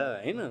खाइन्छ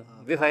होइन,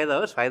 बेफाइदा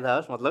होस् फाइदा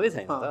होस् मतलबै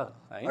छैन त,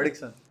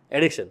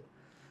 एडिक्सन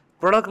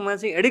प्रडक्टमा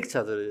चाहिँ एडिक्ट छ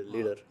त्यो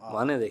लिडर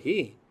भनेदेखि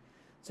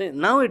चाहिँ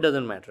नाउ इट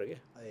डजन्ट म्याटर क्या।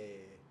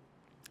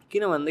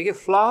 किनभनेदेखि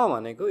फ्ल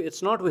भनेको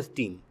इट्स नट विथ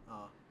टिम,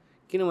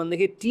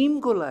 किनभनेदेखि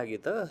टिमको लागि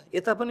त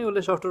यता पनि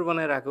उसले सफ्टवेयर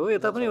बनाइरहेको हो,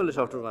 यता पनि उसले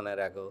सफ्टवेयर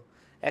बनाइरहेको हो।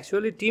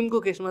 एक्चुअली टिमको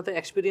केसमा त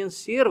एक्सपिरियन्स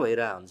सेयर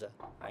भइरहेको हुन्छ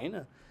होइन,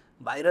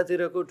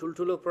 बाहिरतिरको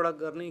ठुल्ठुलो प्रडक्ट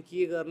गर्ने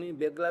के गर्ने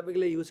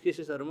बेग्ला युज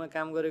केसेसहरूमा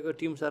काम गरेको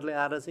टिम्सहरूले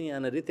आएर चाहिँ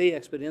यहाँनिर त्यही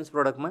एक्सपिरियन्स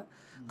प्रडक्टमा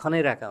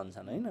खनाइरहेका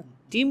हुन्छन् होइन।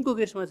 टिमको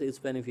केसमा चाहिँ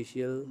इट्स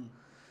बेनिफिसियल।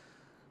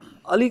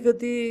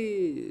 अलिकति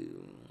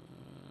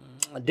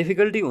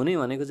डिफिकल्टी हुने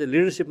भनेको चाहिँ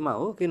लिडरसिपमा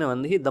हो,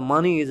 किनभनेदेखि the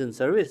money is in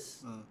service,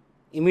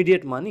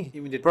 immediate money.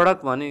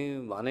 Product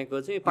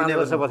भनेको चाहिँ 5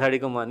 वर्ष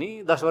पछाडिको मनी,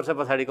 10 वर्ष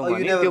पछाडिको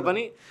मनी, त्यो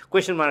पनि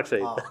क्वेसन मार्क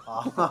सहित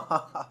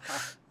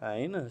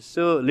होइन।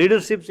 सो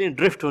लिडरसिप चाहिँ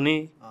ड्रिफ्ट हुने,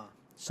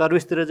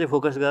 सर्भिसतिर चाहिँ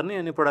फोकस गर्ने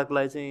अनि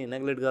प्रडक्टलाई चाहिँ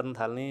नेग्लेक्ट गर्न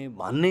थाल्ने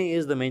भन्ने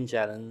is the main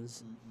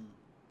challenge.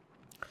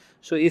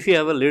 So if you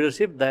have a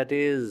leadership that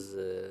is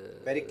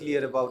very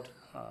clear about,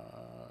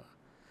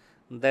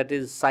 that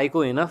is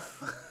psycho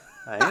enough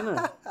होइन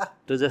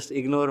टु जस्ट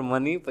इग्नोर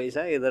मनी,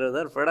 पैसा इधर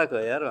उधर, प्रडक्ट हो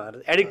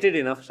यार, एडिक्टेड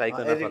इनफ,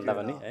 साइको इनफ भन्दा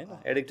पनि होइन,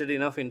 addicted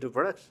enough into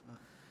products,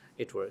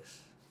 it works.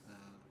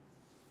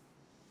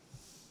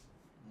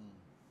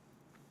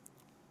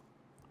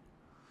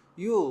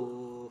 यो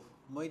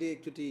मैले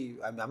एकचोटि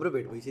हाम्रो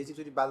भेट भइसकेपछि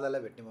एकचोटि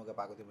बालदालाई भेट्ने मौका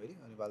पाएको थिएँ मैले।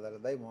 अनि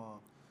बालदालाई दाइ म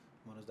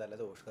मनोज दाइलाई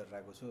चाहिँ होस्ट गरेर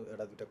आएको छु,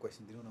 एउटा दुइटा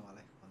क्वेसन दिनु न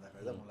मलाई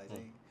भन्दाखेरि चाहिँ मलाई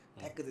चाहिँ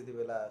ठ्याक्कै त्यति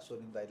बेला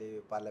सोनिम दाइले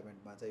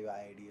पार्लियामेन्टमा चाहिँ यो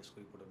आइआइडिएसको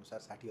रिपोर्ट अनुसार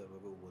 60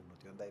 अर्बको बोल्नु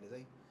थियो। दाइले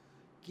चाहिँ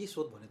के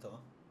सोध भने त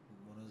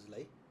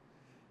मनोजलाई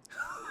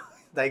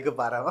दाइको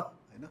पारामा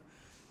होइन,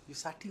 यो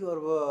 60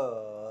 अर्ब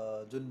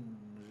जुन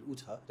ऊ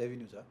छ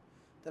रेभेन्यू छ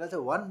त्यसलाई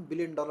चाहिँ $1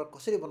 बिलियन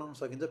कसरी बनाउन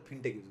सकिन्छ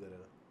फिनटेक युज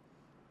गरेर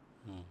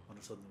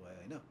भनेर सोध्नुभयो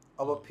होइन।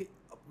 अब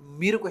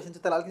मेरो क्वेसन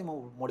चाहिँ त्यसलाई अलिकति म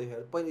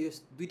मोडिफाई पहिला यो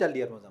दुईवटा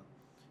लेयरमा जाऊँ।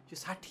 यो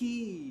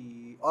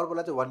 60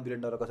 अर्बलाई चाहिँ $1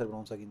 बिलियन कसरी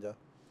बनाउन सकिन्छ,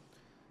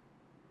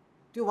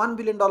 त्यो $1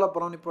 बिलियन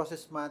बनाउने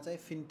प्रोसेसमा चाहिँ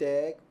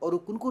फिनटेक अरू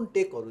कुन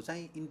टेकहरू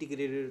चाहिँ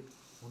इन्टिग्रेटेड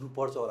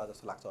हुनुपर्छ होला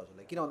जस्तो लाग्छ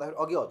हजुरलाई? किन भन्दाखेरि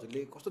अघि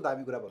हजुरले कस्तो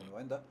दामी कुरा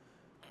भन्नुभयो नि त,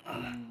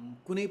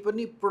 कुनै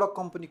पनि प्रोडक्ट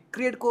कम्पनी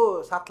क्रिएटको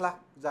 7 लाख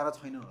जना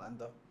छैन होला नि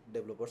त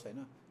डेभलपर्स होइन,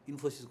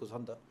 इन्फोसिसको छ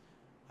नि त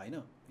होइन,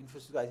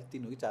 इन्फोसिसको अहिले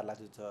 3 हो कि 4 लाख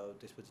छ,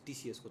 त्यसपछि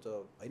टिसिएसको छ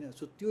होइन।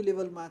 सो त्यो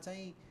लेभलमा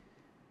चाहिँ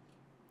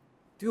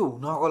त्यो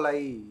हुनको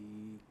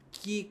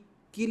लागि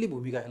केले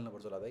भूमिका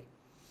खेल्नुपर्छ होला दाइ?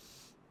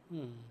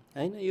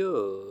 होइन, यो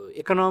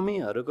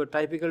इकोनोमीहरूको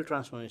टाइपिकल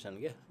ट्रान्सफर्मेसन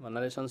क्या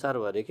भन्नाले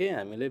संसारभरिकै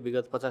हामीले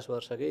विगत 50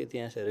 वर्षकै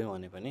इतिहास हेऱ्यौँ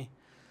भने पनि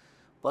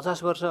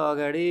 50 वर्ष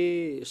अगाडि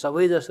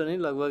सबै जस्तो नै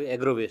लगभग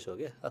एग्रो बेस्ड हो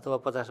क्या, अथवा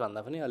 50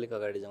 भन्दा पनि अलिक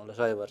अगाडि जाउँ ल,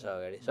 100 वर्ष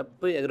अगाडि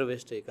सबै एग्रो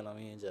बेस्ड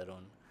इकोनोमिजहरू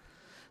हुन्।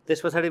 त्यस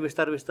पछाडि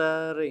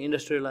बिस्तारै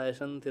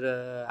इन्डस्ट्रियलाइजेसनतिर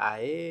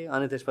आए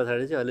अनि त्यस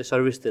पछाडि चाहिँ अहिले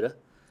सर्भिसतिर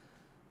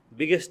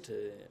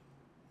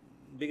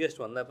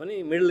बिगेस्ट भन्दा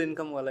पनि मिडल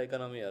इन्कमवाला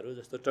इकोनोमीहरू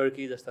जस्तो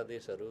टर्की जस्ता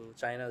देशहरू,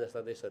 चाइना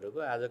जस्ता देशहरूको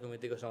आजको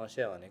मितिको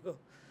समस्या भनेको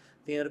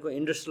तिनीहरूको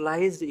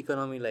इन्डस्ट्रियलाइज्ड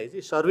इकोनोमीलाई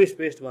चाहिँ सर्भिस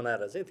बेस्ड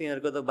बनाएर चाहिँ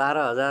तिनीहरूको त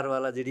 12,000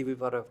 वाला जिडिपी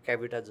पर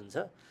क्यापिटा जुन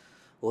छ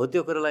हो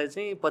त्यो कुरालाई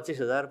चाहिँ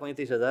 25,000,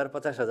 35,000,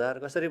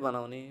 50,000 कसरी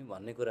बनाउने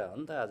भन्ने कुरा हो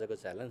नि त आजको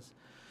च्यालेन्ज।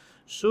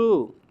 सो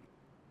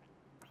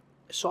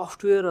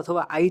सफ्टवेयर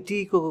अथवा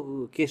आइटीको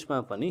केसमा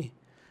पनि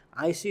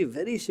I C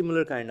very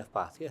similar kind of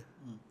path क्या।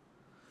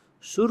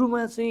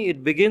 सुरुमा चाहिँ इट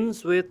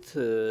बिगिन्स विथ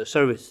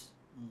सर्भिस,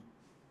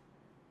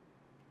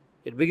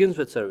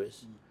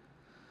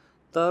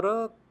 तर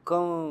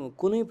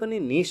कुनै पनि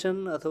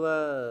नेसन अथवा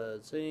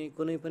चाहिँ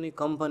कुनै पनि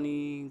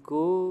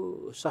कम्पनीको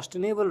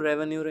सस्टेनेबल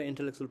रेभेन्यू र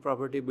इन्टेलेक्चुअल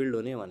प्रपर्टी बिल्ड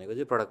हुने भनेको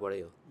चाहिँ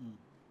प्रडक्टबाटै हो,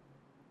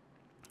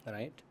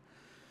 राइट?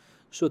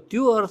 सो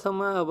त्यो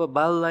अर्थमा अब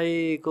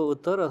बालदाईको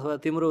उत्तर अथवा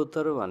तिम्रो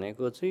उत्तर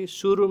भनेको चाहिँ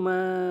सुरुमा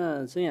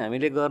चाहिँ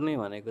हामीले गर्ने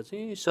भनेको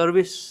चाहिँ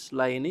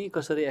सर्भिसलाई नै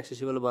कसरी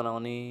एक्सेसिबल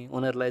बनाउने,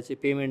 उनीहरूलाई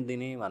चाहिँ पेमेन्ट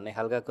दिने भन्ने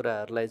खालका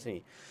कुराहरूलाई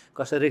चाहिँ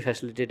कसरी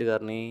फेसिलिटेट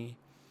गर्ने।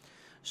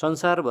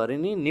 संसारभरि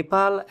नै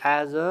नेपाल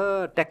एज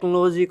अ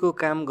टेक्नोलोजीको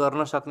काम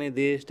गर्न सक्ने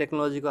देश,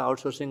 टेक्नोलोजीको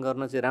आउटसोर्सिङ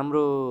गर्न चाहिँ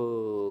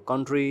राम्रो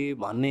कन्ट्री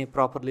भन्ने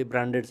प्रपरली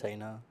ब्रान्डेड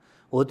छैन।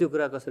 हो त्यो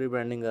कुरा कसरी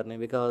ब्रान्डिङ गर्ने,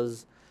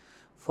 because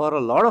for a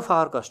lot of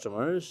our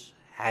customers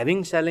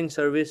selling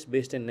service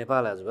based in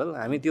Nepal as well,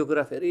 हामी त्यो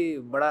कुरा फेरि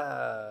बडा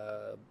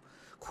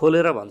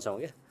खोलेर भन्छौँ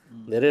क्या।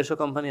 धेरै जसो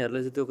कम्पनीहरूले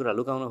चाहिँ त्यो कुरा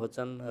लुकाउन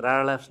खोज्छन्।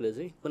 रारा ल्याब्सले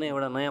चाहिँ कुनै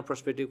एउटा नयाँ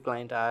पर्सपेक्टिभ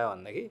क्लाइन्ट आयो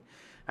भनेदेखि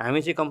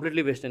हामी चाहिँ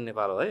कम्प्लिटली बेस्ड इन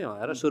नेपाल हो है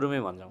भनेर सुरुमै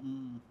भन्छौँ।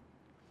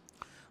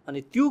 अनि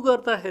त्यो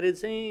गर्दाखेरि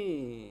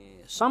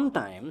चाहिँ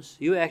sometimes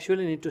you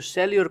actually need to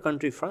sell your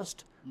country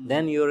first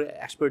then your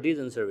expertise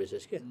and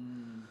services के।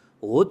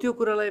 हो त्यो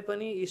कुरालाई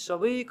पनि यी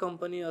सबै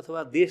कम्पनी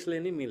अथवा देशले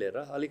नै मिलेर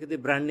अलिकति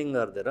ब्रान्डिङ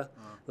गरिदिएर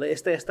ल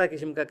यस्ता यस्ता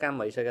किसिमका काम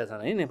भइसकेका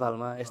छन् है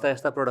नेपालमा, यस्ता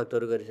यस्ता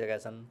प्रडक्टहरू गरिसकेका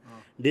छन्,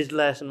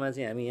 डिजिटलाइजेसनमा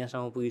चाहिँ हामी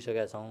यहाँसम्म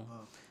पुगिसकेका छौँ,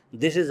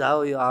 this is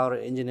how you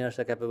our engineers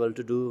are capable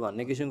to do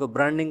भन्ने किसिमको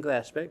ब्रान्डिङको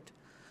एस्पेक्ट,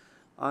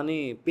 अनि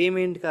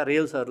पेमेन्टका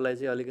रेल्सहरूलाई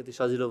चाहिँ अलिकति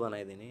सजिलो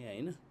बनाइदिने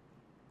होइन।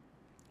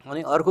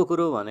 अनि अर्को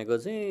कुरो भनेको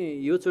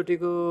चाहिँ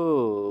योचोटिको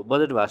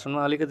बजेट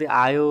भाषणमा अलिकति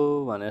आयो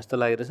भने जस्तो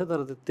लागिरहेछ,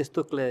 तर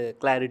त्यस्तो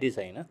क्ल्यारिटी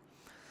छैन।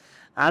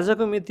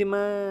 आजको मितिमा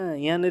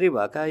यहाँनिर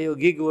भएका यो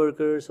गिग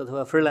वर्कर्स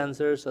अथवा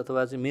फ्रिलान्सर्स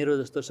अथवा चाहिँ मेरो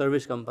जस्तो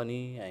सर्भिस कम्पनी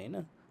होइन,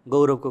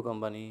 गौरवको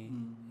कम्पनी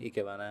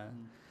इकेबाना,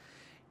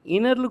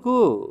 यिनीहरूको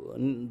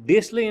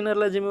देशले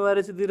यिनीहरूलाई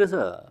जिम्मेवारी चाहिँ दिइरहेछ,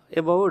 ए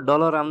बाबु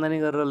डलर आम्दानी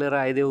गरेर लिएर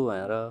आइदेऊ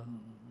भनेर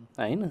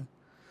होइन।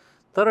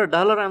 तर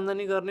डलर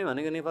आम्दानी गर्ने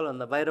भनेको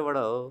नेपालभन्दा बाहिरबाट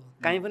हो,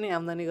 कहीँ पनि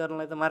आम्दानी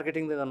गर्नलाई त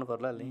मार्केटिङ त गर्नु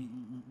पर्ला नि।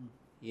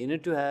 You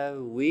need to have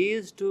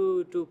ways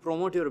to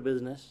promote your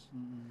business.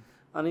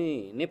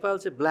 अनि नेपाल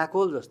चाहिँ ब्ल्याक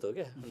होल जस्तो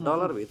क्या,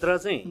 डलरभित्र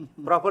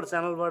चाहिँ प्रपर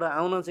च्यानलबाट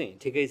आउन चाहिँ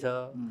ठिकै छ,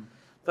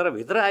 तर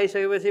भित्र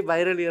आइसकेपछि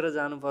बाहिर लिएर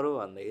जानु पऱ्यो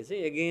भनेदेखि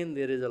चाहिँ eigen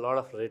there is a lot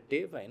of red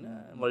tape होइन,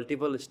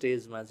 मल्टिपल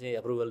स्टेजमा चाहिँ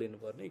एप्रुभल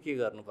लिनुपर्ने, के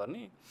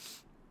गर्नुपर्ने,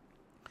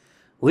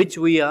 which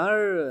we are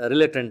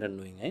रिलेक्टेन्ट in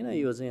doing होइन।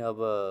 यो चाहिँ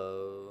अब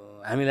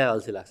हामीलाई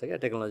अल्छी लाग्छ क्या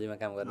टेक्नोलोजीमा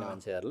काम गर्ने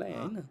मान्छेहरूलाई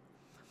होइन।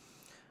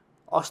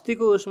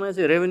 अस्तिको उसमा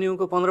चाहिँ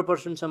रेभेन्यूको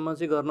 15%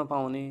 चाहिँ गर्न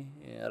पाउने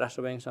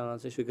राष्ट्र ब्याङ्कसँग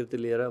चाहिँ स्वीकृति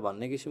लिएर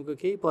भन्ने किसिमको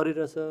केही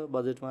परिरहेछ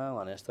बजेटमा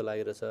भने जस्तो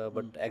लागिरहेछ,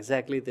 बट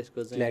एक्ज्याक्टली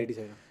त्यसको चाहिँ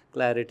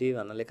क्ल्यारिटी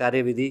भन्नाले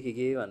कार्यविधि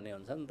के भन्ने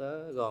हुन्छ नि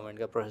त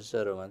गभर्मेन्टका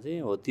प्रोसेसहरूमा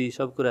चाहिँ, हो ती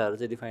सब कुराहरू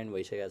चाहिँ डिफाइन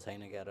भइसकेको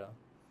छैन क्या र।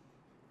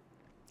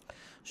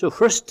 सो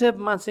फर्स्ट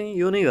स्टेपमा चाहिँ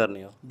यो नै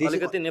गर्ने हो,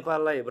 अलिकति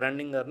नेपाललाई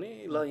ब्रान्डिङ गर्ने,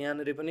 ल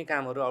यहाँनिर पनि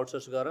कामहरू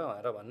आउटसोर्स गर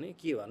भनेर भन्ने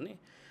के भन्ने,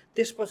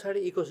 त्यस पछाडि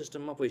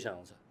इकोसिस्टममा पैसा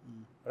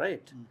आउँछ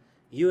right.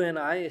 You and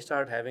I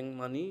start having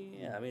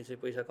money, हामी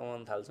चाहिँ पैसा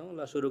कमाउन थाल्छौँ,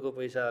 ल सुरुको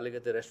पैसा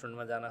अलिकति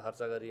रेस्टुरेन्टमा जान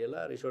खर्च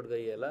गरिएला, रिसोर्ट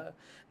गइएला,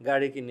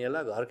 गाडी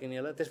किनिएला, घर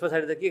किनिएला, त्यस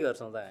पछाडि त के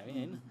गर्छौँ त हामी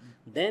होइन।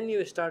 Then you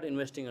start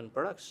investing in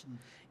products,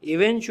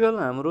 eventual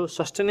हाम्रो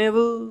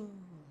sustainable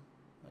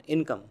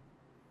income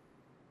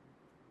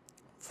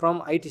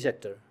from IT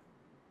sector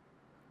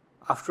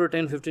after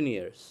 10-15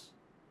 years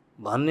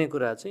भन्ने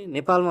कुरा चाहिँ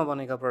नेपालमा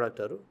बनेका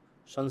प्रडक्टहरू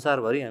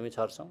संसारभरि हामी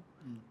छर्छौँ।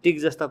 टिक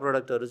जस्ता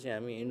प्रडक्टहरू चाहिँ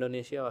हामी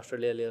इन्डोनेसिया,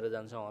 अस्ट्रेलिया लिएर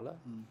जान्छौँ होला।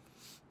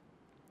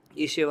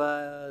 ई सेवा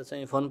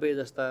चाहिँ फोनपे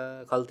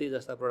जस्ता, खल्ती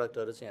जस्ता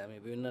प्रडक्टहरू चाहिँ हामी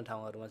विभिन्न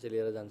ठाउँहरूमा चाहिँ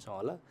लिएर जान्छौँ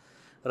होला,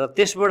 र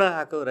त्यसबाट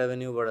आएको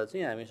रेभेन्यूबाट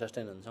चाहिँ हामी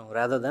सस्टेन हुन्छौँ।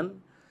 Rather than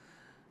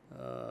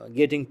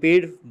getting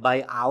paid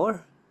by our,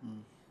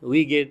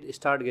 we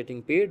start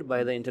getting paid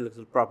by the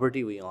intellectual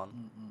property we on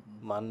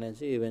भन्ने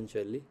चाहिँ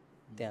इभेन्चुअली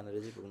त्यहाँनिर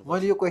चाहिँ पुग्नु।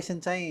 मैले यो क्वेसन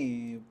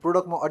चाहिँ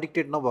प्रोडक्टमा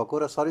एडिक्टेड नभएको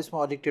र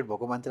सर्भिसमा एडिक्टेड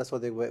भएको मान्छेलाई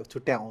सोधेको भए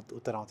छुट्टै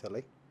उत्तर आउँथ्यो होला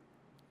है।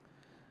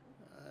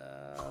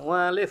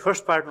 उहाँले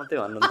फर्स्ट पार्ट मात्रै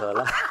भन्नुहुन्छ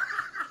होला।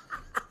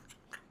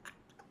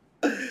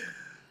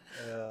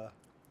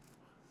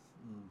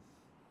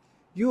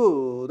 यो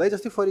दाइ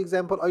जस्तै फर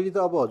इक्जाम्पल अहिले त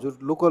अब हजुर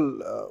लोकल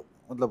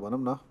मतलब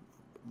भनौँ न,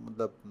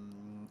 मतलब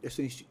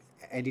यस्तो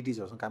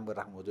एन्टिटिजहरूसँग काम गरेर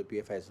राख्नुहुन्छ,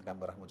 पिएफआईसँग काम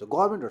गरेर राख्नुहुन्छ,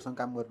 गभर्मेन्टहरूसँग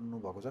काम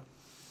गर्नुभएको छ?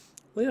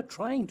 वी आर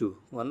ट्राइङ टु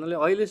भन्नाले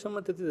अहिलेसम्म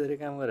त्यति धेरै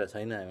काम गरेको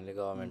छैन हामीले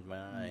गभर्मेन्टमा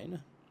होइन।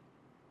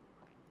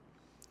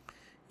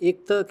 एक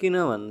त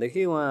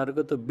किनभनेदेखि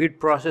उहाँहरूको त बिड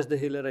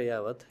प्रोसेसदेखि लिएर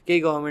यावत केही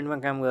गभर्मेन्टमा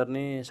काम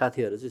गर्ने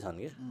साथीहरू चाहिँ छन्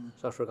क्या,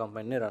 सफ्टवेयर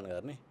कम्पनी नै रन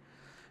गर्ने।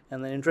 And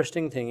the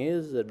interesting thing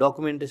is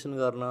documentation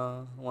गर्न,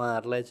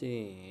 उहाँहरूलाई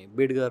चाहिँ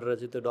बिड गरेर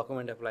चाहिँ त्यो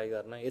डकुमेन्ट एप्लाई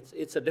गर्न,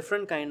 it's a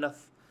different kind of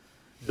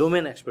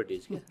domain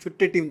expertise क्या।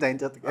 छुट्टै टिम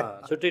चाहिन्छ,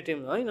 छुट्टै टिम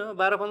होइन,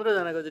 12-15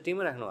 जनाको चाहिँ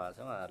टिमै राख्नु भएको छ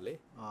उहाँहरूले।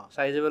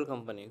 साइजेबल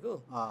कम्पनीको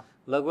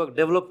लगभग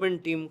डेभलपमेन्ट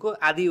टिमको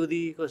आधी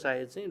उदीको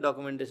सायद चाहिँ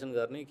डकुमेन्टेसन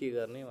गर्ने के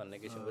गर्ने भन्ने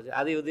किसिमको चाहिँ,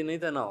 आधी उदी नै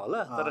त नहोला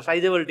तर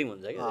साइजेबल टिम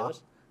हुन्छ क्या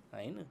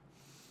होइन।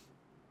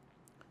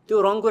 त्यो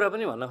रङ कुरा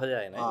पनि भन्न खोजे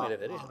होइन है मैले,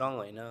 फेरि रङ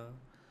होइन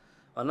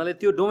भन्नाले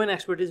त्यो डोमेन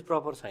एक्सपर्टिज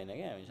प्रपर छैन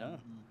क्या हामीसँग।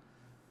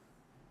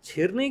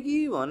 छिर्ने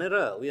कि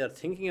भनेर we are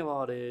thinking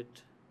about it,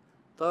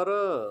 तर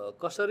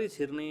कसरी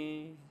छिर्ने,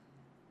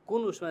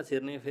 कुन उसमा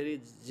छिर्ने, फेरि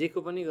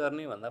जेको पनि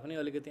गर्ने भन्दा पनि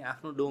अलिकति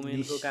आफ्नो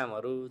डोमेनको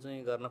कामहरू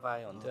चाहिँ गर्न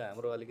पाए हुन्थ्यो।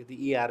 हाम्रो अलिकति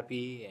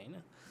इआरपी होइन,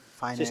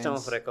 सिस्टम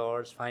अफ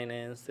रेकर्ड्स,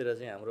 फाइनेन्सतिर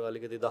चाहिँ हाम्रो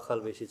अलिकति दखल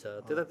बेसी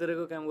छ,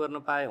 त्यतातिरको काम गर्न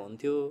पाए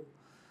हुन्थ्यो।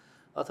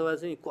 अथवा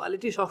चाहिँ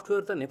क्वालिटी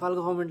सफ्टवेयर त नेपाल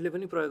गभर्मेन्टले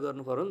पनि प्रयोग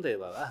गर्नु पऱ्यो नि त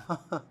बाबा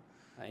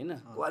होइन।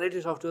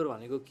 क्वालिटी सफ्टवेयर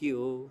भनेको के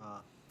हो,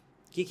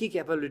 के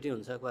क्यापेबिलिटी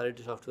हुन्छ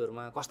क्वालिटी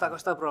सफ्टवेयरमा, कस्ता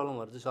कस्ता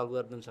प्रब्लमहरू चाहिँ सल्भ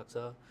गरिदिन सक्छ,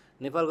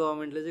 नेपाल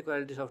गभर्मेन्टले चाहिँ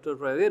क्वालिटी सफ्टवेयर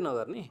प्रयोगै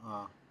नगर्ने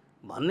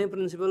भन्ने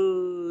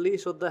प्रिन्सिपलले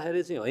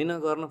सोद्धाखेरि चाहिँ होइन,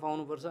 गर्न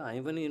पाउनुपर्छ,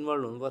 हामी पनि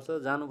इन्भल्भ हुनुपर्छ,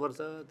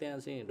 जानुपर्छ त्यहाँ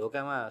चाहिँ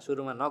ढोकामा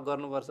सुरुमा नक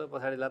गर्नुपर्छ,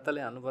 पछाडि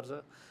लात्ताले हान्नुपर्छ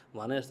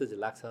भने जस्तो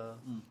चाहिँ लाग्छ।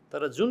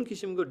 तर जुन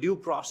किसिमको ड्यु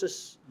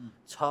प्रोसेस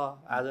छ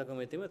आजको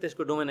मितिमा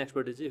त्यसको डोमेन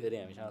एक्सपर्टिज चाहिँ फेरि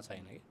हामीसँग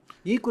छैन कि।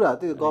 यही कुरा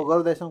त्यो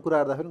गौरवदाइसँग कुरा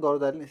गर्दाखेरि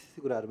गौरवदाइले यस्तै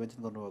कुराहरू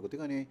मेन्सन गर्नुभएको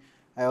थियो। अनि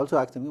आई अल्सो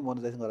आएको थियो कि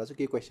मनोजदाइसँग गरेर चाहिँ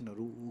केही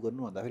क्वेसनहरू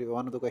गर्नु भन्दाखेरि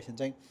वान अफ द क्वेसन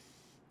चाहिँ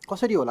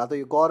कसरी होला त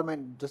यो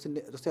गभर्मेन्ट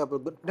जस्तै अब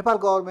नेपाल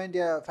गभर्मेन्ट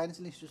या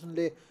फाइनेन्सियल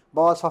इन्स्टिट्युसनले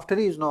बाबा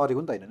सफ्टवेयरै युज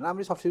नगरेको नि त होइन,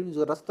 राम्रै सफ्टवेयर युज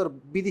गरेर छ, तर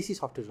विदेशी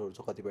सफ्टवेयरहरू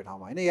छ कतिपय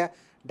ठाउँमा होइन, या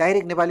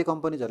डाइरेक्ट नेपाली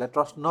कम्पनीजहरूलाई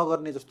ट्रस्ट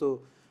नगर्ने जस्तो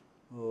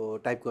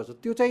टाइपको छ।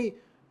 त्यो चाहिँ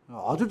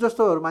हजुर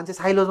जस्तोहरू मान्छे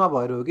साइलोजमा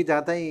भएर हो कि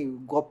जहाँ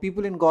चाहिँ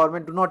people in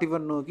government do not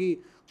even no कि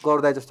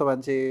गौर दाई जस्तो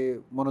मान्छे,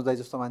 मनोज दाई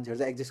जस्तो मान्छेहरू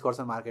चाहिँ एक्जिस्ट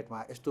गर्छन् मार्केटमा,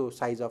 यस्तो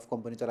साइज अफ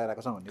कम्पनी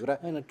चलाइरहेको छन् भन्ने कुरा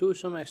होइन। टु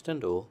सम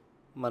एक्सटेन्ट हो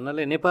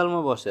भन्नाले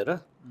नेपालमा बसेर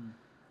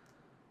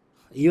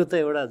यो त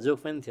एउटा जोक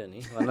पनि थियो नि,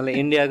 भन्नाले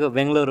इन्डियाको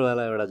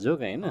बेङ्गलोरवाला एउटा जोक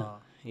होइन।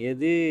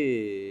 यदि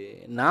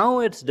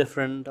नाउ इट्स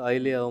डिफ्रेन्ट,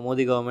 अहिले अब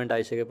मोदी गभर्मेन्ट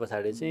आइसके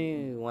पछाडि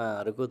चाहिँ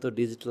उहाँहरूको त्यो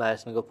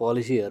डिजिटलाइजेसनको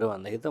पोलिसीहरू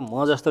भन्दाखेरि त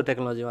म जस्तो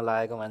टेक्नोलोजीमा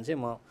लागेको मान्छे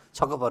म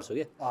छक्क पर्छु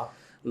क्या।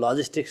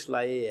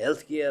 लजिस्टिक्सलाई,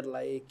 हेल्थ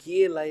केयरलाई,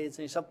 केलाई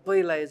चाहिँ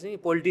सबैलाई चाहिँ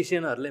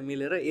पोलिटिसियनहरूले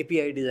मिलेर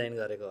एपिआई डिजाइन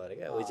गरेको अरे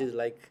क्या, which is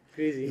like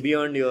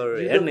beyond your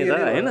head नि त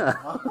होइन।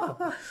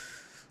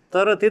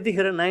 तर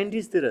त्यतिखेर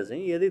 90sतिर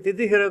चाहिँ यदि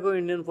त्यतिखेरको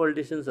इन्डियन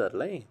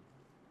पोलिटिसियन्सहरूलाई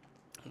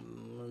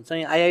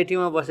चाहिँ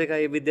आइआइटीमा बसेका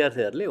यी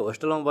विद्यार्थीहरूले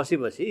होस्टेलमा बसी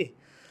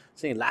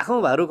चाहिँ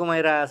लाखौँ भारू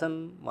कमाइरहेछन्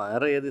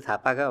भनेर यदि थाहा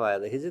पाएका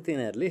भएदेखि चाहिँ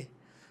तिनीहरूले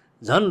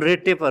झन्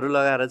रेड टेपहरू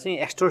लगाएर चाहिँ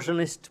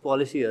एक्सटोर्सनिस्ट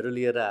पोलिसीहरू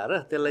लिएर आएर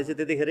त्यसलाई चाहिँ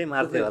त्यतिखेरै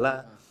मार्थे होला।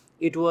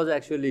 It was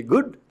actually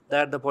good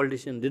that the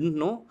politician didn't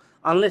know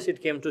unless it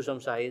came to some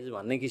size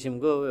भन्ने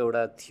किसिमको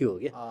एउटा थियो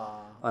क्या,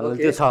 भन्नाले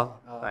त्यो छ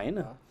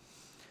होइन।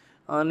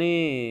 अनि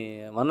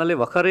भन्नाले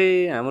भर्खरै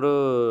हाम्रो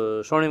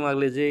स्वर्णिम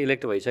अग्लेजी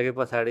इलेक्ट भइसके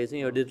पछाडि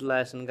चाहिँ यो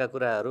डिजिटलाइजेसनका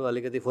कुराहरू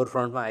अलिकति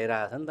फोरफ्रन्टमा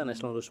आइरहेको छ नि त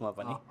नेसनल उसमा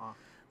पनि।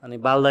 अनि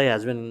बालदाई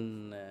has been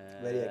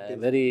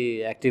very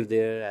active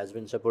there, has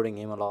been supporting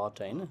him a lot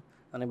होइन।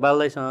 अनि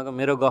बालदाईसँगको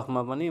मेरो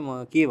गफमा पनि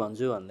म के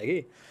भन्छु भनेदेखि,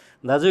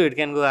 दाजु it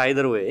can go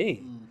either way है,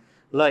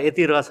 ल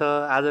यति रहेछ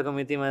आजको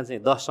मितिमा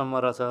चाहिँ 10सम्म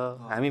रहेछ,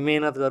 हामी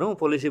मेहनत गरौँ,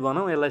 पोलिसी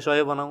बनाऊँ, यसलाई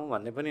 100 बनाऊँ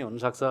भन्ने पनि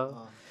हुनसक्छ।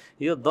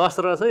 यो 10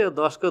 रहेछ, यो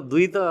 10को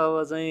 2 त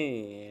अब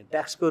चाहिँ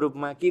ट्याक्सको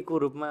रूपमा के को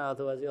रूपमा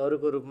अथवा चाहिँ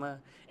अरूको रूपमा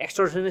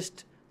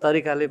एक्सटोर्सनिस्ट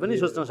तरिकाले पनि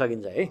सोच्न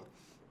सकिन्छ है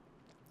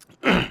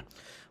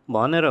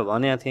भनेर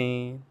भनेको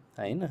थिएँ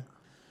होइन।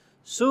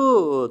 सो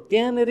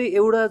त्यहाँनिर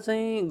एउटा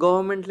चाहिँ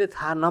गभर्मेन्टले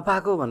थाहा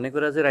नपाएको भन्ने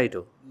कुरा चाहिँ राइट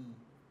हो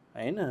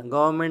होइन।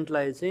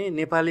 गभर्मेन्टलाई चाहिँ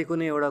नेपाली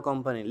कुनै एउटा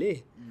कम्पनीले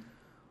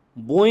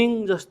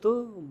बोइङ जस्तो,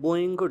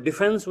 बोइङको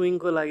डिफेन्स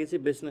विङको लागि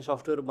चाहिँ बेच्ने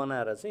सफ्टवेयर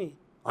बनाएर चाहिँ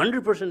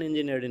 100%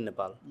 इन्जिनियर्ड इन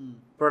नेपाल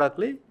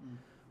प्रडक्टले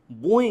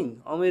बोइङ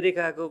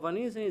अमेरिकाको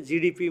पनि चाहिँ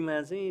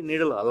जिडिपीमा चाहिँ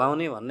निडल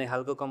हलाउने भन्ने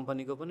खालको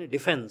कम्पनीको पनि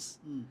डिफेन्स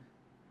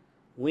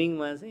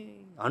विङमा चाहिँ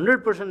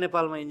 100%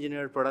 नेपालमा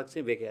इन्जिनियर्ड प्रडक्ट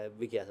चाहिँ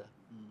बिक्या छ।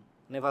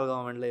 नेपाल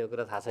गभर्मेन्टलाई यो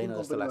कुरा थाहा छैन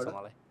जस्तो लाग्छ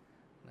मलाई।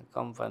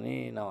 कम्पनी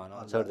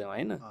नभनौँ, छोडिदिउँ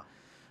होइन।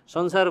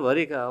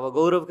 संसारभरिका अब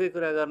गौरवकै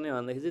कुरा गर्ने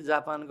भनेदेखि चाहिँ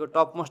जापानको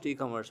टप मोस्ट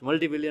इकमर्स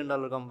 $multi-billion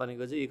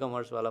कम्पनीको चाहिँ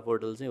इकमर्सवाला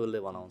पोर्टल चाहिँ उसले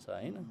बनाउँछ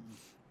होइन।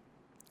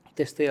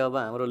 त्यस्तै अब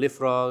हाम्रो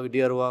लिफ्रग,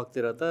 डियर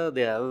वकतिर त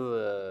they have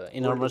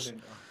enormous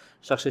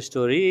success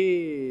story,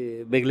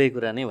 बेग्लै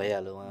कुरा नै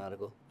भइहाल्यो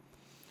उहाँहरूको।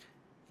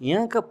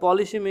 यहाँका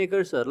पोलिसी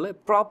मेकर्सहरूलाई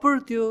प्रपर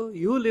त्यो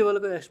यो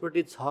लेभलको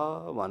एक्सपर्टिज छ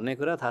भन्ने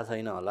कुरा थाहा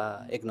छैन होला,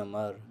 1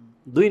 नम्बर।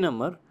 2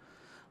 नम्बर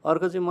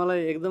अर्को चाहिँ मलाई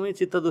एकदमै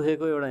चित्त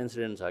दुखेको एउटा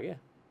इन्सिडेन्ट छ क्या।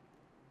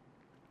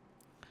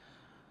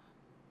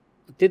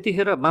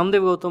 त्यतिखेर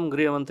वामदेव गौतम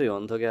गृहमन्त्री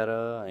हुन्थ्यो क्या र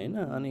होइन।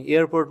 अनि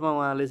एयरपोर्टमा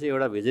उहाँले चाहिँ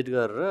एउटा भिजिट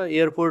गरेर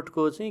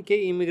एयरपोर्टको चाहिँ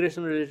केही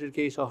इमिग्रेसन रिलेटेड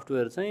केही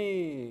सफ्टवेयर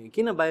चाहिँ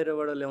किन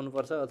बाहिरबाट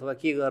ल्याउनुपर्छ अथवा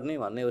के गर्ने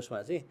भन्ने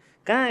उसमा चाहिँ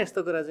कहाँ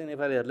यस्तो कुरा चाहिँ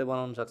नेपालीहरूले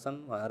बनाउन सक्छन्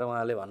भनेर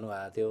उहाँले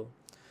भन्नुभएको थियो।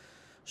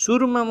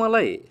 सुरुमा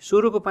मलाई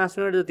सुरुको 5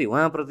 मिनट जति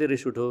उहाँप्रति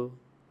रिस उठ्यो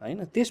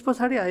होइन। त्यस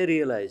पछाडि आई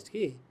रियलाइज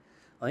कि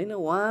होइन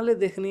उहाँले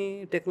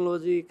देख्ने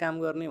टेक्नोलोजी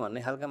काम गर्ने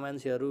भन्ने खालका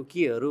मान्छेहरू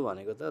केहरू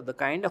भनेको त the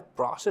kind of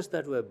process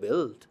that we have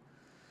built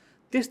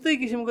त्यस्तै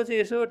किसिमको चाहिँ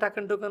यसो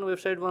टाकन टोकन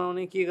वेबसाइट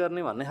बनाउने के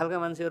गर्ने भन्ने खालका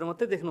मान्छेहरू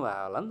मात्रै देख्नु भयो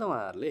होला नि त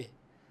उहाँहरूले।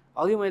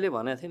 अघि मैले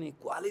भनेको थिएँ नि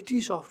क्वालिटी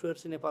सफ्टवेयर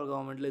चाहिँ नेपाल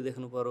गभर्मेन्टले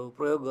देख्नु पऱ्यो,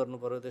 प्रयोग गर्नु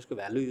पऱ्यो, त्यसको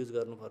भ्यालु युज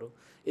गर्नु पऱ्यो।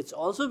 It's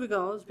also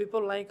because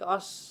people like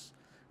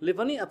असले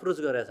पनि एप्रोच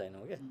गरेका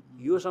छैनौँ क्या।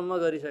 योसम्म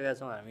गरिसकेका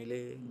छौँ हामीले,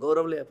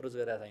 गौरवले एप्रोच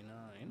गरेका छैन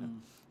होइन।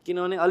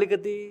 किनभने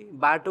अलिकति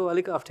बाटो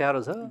अलिक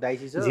अप्ठ्यारो छ,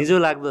 झिझो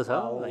लाग्दो छ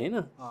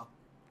होइन।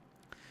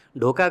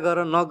 ढोका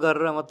गरेर नक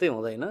गरेर मात्रै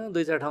हुँदैन,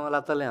 2-4 ठाउँमा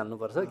लात्ताले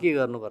हान्नुपर्छ, के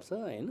गर्नुपर्छ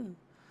होइन।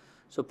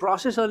 सो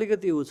प्रोसेस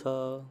अलिकति ऊ छ,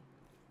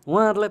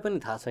 उहाँहरूलाई पनि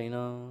थाहा छैन।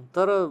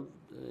 तर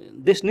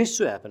दिस निड्स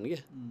टु ह्यापन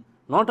क्या,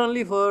 not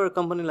only for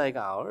company like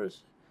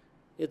ours,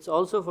 it's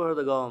also for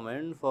the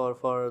government,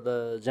 for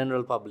the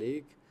general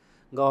public,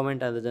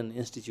 government as an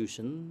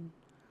institution.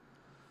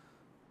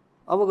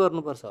 अब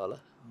गर्नुपर्छ होला,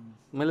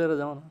 मिलेर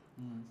जाउँ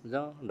न,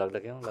 जाउँ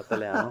ढकढक्याउँ,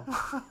 लत्ताले हानौँ,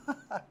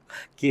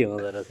 के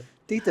हुँदो रहेछ।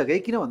 त्यही त है।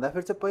 किन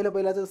भन्दाखेरि चाहिँ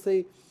पहिला चाहिँ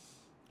जस्तै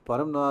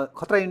भनौँ न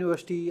खतरा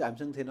युनिभर्सिटी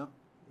हामीसँग थिएन,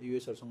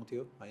 युएसहरूसँग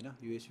थियो होइन,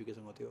 युएस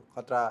युकेसँग थियो।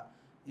 खतरा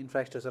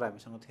इन्फ्रास्ट्रक्चर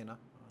हामीसँग थिएन,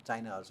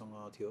 चाइनाहरूसँग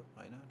थियो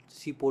होइन।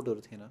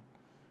 सीपोर्टहरू थिएन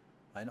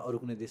होइन, अरू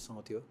कुनै देशसँग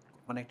थियो,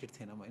 कनेक्टेड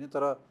थिएनौँ होइन।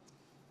 तर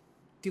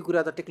त्यो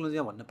कुरा त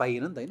टेक्नोलोजीमा भन्न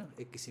पाइएन नि त होइन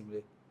एक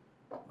किसिमले।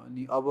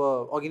 अनि अब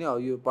अघि नै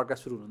यो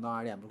पडकास्ट सुरु हुनुभन्दा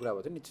अगाडि हाम्रो कुरा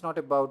भएको थियो नि, it's not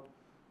about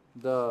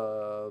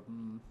the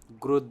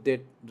growth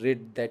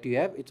rate that you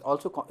have, it's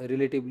also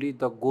relatively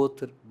the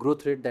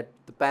growth rate that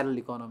the parallel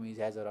economies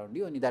has around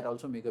you, and that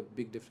also make a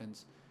big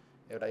difference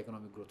एउटा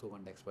इकोनोमिक ग्रोथको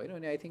कन्टेक्स्ट भयो.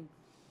 अनि I think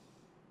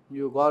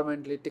यो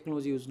गभर्मेन्टले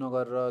technology use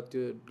नगरेर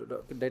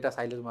त्यो data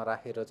साइलोजमा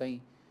राखेर चाहिँ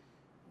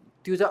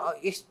त्यो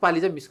चाहिँ यसपालि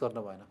चाहिँ मिस गर्न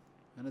भएन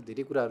होइन.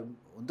 धेरै कुराहरू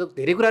हुन त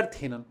धेरै कुराहरू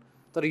थिएनन्,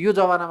 तर यो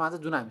जमानामा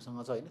चाहिँ जुन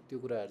हामीसँग छ होइन त्यो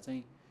कुराहरू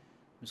चाहिँ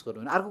मिस गर्नु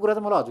भएन. अर्को कुरा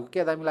चाहिँ मलाई हजुरको के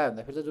दामी लाग्यो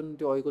भन्दाखेरि चाहिँ जुन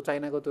त्यो अहिलेको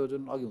चाइनाको त्यो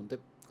जुन अघि हुन्थ्यो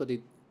कति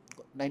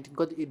 19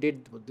 कति डेट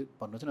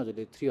भन्नु छ नि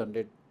हजुरले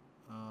 300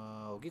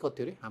 हो कि कति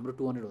अरे, हाम्रो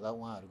 200 हुँदा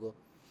उहाँहरूको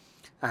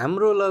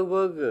हाम्रो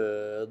लगभग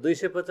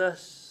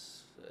 250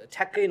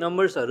 ठ्याक्कै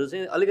नम्बर्सहरू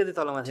चाहिँ अलिकति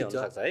तलमाथि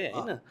हुनसक्छ है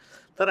होइन.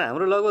 तर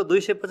हाम्रो लगभग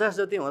 250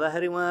 जति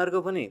हुँदाखेरि उहाँहरूको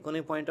पनि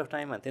कुनै पोइन्ट अफ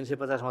टाइममा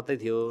 350 मात्रै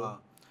थियो.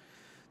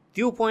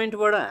 त्यो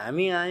पोइन्टबाट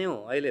हामी आयौँ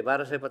अहिले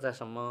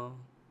 1250सम्म.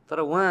 तर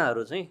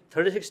उहाँहरू चाहिँ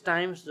 36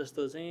 टाइम्स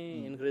जस्तो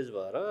चाहिँ इन्क्रिज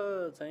भएर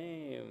चाहिँ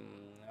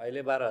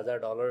अहिले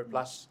 $12,000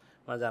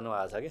 प्लसमा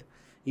जानुभएको छ क्या.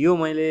 यो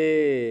मैले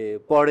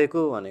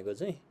पढेको भनेको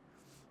चाहिँ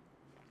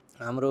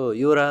हाम्रो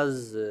युवराज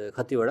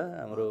खतिवडा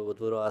हाम्रो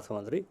भूतपूर्व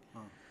अर्थमन्त्री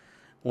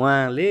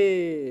उहाँले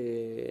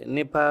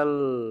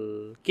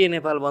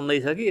नेपाल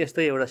बन्दैछ कि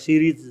यस्तै एउटा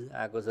सिरिज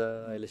आएको छ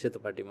अहिले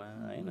सेतोपाटीमा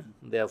होइन.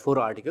 दे आर 4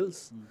 आर्टिकल्स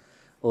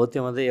हो,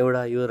 त्योमध्ये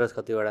एउटा युवराज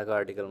खतिवडाको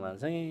आर्टिकलमा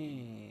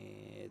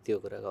चाहिँ त्यो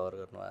कुरा कभर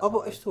गर्नु. अब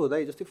यस्तो हुँदा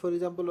जस्तै फर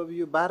इक्जाम्पल अब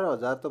यो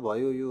 12,000 त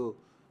भयो यो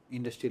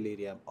इन्डस्ट्रियल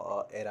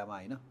एरामा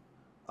होइन.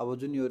 अब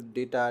जुन यो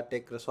डेटा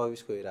टेक र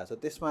सर्भिसको एरा छ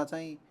त्यसमा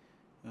चाहिँ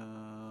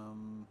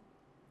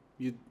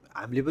यो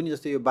हामीले पनि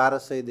जस्तै यो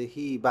 1200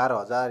 देखि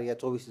 12,000 या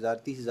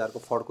 24,000 30,000 को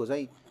फड्को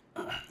चाहिँ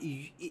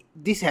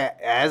this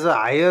has a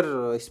higher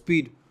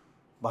speed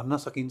भन्न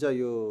सकिन्छ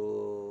यो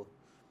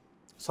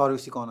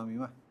सर्भिस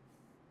इकोनोमीमा.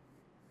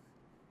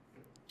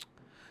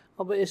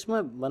 अब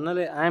यसमा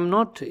भन्नाले I am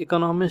not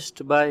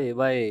economist by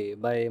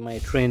my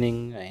training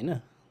होइन.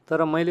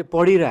 तर मैले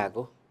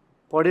पढिरहेको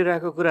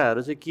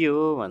कुराहरू चाहिँ के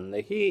हो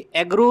भनेदेखि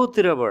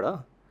एग्रोतिरबाट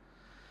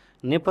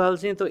नेपाल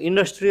चाहिँ त्यो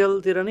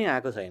इन्डस्ट्रियलतिर नै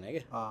आएको छैन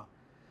क्या.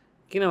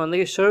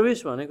 किनभनेदेखि सर्भिस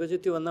भनेको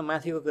चाहिँ त्योभन्दा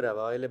माथिको कुरा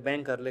भयो. अहिले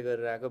ब्याङ्कहरूले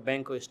गरिरहेको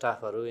ब्याङ्कको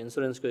स्टाफहरू,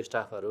 इन्सुरेन्सको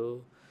स्टाफहरू,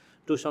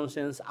 टु सम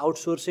सेन्स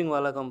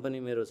आउटसोर्सिङवाला कम्पनी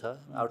मेरो छ,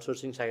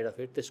 आउटसोर्सिङ साइड अफ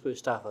इट, त्यसको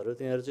स्टाफहरू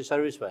तिनीहरू चाहिँ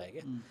सर्भिस भयो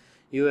क्या.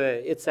 यो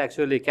it's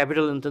actually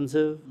capital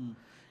intensive.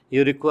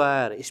 You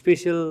require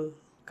special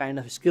kind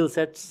of skill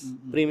sets,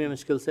 premium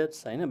skill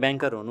sets होइन.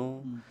 ब्याङ्कर हुनु,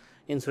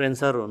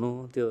 इन्सुरेन्सर हुनु,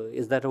 त्यो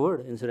is that a word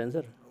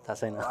insurancer थाहा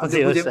छैन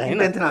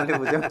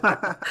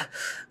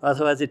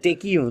अथवा चाहिँ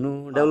टेकी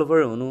हुनु,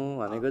 डेभलपर हुनु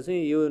भनेको चाहिँ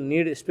यो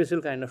need special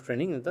kind of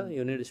training नि त.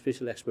 यो निड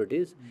स्पेसल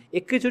एक्सपर्टिज.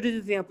 एकैचोटि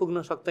चाहिँ त्यहाँ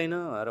पुग्न सक्दैन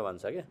भनेर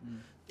भन्छ क्या.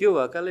 त्यो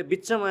भएकाले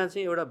बिचमा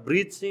चाहिँ एउटा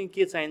ब्रिज चाहिँ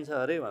के चाहिन्छ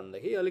अरे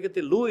भनेदेखि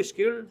अलिकति low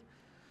skilled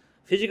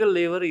physical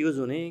labour use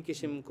हुने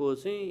किसिमको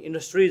चाहिँ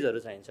इन्डस्ट्रिजहरू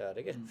चाहिन्छ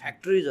अरे क्या.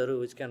 फ्याक्ट्रिजहरू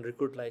which can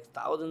recruit like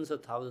thousands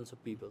of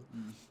people,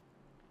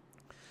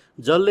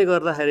 जसले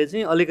गर्दाखेरि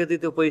चाहिँ अलिकति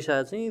त्यो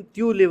पैसा चाहिँ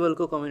त्यो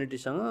लेभलको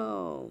कम्युनिटीसँग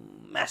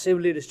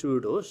म्यासिभली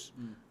डिस्ट्रिब्युट होस्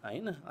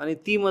होइन. अनि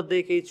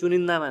तीमध्ये केही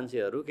चुनिन्दा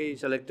मान्छेहरू, केही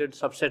selected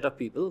subset of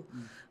people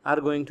are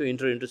going to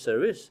enter into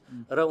service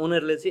र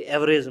उनीहरूले चाहिँ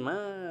एभरेजमा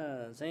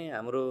चाहिँ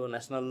हाम्रो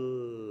नेसनल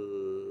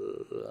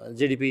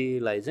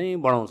जिडिपीलाई चाहिँ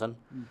बढाउँछन्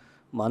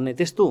भन्ने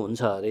त्यस्तो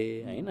हुन्छ अरे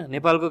होइन.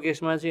 नेपालको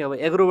केसमा चाहिँ अब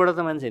एग्रोबाट त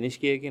मान्छे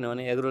निस्किए,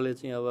 किनभने एग्रोले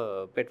चाहिँ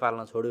अब पेट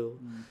पाल्न छोड्यो,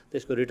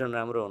 त्यसको रिटर्न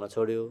राम्रो हुन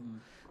छोड्यो.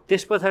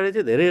 त्यस पछाडि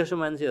चाहिँ धेरै जसो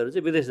मान्छेहरू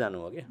चाहिँ विदेश जानु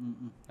हो क्या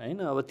होइन.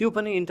 अब त्यो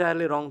पनि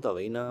इन्टायरली रङ त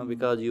होइन,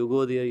 because you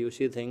go there, you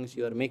see things,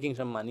 you are making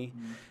some money.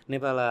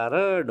 Nepal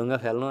आएर ढुङ्गा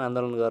फाल्नु,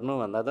 आन्दोलन गर्नु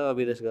भन्दा त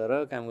विदेश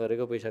गएर काम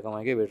गरेको पैसा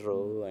कमाएकै बेटर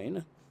हो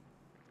होइन.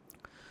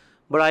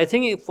 बट आई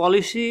थिङ्क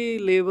पोलिसी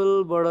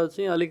लेभलबाट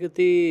चाहिँ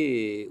अलिकति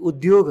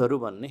उद्योगहरू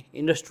भन्ने,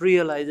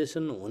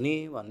 इन्डस्ट्रियलाइजेसन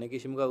हुने भन्ने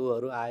किसिमका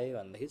उहरू आए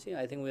भनेदेखि चाहिँ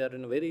I think we are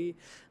in a very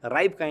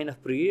ripe kind of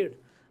period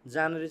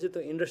जहाँनिर चाहिँ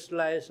त्यो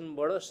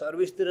इन्डस्ट्रियलाइजेसनबाट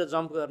सर्भिसतिर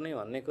जम्प गर्ने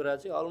भन्ने कुरा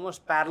चाहिँ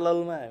अलमोस्ट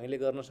प्यारललमा हामीले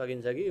गर्न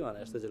सकिन्छ कि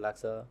भने जस्तो चाहिँ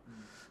लाग्छ.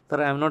 तर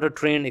I am not a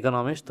trained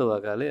economist त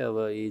भएकाले अब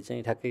यी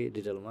चाहिँ ठ्याक्कै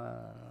डिटेलमा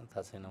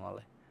थाहा छैन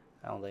मलाई,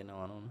 आउँदैन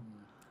भनौँ न.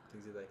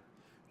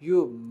 यो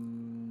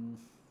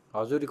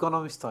हजुर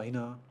इकोनोमिस्ट त होइन,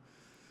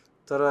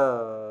 तर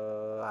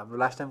हाम्रो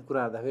लास्ट टाइम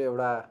कुरा गर्दाखेरि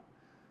एउटा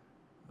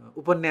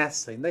उपन्यास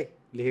छ हिँड्दै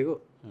लेखेको.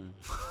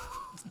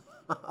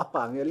 अब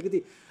हामी अलिकति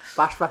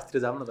पास्टतिर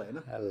जाउँ न त होइन.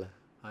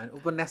 होइन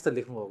उपन्यास त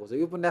लेख्नुभएको छ.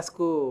 यो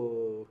उपन्यासको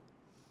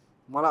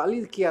मलाई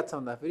अलिकति के याद छ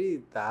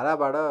भन्दाखेरि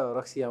धाराबाट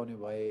रक्सी आउने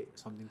भए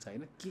सम्झिङ छ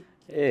होइन कि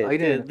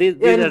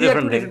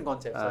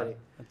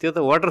त्यो त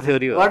वाटर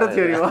थ्योरी हो.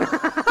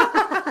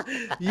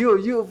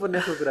 यो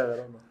उपन्यासको कुरा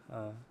गरौँ न.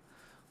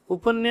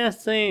 उपन्यास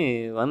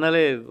चाहिँ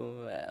भन्नाले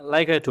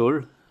लाइक आई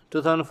टोल्ड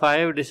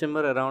 2005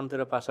 डिसेम्बर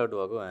अराउन्डतिर पास आउट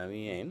भएको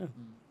हामी होइन.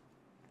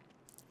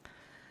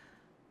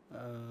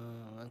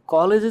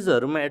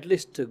 कलेजेसहरूमा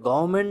एटलिस्ट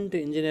गभर्मेन्ट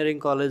इन्जिनियरिङ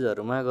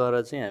कलेजहरूमा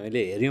गएर चाहिँ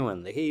हामीले हेऱ्यौँ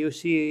भनेदेखि you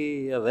see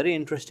a very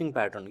interesting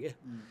pattern के.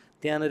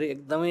 त्यहाँनिर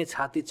एकदमै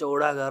छाती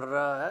चौडा गरेर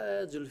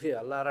जुल्फी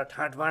हल्लाएर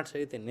ठाँटबाँट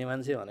सहित हिँड्ने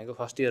मान्छे भनेको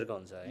फर्स्ट इयरको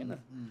हुन्छ होइन.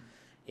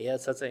 या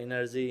सच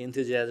इनर्जी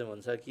इन्थुजियाजम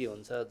हुन्छ के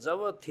हुन्छ जब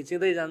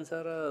थिचिँदै जान्छ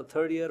र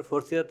 3rd इयर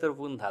 4th इयरतिर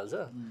पुग्न थाल्छ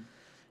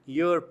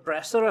यो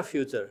pressure of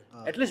future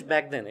at least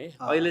back then है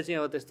अहिले चाहिँ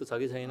अब त्यस्तो छ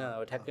कि छैन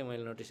अब ठ्याक्कै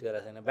मैले नोटिस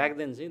गरेको छैन ब्याक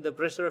देन चाहिँ द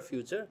प्रेसर अफ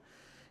फ्युचर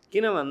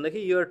किन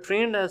भन्दाखेरि यो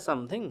ट्रेन्ड एज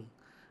समथिङ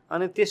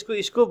अनि त्यसको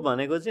स्कोप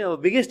भनेको चाहिँ अब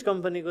बिगेस्ट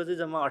कम्पनीको चाहिँ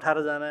जम्मा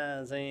 18 जना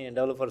चाहिँ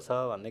डेभलपर छ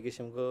भन्ने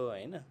किसिमको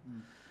होइन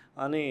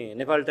अनि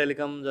नेपाल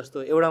टेलिकम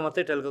जस्तो एउटा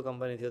मात्रै टेलिकम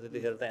कम्पनी थियो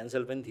त्यतिखेर त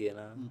एनसेल पनि थिएन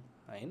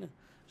होइन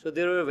so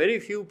there are very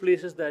few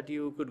places that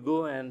you could go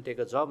and take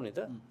a job नि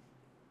त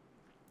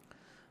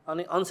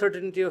अनि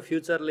अनसर्टेनिटी अफ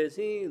फ्युचरले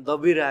चाहिँ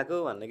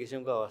दबिरहेको भन्ने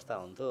किसिमको अवस्था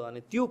हुन्थ्यो अनि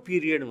त्यो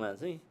पिरियडमा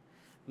चाहिँ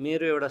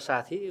मेरो एउटा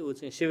साथी ऊ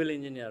चाहिँ सिभिल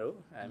इन्जिनियर हो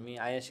हामी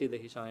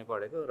आइएससीदेखि सँगै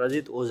पढेको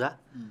रजित ओझा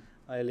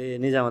अहिले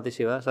निजामती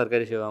सेवा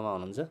सरकारी सेवामा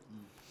हुनुहुन्छ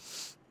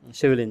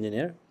सिभिल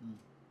इन्जिनियर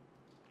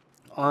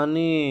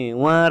अनि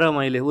उहाँ र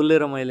मैले उसले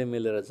र मैले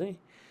मिलेर चाहिँ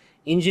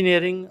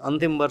इन्जिनियरिङ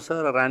अन्तिम वर्ष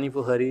र रानी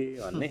पोखरी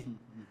भन्ने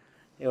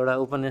एउटा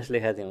उपन्यास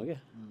लेखेका थियौँ क्या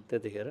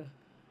त्यतिखेर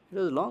इट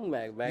वाज लङ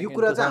ब्याक यो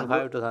कुरा चाहिँ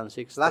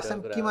 2005-2006 लास्ट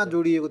टाइम केमा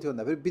जोडिएको थियो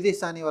भन्दा फेरि विदेश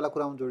जानेवाला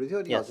कुरामा जोडिएको थियो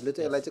अनि हजुरले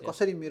चाहिँ यसलाई चाहिँ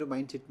कसरी मेरो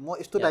माइन्डसेट म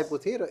यस्तो टाइपको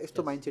थिएँ र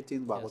यस्तो माइन्डसेट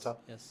चेन्ज भएको छ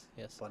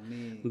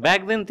भन्ने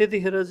ब्याक देन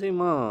त्यतिखेर चाहिँ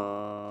म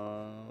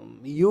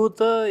यो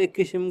त एक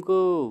किसिमको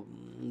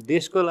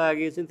देशको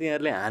लागि चाहिँ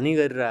तिनीहरूले हानि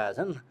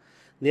गरिरहेछन्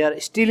they are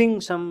stealing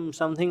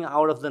something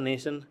out of the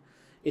nation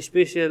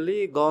especially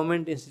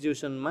government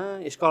इन्स्टिट्युसनमा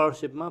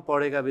स्कलरसिपमा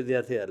पढेका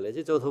विद्यार्थीहरूले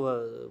चाहिँ 4थो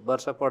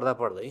वर्ष पढ्दा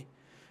पढ्दै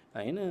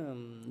होइन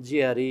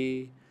जिआरई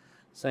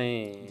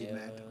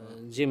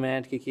चाहिँ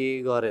जिम्याट के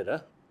गरेर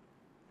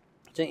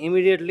चाहिँ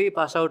इमिडिएटली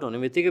पास आउट हुने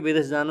बित्तिकै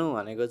विदेश जानु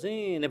भनेको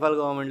चाहिँ नेपाल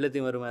गभर्मेन्टले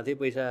तिमीहरूमाथि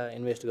पैसा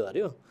इन्भेस्ट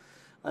गर्यो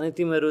अनि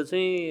तिमीहरू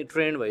चाहिँ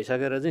ट्रेन्ड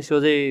भइसकेर चाहिँ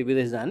सोझै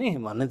विदेश जाने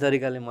भन्ने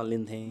तरिकाले म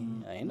लिन्थेँ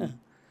होइन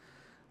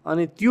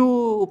अनि त्यो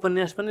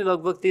उपन्यास पनि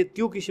लगभग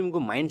त्यो किसिमको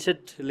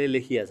माइन्डसेटले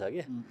लेखिया छ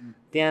क्या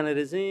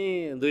त्यहाँनिर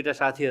चाहिँ 2टा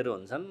साथीहरू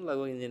हुन्छन्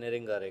लगभग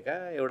इन्जिनियरिङ गरेका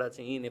एउटा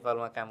चाहिँ यहीँ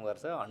नेपालमा काम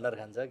गर्छ अन्डर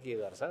खान्छ के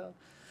गर्छ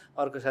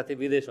अर्को साथी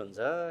विदेश हुन्छ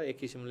एक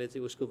किसिमले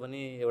चाहिँ उसको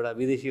पनि एउटा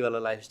विदेशीवाला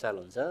लाइफस्टाइल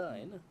हुन्छ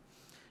होइन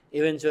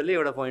इभेन्चुअली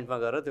एउटा पोइन्टमा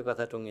गएर त्यो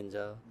कथा टुङ्गिन्छ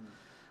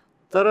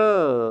तर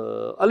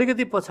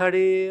अलिकति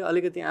पछाडि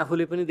अलिकति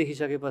आफूले पनि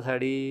देखिसके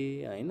पछाडि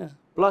होइन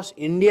प्लस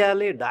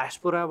इन्डियाले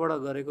डायस्पोराबाट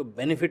गरेको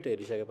बेनिफिट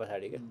हेरिसके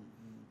पछाडि क्या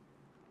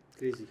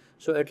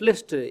सो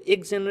एटलिस्ट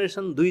 1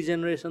 जेनेरेसन 2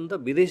 जेनेरेसन त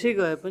विदेशै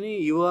गए पनि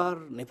युआर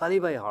नेपाली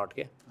बाई हार्ट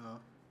क्या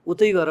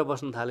उतै गएर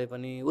बस्न थाले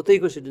पनि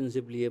उतैको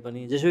सिटिजनसिप लिए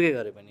पनि जेसुकै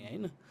गरे पनि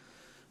होइन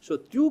सो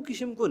त्यो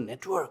किसिमको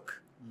नेटवर्क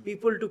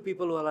पिपल टु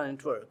पिपलवाला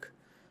नेटवर्क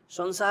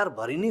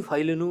संसारभरि नै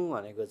फैलिनु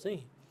भनेको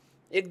चाहिँ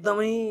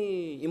एकदमै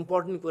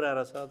इम्पोर्टेन्ट कुरा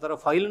रहेछ तर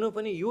फैलिनु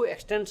पनि यो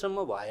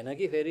एक्सटेन्टसम्म भएन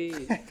कि फेरि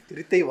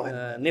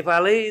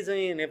नेपालै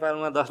चाहिँ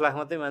नेपालमा 10 लाख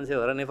मात्रै मान्छे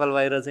हो र नेपाल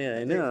बाहिर चाहिँ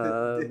होइन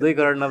 2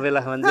 करोड 90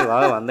 लाख मान्छे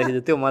भयो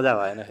भन्दाखेरि त्यो मजा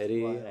भएन फेरि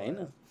होइन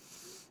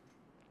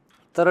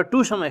तर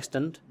टु सम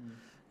एक्सटेन्ट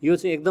यो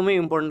चाहिँ एकदमै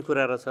इम्पोर्टेन्ट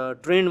कुरा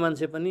रहेछ ट्रेन्ड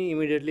मान्छे पनि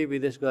इमिडिएटली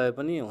विदेश गए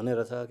पनि हुने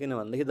रहेछ किन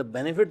भनेदेखि the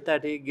benefit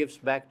that he gives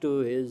back to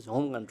his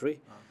home country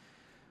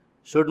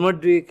should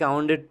not be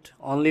counted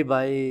only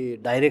by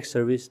direct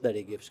service that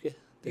he gives के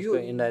त्यसको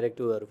इन्डाइरेक्ट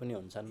टुहरू पनि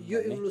हुन्छन् यो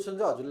इभोल्युसन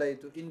चाहिँ हजुरलाई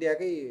त्यो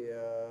इन्डियाकै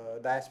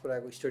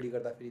डायस्पोराको स्टडी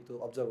गर्दाखेरि त्यो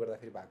अब्जर्भ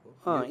गर्दाखेरि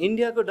भएको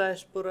इन्डियाको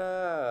डायस्पोरा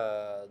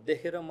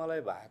देखेर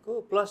मलाई भएको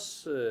प्लस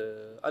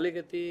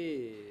अलिकति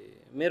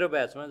मेरो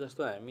ब्याचमा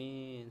जस्तो हामी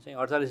चाहिँ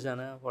 48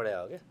 जना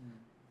पढायो हो क्या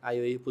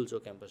आइओई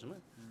पुल्चोक क्याम्पसमा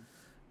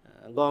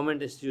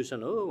गभर्मेन्ट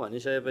इन्स्टिट्युसन हो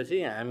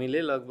भनिसकेपछि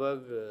हामीले लगभग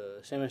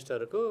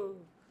सेमेस्टरको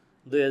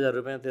 2000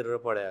 रुपियाँ तिरेर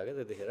पढायो क्या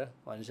त्यतिखेर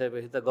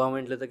भनिसकेपछि त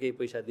गभर्मेन्टले त केही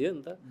पैसा दियो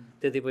नि त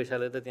त्यति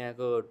पैसाले त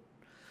त्यहाँको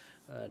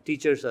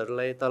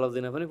टिचर्सहरूलाई तलब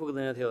दिन पनि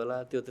पुग्दैन थियो होला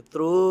त्यो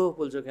त्यत्रो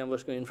पुल्चोक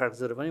क्याम्पसको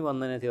इन्फ्रास्ट्रक्चर पनि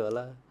बन्दैन थियो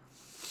होला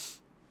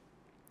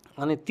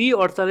अनि ती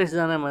 48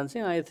 जनामा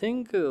चाहिँ आई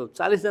थिङ्क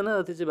 40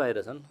 जना जति चाहिँ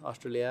बाहिर छन्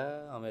अस्ट्रेलिया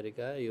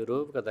अमेरिका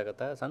युरोप कता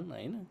कता छन्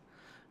होइन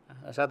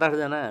 7-8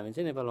 जना हामी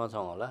चाहिँ नेपालमा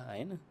छौँ होला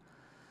होइन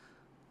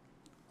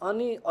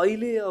अनि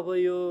अहिले अब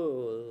यो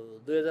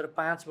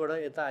 2005बाट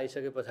यता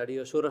आइसके पछाडि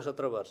यो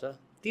 16-17 वर्ष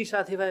ती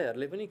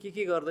साथीभाइहरूले पनि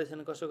के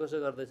गर्दैछन् कसो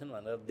गर्दैछन्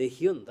भनेर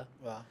देखियो नि त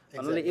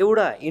भन्नाले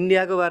एउटा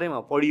इन्डियाको बारेमा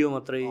पढियो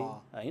मात्रै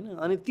होइन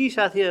अनि ती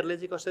साथीहरूले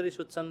चाहिँ कसरी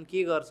सोच्छन्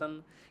के गर्छन्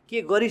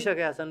के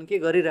गरिसकेका छन् के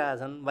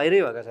गरिरहेछन्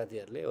बाहिरै भएका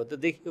साथीहरूले हो त्यो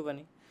देखियो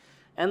पनि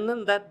and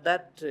then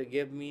that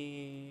gave me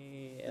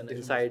an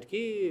insight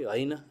कि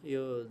होइन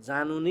यो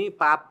जानु नै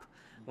पाप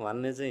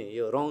भन्ने चाहिँ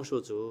यो रङ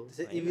सोच हो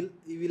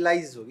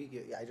इभिलाइज हो कि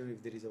I don't know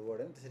if there is a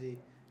word हैन त्यसरी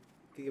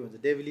के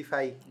भन्छ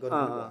डेभिलिफाई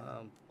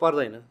गर्नु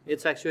पर्दैन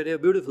it's actually a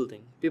beautiful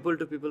thing people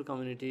to people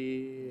community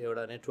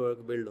एउटा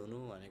नेटवर्क बिल्ड हुनु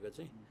भनेको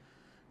चाहिँ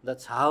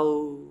द्याट्स हाउ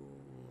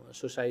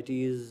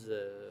सोसाइटिज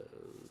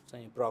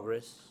चाहिँ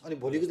प्रोग्रेस अनि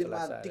भोलिको दिनमा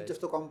टिक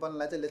जस्तो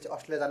कम्पनीलाई चाहिँ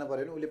अस्ट्रेलिया जानु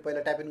पर्यो भने उसले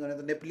पहिला ट्याप इन गर्ने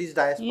त नेप्लिज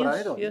डायस्पोरा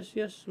नै त हो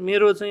यस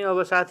मेरो चाहिँ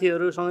अब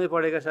साथीहरू सँगै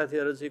पढेका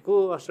साथीहरू चाहिँ को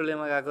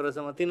अस्ट्रेलियामा गएको रहेछ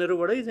म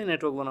तिनीहरूबाटै चाहिँ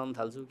नेटवर्क बनाउन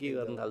थाल्छु के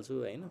गर्न थाल्छु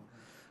होइन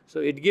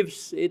so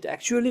it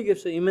actually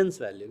gives a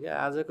immense value क्या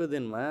आजको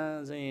दिनमा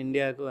चाहिँ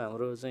इन्डियाको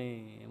हाम्रो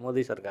चाहिँ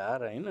मोदी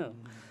सरकार होइन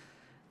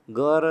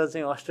गएर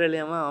चाहिँ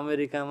अस्ट्रेलियामा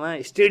अमेरिकामा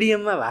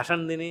स्टेडियममा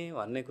भाषण दिने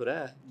भन्ने कुरा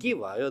के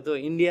भयो त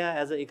इन्डिया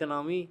एज अ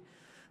इकोनोमी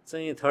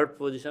चाहिँ 3rd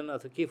पोजिसन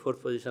अथवा के 4th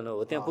पोजिसन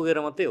हो त्यहाँ पुगेर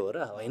मात्रै हो र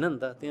होइन नि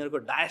त तिनीहरूको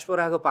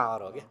डायस्पोराको पावर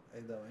हो क्या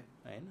एकदमै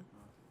होइन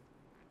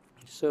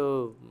सो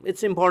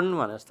इट्स इम्पोर्टेन्ट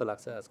भने जस्तो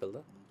लाग्छ आजकल त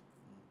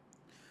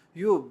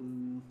यो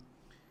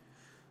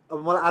अब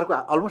मलाई अर्को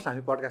अलमोस्ट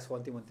हामी पडकास्टको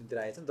अन्तिमतिर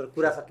आएछ नि तर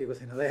कुरा सकिएको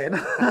छैन है होइन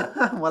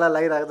मलाई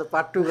लागिरहेको छ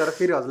पार्ट 2 गरेर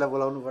फेरि हजुरलाई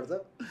बोलाउनुपर्छ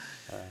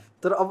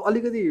तर अब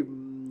अलिकति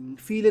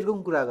फेलियरको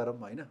पनि कुरा गरौँ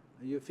होइन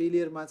यो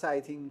फेलियरमा चाहिँ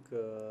आई थिङ्क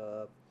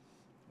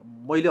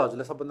मैले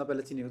हजुरलाई सबभन्दा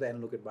पहिला चिनेको त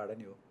एनलोकेटबाट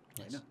नि हो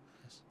होइन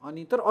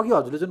अनि तर अघि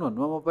हजुरले जुन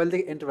भन्नुभयो म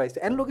पहिलेदेखि एन्टरप्राइज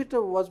थियो एनलोकेट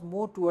वाज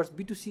मोर टुवर्ड्स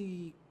B2C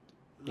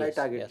लाई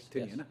टार्गेट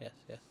थियो नि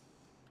होइन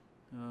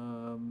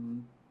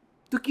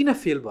त्यो किन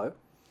फेल भयो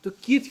त्यो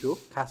के थियो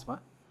खासमा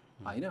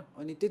होइन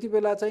अनि त्यति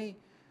बेला चाहिँ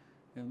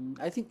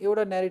आई थिङ्क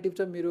एउटा न्यारेटिभ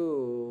चाहिँ मेरो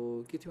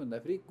के थियो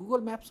भन्दाखेरि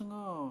गुगल म्यापसँग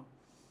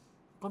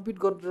कम्पिट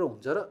गरेर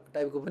हुन्छ र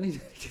टाइपको पनि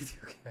न्यारेटिभ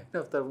थियो कि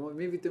होइन तर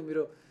मेबी त्यो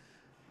मेरो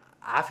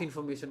हाफ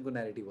इन्फर्मेसनको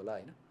न्यारेटिभ होला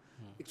होइन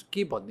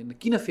के भन्दिनँ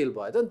किन फेल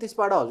भयो त अनि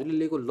त्यसबाट हजुरले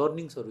लिएको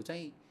लर्निङ्सहरू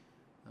चाहिँ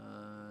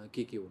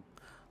के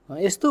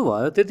हुन् यस्तो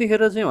भयो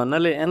त्यतिखेर चाहिँ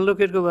भन्नाले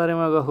एनलोकेटको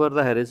बारेमा गफ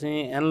गर्दाखेरि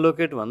चाहिँ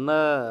एनलोकेट भन्दा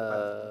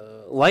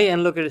वाइ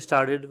एनलोकेट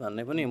स्टार्टेड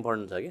भन्ने पनि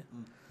इम्पोर्टेन्ट छ कि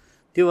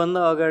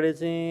त्योभन्दा अगाडि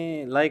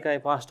चाहिँ like I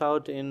passed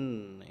out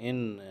in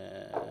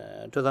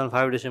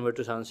 2005 December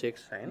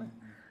 2006 होइन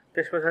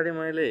त्यस पछाडि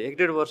मैले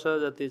 1.5 वर्ष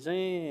जति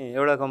चाहिँ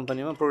एउटा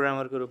कम्पनीमा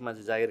प्रोग्रामरको रूपमा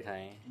चाहिँ जागिर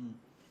खाएँ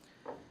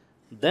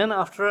then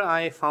after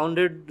I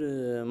founded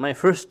my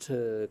first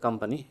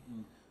company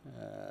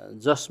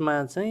जसमा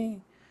चाहिँ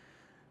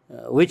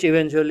विच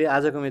इभेन्चुअली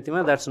आजको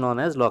मितिमा that's none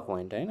as lock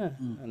point होइन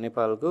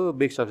नेपालको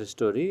बिग सक्सेस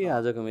स्टोरी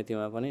आजको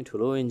मितिमा पनि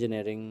ठुलो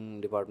इन्जिनियरिङ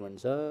डिपार्टमेन्ट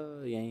छ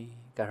यहीँ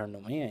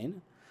काठमाडौँमै होइन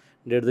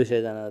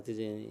 150-200 जना जति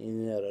चाहिँ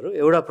इन्जिनियरहरू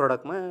एउटा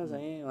प्रडक्टमा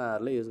चाहिँ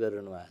उहाँहरूले युज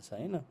गरिरहनु भएको छ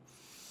होइन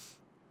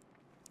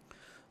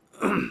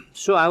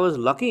so I was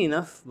lucky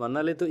enough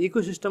भन्नाले त्यो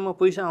इकोसिस्टममा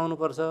पैसा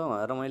आउनुपर्छ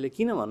भनेर मैले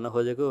किन भन्न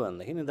खोजेको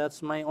भनेदेखि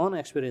that's my own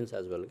experience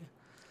as well क्या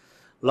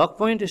लक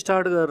पोइन्ट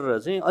स्टार्ट गरेर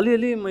चाहिँ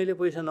अलिअलि मैले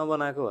पैसा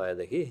नबनाएको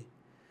भएदेखि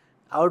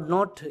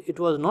it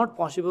was not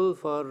possible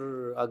for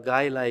a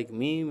guy like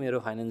me मेरो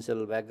फाइनेन्सियल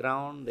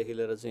ब्याकग्राउन्डदेखि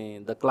लिएर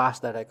चाहिँ the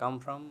class that I come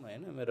from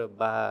होइन मेरो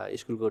बा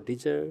स्कुलको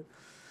टिचर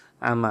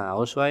आमा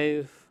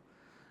housewife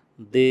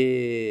they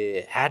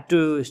had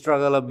to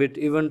struggle a bit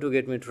even to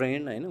get me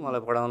trend होइन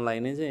मलाई पढाउनलाई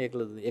नै चाहिँ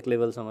एक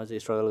लेभलसम्म चाहिँ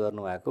स्ट्रगल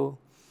गर्नुभएको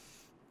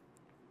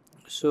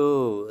सो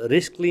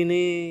रिस्क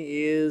लिने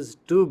is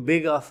to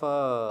big of a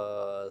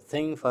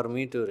thing for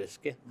me to risk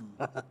के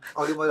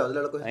अघि मैले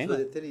हजुरलाई एउटा क्वेसन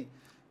सोधेको थिएँ नि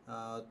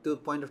त्यो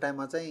पोइन्ट अफ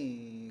टाइममा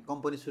चाहिँ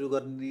कम्पनी सुरु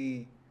गर्ने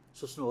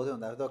सोच्नुभएको थियो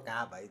भन्दाखेरि त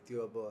कहाँ भाइ त्यो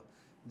अब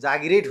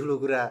जागिरै ठुलो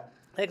कुरा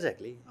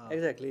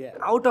एक्ज्याक्टली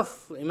आउट अफ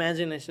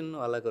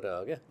इमेजिनेसनवाला कुरा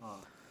हो क्या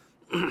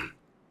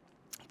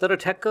तर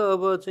ठ्याक्क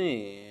अब चाहिँ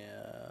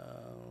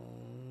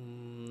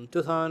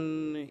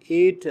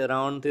 2008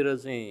 अराउन्डतिर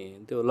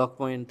चाहिँ त्यो लक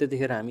पोइन्ट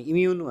त्यतिखेर हामी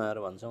इम्युन भनेर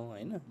भन्छौँ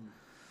होइन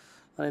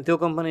अनि त्यो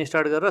कम्पनी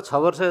स्टार्ट गरेर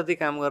 6 वर्ष जति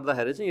काम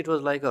गर्दाखेरि चाहिँ it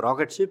was like a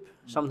rocket सिप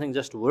समथिङ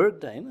जस्ट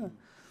वर्कड होइन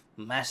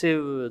म्यासिभ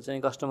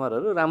चाहिँ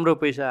कस्टमरहरू राम्रो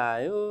पैसा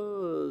आयो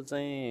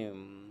चाहिँ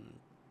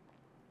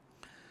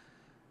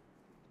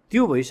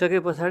त्यो भइसके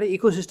पछाडि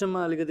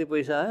इकोसिस्टममा अलिकति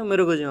पैसा आयो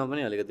मेरो गोजीमा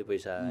पनि अलिकति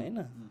पैसा आयो होइन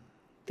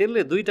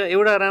त्यसले दुईवटा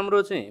एउटा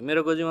राम्रो चाहिँ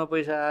मेरो गोजीमा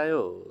पैसा आयो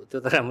त्यो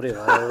त राम्रै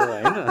भयो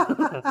होइन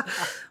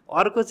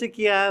अर्को चाहिँ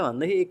के आयो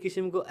भनेदेखि एक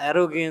किसिमको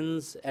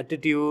एरोगेन्स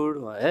एटिट्युड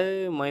हे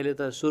मैले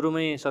त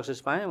सुरुमै सक्सेस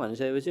पाएँ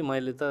भनिसकेपछि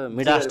मैले त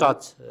मिडास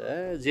टच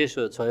जे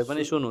छोए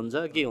पनि सुन हुन्छ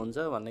के हुन्छ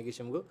भन्ने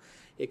किसिमको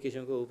एक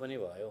किसिमको ऊ पनि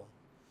भयो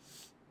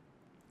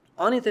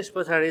अनि त्यस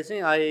पछाडि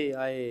चाहिँ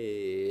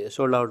I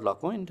sold out lock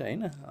point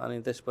होइन अनि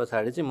त्यस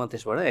पछाडि चाहिँ म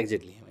त्यसबाट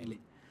एक्जिट लिएँ मैले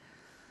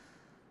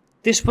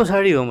त्यस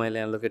पछाडि हो मैले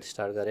एनलोकेट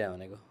स्टार्ट गरेँ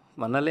भनेको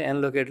भन्नाले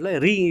एनलोकेटलाई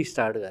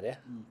रिस्टार्ट गरेँ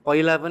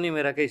पहिला पनि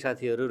मेरा केही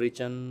साथीहरू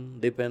रिचन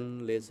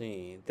दिपेनले चाहिँ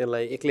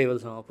त्यसलाई एक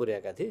लेभलसम्म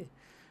पुर्याएका थिए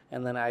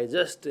and then I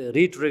just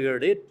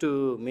रिट्रिगर्ड it to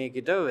make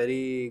it a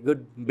very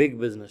good big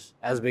business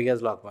as big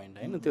as lock point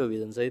होइन त्यो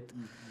भिजनसहित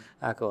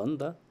आएको हो नि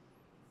त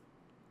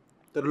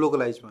तर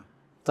लोकलाइजमा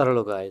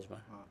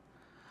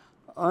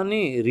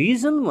अनि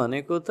रिजन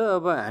भनेको त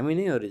अब हामी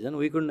नै हो reason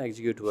we couldn't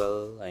execute well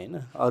होइन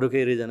अरू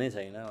केही रिजनै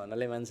छैन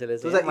भन्नाले मान्छेले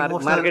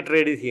चाहिँ मार्केट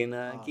रेडी थिएन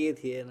के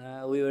थिएन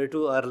वी वर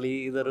टु अर्ली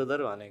इधर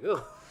उधर भनेको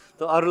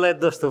त अरूलाई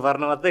दोष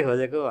थुपार्न मात्रै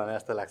खोजेको भने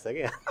जस्तो लाग्छ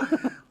क्या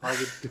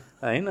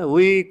होइन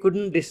we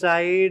couldn't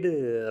decide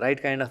right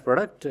kind of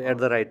product at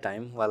the right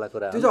time वाला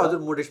कुरा त्यो चाहिँ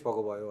हजुर मोडेस्ट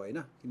भएको भयो होइन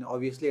किन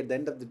obviously at the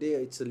end of the day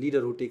it's a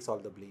leader who takes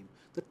all the blame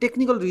त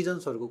टेक्निकल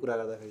रिजन्सहरूको कुरा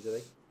गर्दाखेरि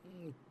चाहिँ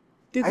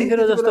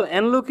त्यतिखेर जस्तो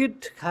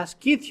एनलोकेट खास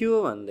के थियो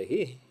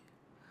भनेदेखि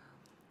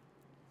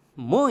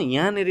म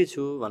यहाँनिर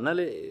छु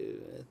भन्नाले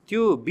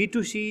त्यो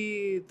B2C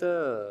त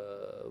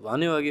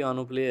भन्यो अघि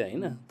अनुपले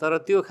होइन तर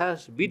त्यो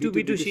खास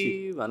B2B2C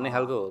भन्ने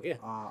खालको हो क्या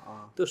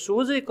त्यो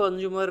सोझै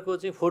कन्ज्युमरको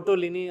चाहिँ फोटो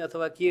लिने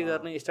अथवा के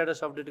गर्ने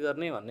स्ट्याटस अपडेट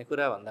गर्ने भन्ने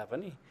कुरा भन्दा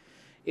पनि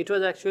it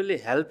was actually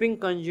helping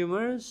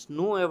consumers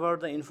know about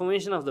the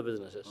information of the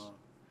businesses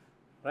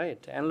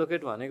right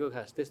एनलोकेट भनेको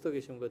खास त्यस्तो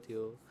किसिमको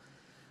थियो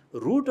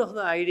root of the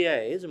idea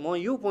is म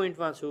यो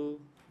पोइन्टमा छु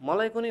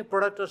मलाई कुनै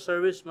प्रडक्ट र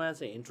सर्भिसमा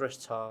चाहिँ इन्ट्रेस्ट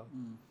छ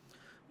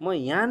म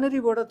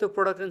यहाँनिरबाट त्यो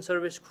प्रडक्ट एन्ड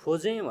सर्भिस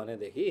खोजेँ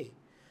भनेदेखि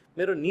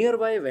मेरो नियर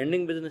बाई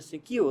भेन्डिङ बिजनेस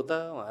चाहिँ के हो त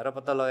भनेर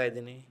पत्ता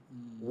लगाइदिने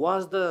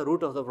was the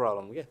root of the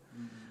problem क्या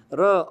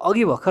र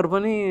अघि भर्खर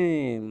पनि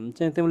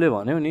चाहिँ तिमीले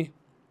भन्यौ नि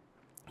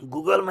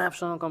गुगल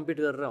म्यापसँग कम्पिट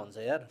गरेर हुन्छ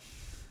यार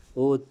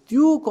हो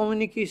त्यो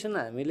कम्युनिकेसन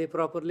हामीले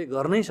प्रपरली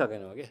गर्नै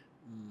सकेनौँ क्या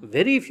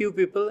very few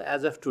people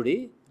age of today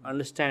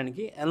understand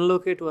कि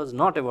एनलोकेट was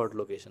not about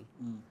location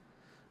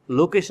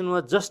location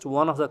was just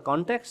one of the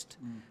context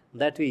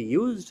that we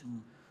use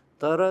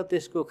तर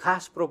त्यसको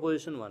खास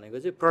प्रपोजिसन भनेको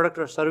चाहिँ प्रडक्ट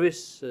र सर्भिस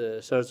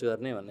सर्च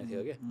गर्ने भन्ने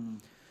थियो क्या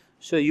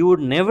so you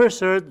would never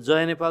search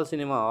Jay Nepal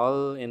cinema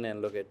hall in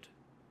एनलोकेट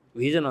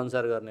vision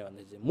अनुसार गर्ने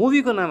भन्ने चाहिँ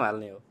मुभीको नाम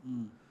हाल्ने हो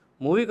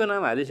मुभीको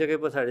नाम हालिसके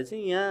पछाडि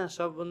चाहिँ यहाँ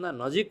सबभन्दा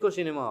नजिकको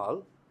सिनेमा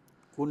हल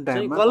कुन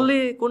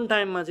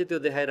टाइममा चाहिँ त्यो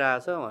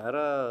देखाइरहेछ भनेर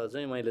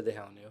चाहिँ मैले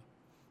देखाउने हो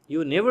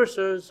you never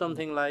search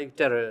something like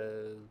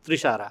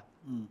Trisara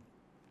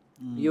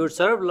you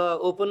serve ल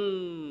ओपन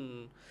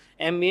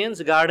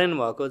एम्बियन्स गार्डन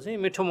भएको चाहिँ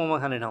मिठो मोमो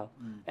खाने ठाउँ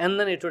and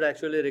then it would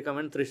actually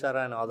recommend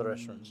Trisara and other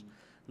restaurants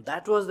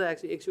that was the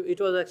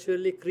it was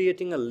actually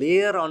creating a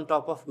layer on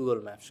top of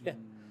Google Maps क्या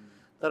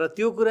तर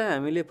त्यो कुरा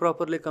हामीले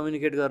प्रपरली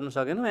कम्युनिकेट गर्न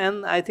सकेनौँ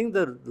and I think the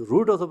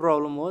root of the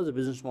problem was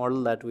business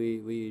model that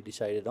we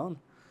decided on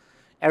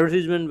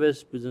advertisement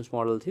based business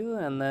model थियो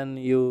and then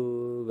you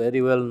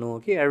very well no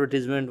कि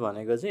advertisement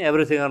भनेको चाहिँ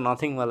एभ्रिथिङ अर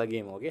नथिङवाला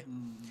गेम हो क्या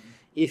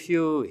if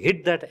you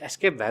hit that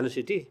escape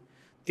velocity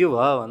त्यो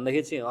भयो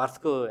भनेदेखि चाहिँ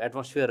अर्थको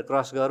एटमोस्फियर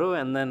क्रस गरौँ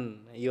and then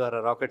you are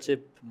a rocket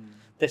सिप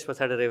त्यस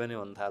पछाडि रेभेन्यू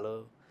हुन थाल्यो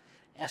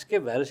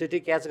एस्केप भ्यालुसिटी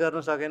क्याच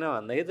गर्न सकेन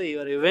भनेदेखि त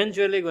you're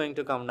eventually going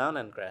to come down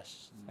and crash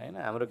होइन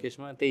हाम्रो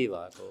केसमा त्यही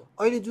भएको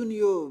अहिले जुन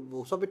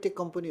यो सबै टेक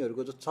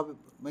कम्पनीहरूको जस्तो सबै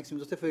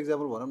म्याक्सिमम् जस्तै फर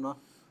इक्जाम्पल भनौँ न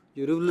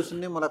यो रिभोल्युसन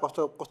नै मलाई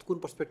कस्तो कुन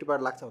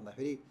पर्सपेक्टिभबाट लाग्छ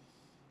भन्दाखेरि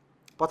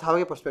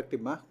पछाडिकै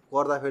पर्सपेक्टिभमा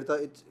गर्दाखेरि त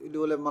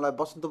उसले मलाई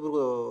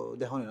बसन्तपुरको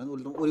देखाउने होइन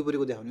उसले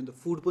वरिपरिको देखाउने नि त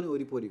फुड पनि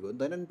वरिपरिको हो नि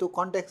त होइन त्यो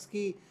कन्ट्याक्स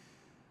कि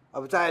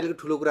अब चाहे अलिकति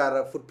ठुलो कुरा र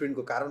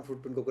फुटप्रिन्टको कार्बन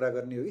फुटप्रिन्टको कुरा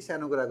गर्ने हो कि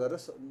सानो कुरा गरेर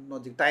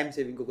नजिक टाइम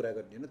सेभिङको कुरा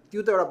गर्ने होइन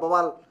त्यो त एउटा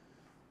बवाल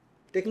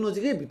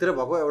टेक्नोलोजीकै भित्र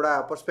भएको एउटा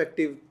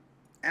पर्सपेक्टिभ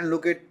एन्ड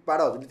लोकेटबाट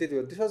हजुरले त्यति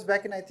हो this was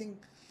back in I think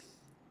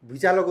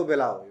भिचालोको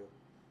बेला हो यो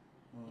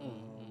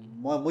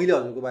मैले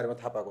हजुरको बारेमा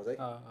थाहा पाएको चाहिँ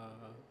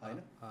होइन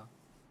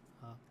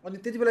अनि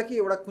त्यति बेला के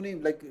एउटा कुनै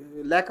लाइक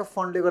ल्याक अफ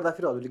फन्डले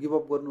गर्दाखेरि हजुरले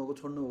गिभअप गर्नुभएको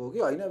छोड्नुभयो कि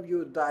होइन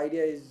यो the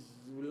idea is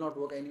will not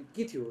work any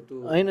के थियो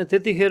त्यो होइन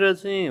त्यतिखेर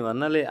चाहिँ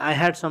भन्नाले I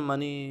had some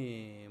money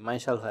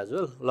myself as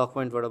well lock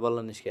पोइन्टबाट बल्ल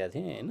निस्केको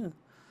थिएँ होइन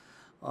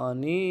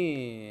अनि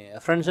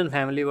फ्रेन्ड्स एन्ड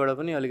फ्यामिलीबाट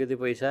पनि अलिकति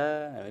पैसा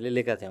हामीले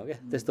लिएका थियौँ क्या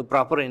त्यस्तो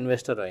प्रपर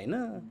इन्भेस्टर होइन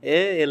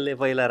यसले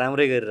पहिला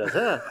राम्रै गरिरहेछ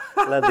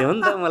ल देऊ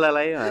नि त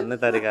मलाई भन्ने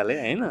तरिकाले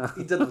होइन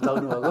इज्जत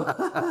बुझाउनु भएको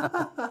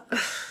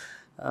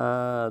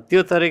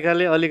त्यो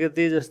तरिकाले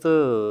अलिकति जस्तो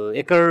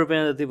 1 करोड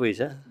रुपियाँ जति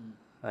पैसा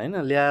होइन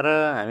ल्याएर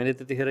हामीले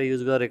त्यतिखेर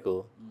युज गरेको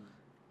हो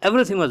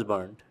एभ्रिथिङ वाज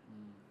बर्न्ड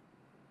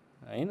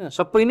होइन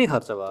सबै नै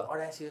खर्च भयो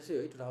 88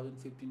 है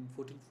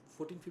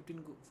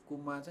 2015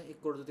 कुममा चाहिँ 1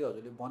 करोड जति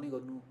हजुरले बने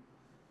गर्नु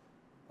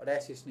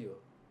 88 नै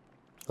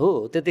हो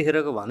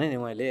त्यतिखेरको भने नि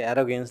मैले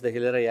एरोगेन्सदेखि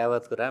लिएर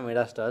यावत कुरा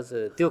मिडास टच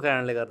त्यो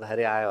कारणले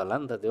गर्दाखेरि आयो होला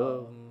नि त त्यो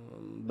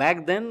back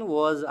then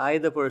was I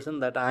the person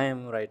that I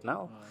am right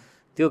now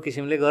त्यो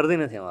किसिमले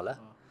गर्दैन थियौँ होला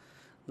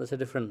द्याट्स अ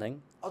डिफ्रेन्ट थिङ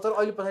तर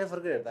अहिले पछाडि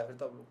फर्केर हेर्दाखेरि त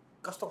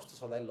कस्तो कस्तो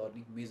छ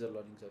लर्निङ मेजर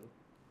लर्निङ्सहरू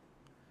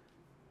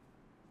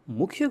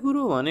मुख्य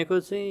कुरो भनेको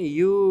चाहिँ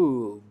you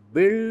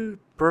build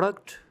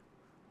product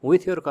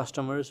with your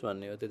customers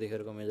भन्ने हो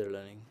त्यतिखेरको मेजर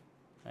लर्निङ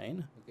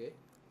होइन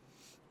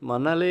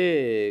भन्नाले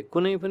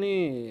कुनै पनि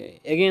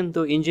एगेन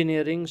त्यो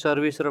इन्जिनियरिङ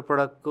सर्भिस र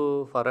प्रडक्टको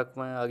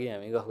फरकमा अघि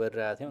हामी गफ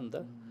गरिरहेको थियौँ नि त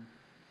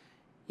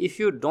if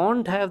you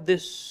don't have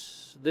this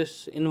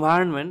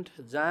environment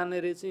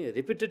जहाँनिर चाहिँ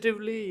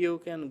रिपिटेटिभली you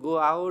can go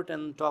out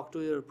and talk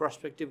to your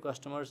perspective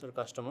customers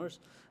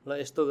ल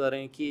यस्तो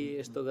गरेँ कि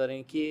यस्तो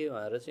गरेँ के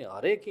भनेर चाहिँ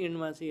हरेक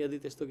इन्डमा चाहिँ यदि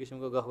त्यस्तो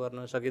किसिमको गफ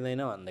गर्न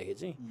सकिँदैन भनेदेखि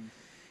चाहिँ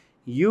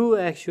you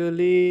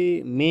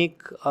actually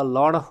make a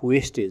lot of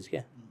wastage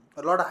क्या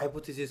लड अफ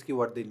हाइपोथेसिस कि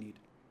what they need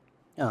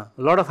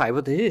lot of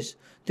hypothesis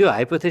त्यो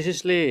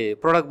हाइपोथेसिसले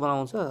प्रडक्ट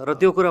बनाउँछ र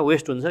त्यो कुरा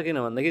वेस्ट हुन्छ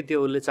किन भन्दाखेरि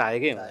त्यो उसले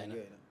चाहेकै हुँदैन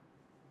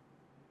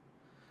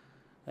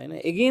होइन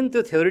एगेन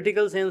त्यो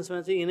थ्योरिटिकल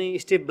सेन्समा चाहिँ यिनै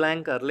स्टिभ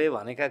ब्ल्याङ्कहरूले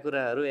भनेका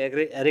कुराहरू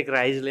एरिक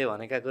राइजले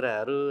भनेका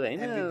कुराहरू होइन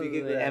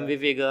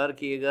एमबिपी गर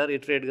के गर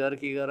इटरेट गर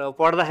के गर अब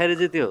पढ्दाखेरि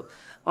चाहिँ त्यो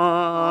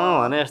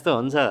भने जस्तो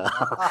हुन्छ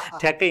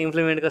ठ्याक्कै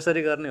इम्प्लिमेन्ट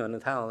कसरी गर्ने भन्ने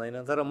थाहा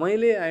हुँदैन तर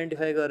मैले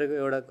आइडेन्टिफाई गरेको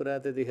एउटा कुरा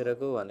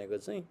त्यतिखेरको भनेको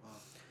चाहिँ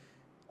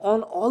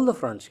अन अल द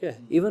फ्रन्ट्स क्या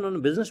even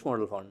own business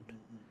model front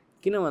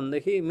किन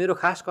भनेदेखि मेरो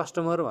खास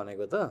कस्टमर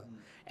भनेको त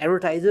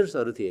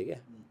एडभर्टाइजर्सहरू थिए क्या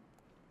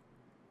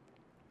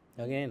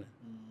कि होइन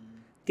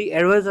ती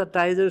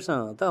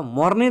एडभर्टाइजरसँग त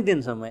मर्ने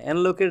दिनसम्म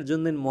एनलोकेट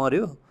जुन दिन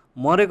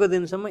मरेको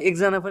दिनसम्म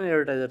एकजना पनि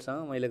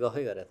एडभर्टाइजरसँग मैले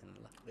गफै गरेको थिएन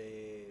ल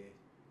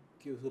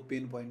के उसको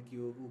पेन पोइन्ट के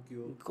हो ऊ के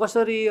हो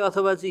कसरी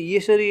अथवा चाहिँ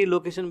यसरी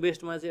लोकेसन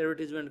बेस्डमा चाहिँ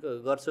एडभर्टिजमेन्ट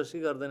गर्छस् कि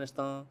गर्दैनस्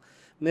त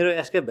मेरो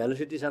यसकै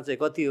भ्यालुसिटीसँग चाहिँ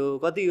कति हो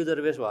कति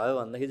युजर बेस भयो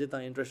भन्दाखेरि चाहिँ त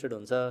इन्ट्रेस्टेड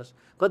हुन्छस्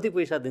कति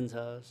पैसा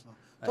दिन्छस्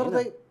तर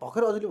दाइ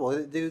भर्खर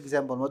हजुरले दिएको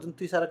इक्जाम्पलमा जुन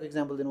त्रिसाराको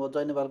इक्जाम्पल दिनुभयो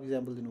जय नेपालको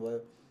इक्जाम्पल दिनुभयो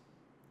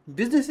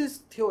बिजनेसेस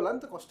थियो होला नि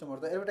त कस्टमर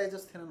त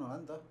एडभर्टाइजर्स थिएनन् होला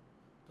नि त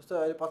जस्तो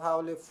अहिले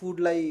पथावले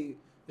फुडलाई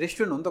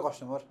रेस्टुरेन्ट हो नि त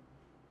कस्टमर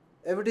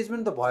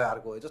एडभर्टिजमेन्ट त भयो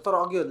अर्को हो जस्तो तर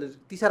अघि हजुरले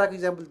तिसाराको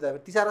इक्जाम्पल दिँदा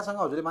तिसारासँग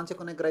हजुरले मान्छे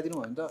कनेक्ट गराइदिनु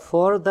भयो नि त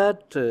for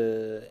that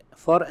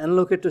for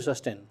एनलोकेट to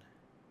sustain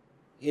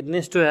it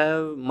needs to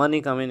have money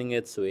coming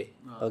its way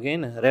okay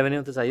होइन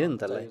रेभेन्यू त चाहियो नि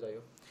त्यसलाई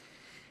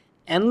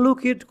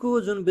एनलोकेटको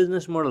जुन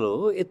बिजनेस मोडल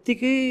हो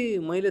यत्तिकै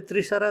मैले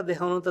त्रिसारा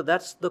देखाउनु त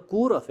that's the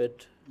core of it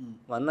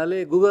भन्नाले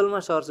गुगलमा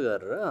सर्च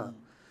गरेर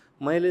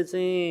मैले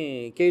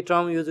चाहिँ केही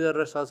टर्म युज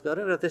गरेर सर्च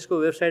गरेँ र त्यसको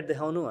वेबसाइट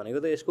देखाउनु भनेको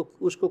त यसको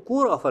उसको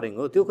कोर अफरिङ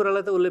हो त्यो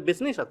कुरालाई त उसले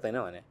बेच्नै सक्दैन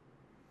भने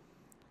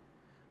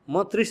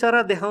म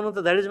त्रिसारा देखाउनु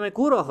त that is my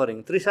core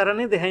offering Trisara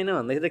नै देखाइनँ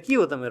भन्दाखेरि त के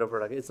हो त मेरो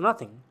product it's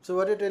nothing so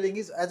what you telling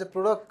is as a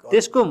product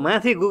त्यसको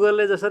माथि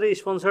गुगलले जसरी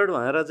स्पोन्सर्ड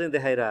भनेर चाहिँ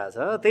देखाइरहेछ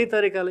त्यही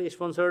तरिकाले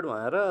स्पोन्सर्ड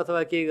भनेर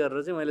अथवा केही गरेर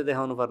चाहिँ मैले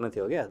देखाउनु पर्ने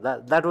थियो क्या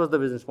that was the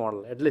business model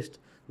at least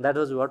that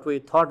was what we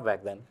thought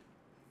back then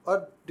or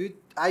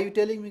are you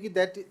telling me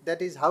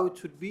that is how it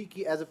should be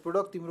कि as a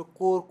product तिम्रो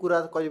कोर कुरा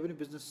कहिले पनि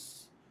बिजनेस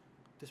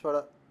त्यसबाट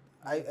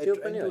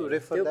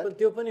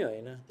त्यो पनि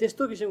होइन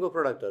त्यस्तो किसिमको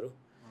प्रडक्टहरू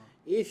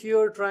if you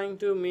are trying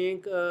to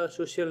make a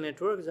social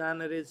network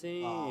जहाँनिर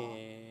चाहिँ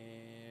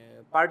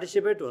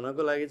पार्टिसिपेट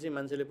हुनको लागि चाहिँ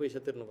मान्छेले पैसा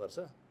तिर्नुपर्छ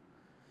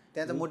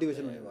त्यहाँ त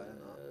मोटिभेसन हुने भएन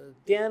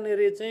त्यहाँनिर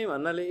चाहिँ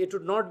भन्नाले it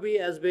would not be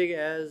as big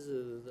as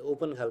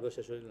open खालको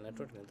सोसियल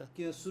नेटवर्क नि त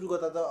किन सुरु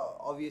गर्दा त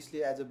अभियसली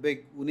एज अ बिग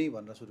उनी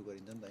भनेर सुरु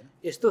गरिन्छ नि त होइन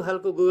यस्तो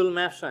खालको गुगल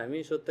म्याप्स हामी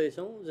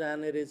सोध्दैछौँ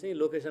जहाँनिर चाहिँ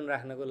लोकेसन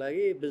राख्नको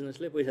लागि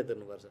बिजनेसले पैसा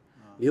तिर्नुपर्छ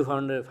भ्यू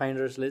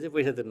फाइन्डर्सले चाहिँ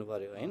पैसा तिर्नु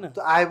पऱ्यो होइन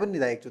त्यो आयो पनि नि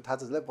त एकचोटि थाहा छ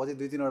त्यसलाई पछि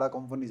 2-3वटा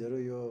कम्पनीजहरू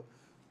यो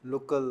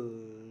लोकल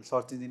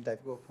सर्च इन्जिन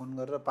टाइपको फोन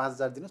गरेर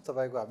 5,000 दिनुहोस्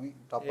तपाईँको हामी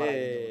टपमा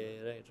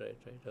राइट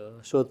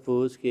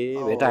सोधपुछ के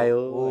भेटायो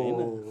होइन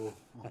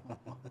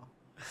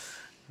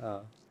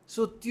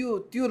सो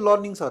त्यो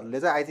लर्निङ्सहरूले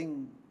चाहिँ आई थिङ्क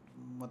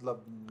मतलब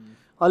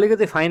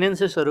अलिकति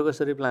फाइनेन्सेसहरू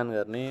कसरी प्लान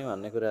गर्ने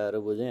भन्ने कुराहरू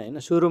बुझेँ होइन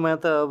सुरुमा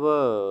त अब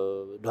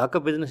ढक्क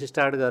बिजनेस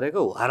स्टार्ट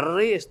गरेको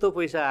हर्रै यस्तो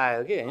पैसा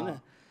आयो कि होइन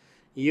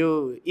यो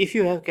if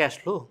you have cash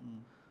flow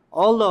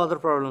all the other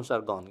problems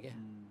are gone क्या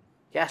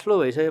क्यास फ्लो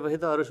भइसकेपछि त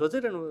अरू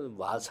सोचिरहनु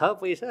भएको छ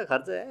पैसा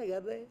खर्च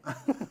गर्दै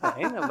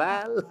होइन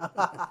बाल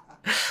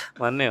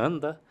भन्ने हो नि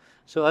त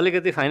सो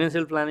अलिकति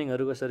फाइनेन्सियल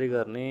प्लानिङहरू कसरी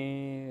गर्ने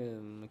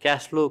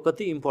क्यास फ्लो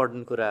कति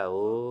इम्पोर्टेन्ट कुरा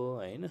हो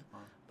होइन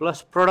प्लस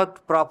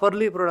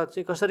प्रपरली प्रडक्ट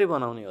चाहिँ कसरी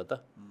बनाउने हो त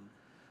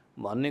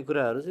भन्ने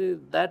कुराहरू चाहिँ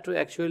that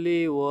actually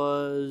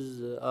was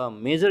a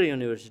major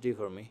university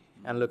for me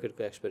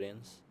एनलोकेटको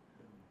एक्सपिरियन्स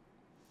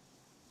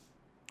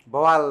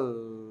बवाल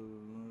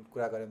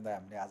कुरा गऱ्यौँ त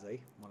हामीले आज है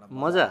मलाई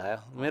मजा आयो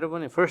मेरो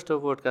पनि फर्स्ट हो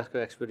पोडकास्टको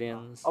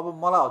एक्सपिरियन्स अब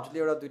मलाई हजुरले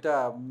एउटा दुइटा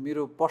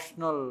मेरो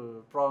पर्सनल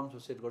प्रब्लम्स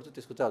सेट गर्छु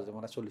त्यसको चाहिँ हजुरले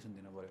मलाई सोल्युसन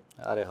दिनु पऱ्यो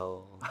अरे हो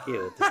के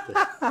हो त्यस्तो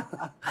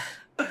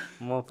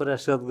म पुरा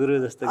सद्गुरु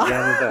जस्तो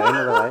ज्ञानी त होइन त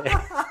भाइ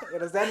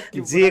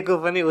जिएको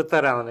पनि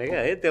उत्तर आउने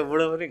क्या है त्यो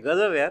बुढो पनि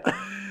गजब यार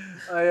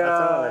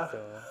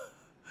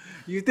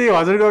यो त्यही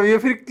हजुरको यो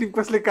फेरि क्लिप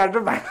कसले काट्नु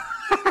भाइ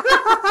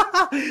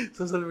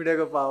सोसियल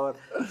मिडियाको पावर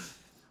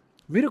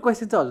मेरो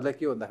क्वेसन चाहिँ हजुरलाई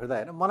के भन्दाखेरि त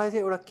होइन मलाई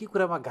चाहिँ एउटा के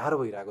कुरामा गाह्रो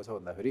भइरहेको छ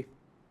भन्दाखेरि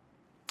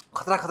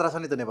खतरा छ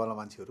नि त नेपालमा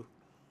मान्छेहरू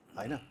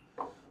होइन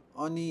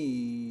अनि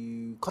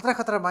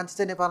खतरा मान्छे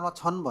चाहिँ नेपालमा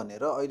छन्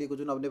भनेर अहिलेको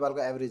जुन अब नेपालको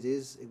एभरेज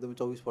एज एकदमै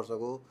 24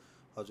 वर्षको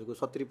हजुरको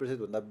 70%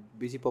 भन्दा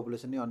बेसी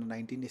पपुलेसन नै अन्डर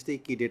 19 यस्तै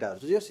के डेटाहरू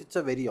छ yes it's a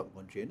very young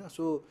country होइन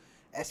सो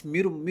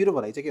मेरो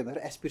भनाइ चाहिँ के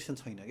भन्दाखेरि एस्पिरेसन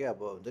छैन क्या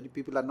अब हुन्छ नि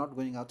people are not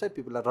going outside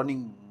people are running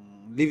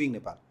living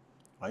Nepal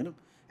होइन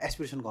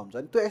एस्पिरेसन कम छ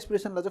नि त्यो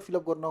एस्पिरेसनलाई चाहिँ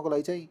फिलअप गर्नको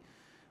लागि चाहिँ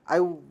I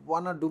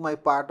wanna do my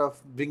part of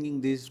bringing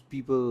these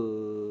people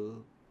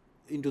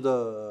into the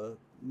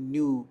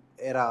new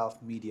era of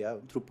media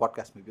through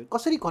podcast maybe.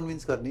 कसरी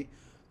कन्भिन्स गर्ने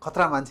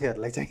खतरा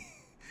मान्छेहरूलाई चाहिँ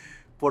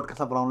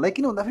पोडकास्टमा बोलाउनलाई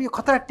किन भन्दाखेरि यो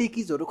खतरा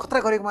टेकिजहरू खतरा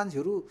गरेको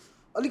मान्छेहरू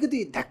अलिकति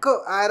ढ्याक्क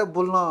आएर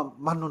बोल्न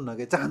मान्नुहुन्न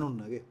कि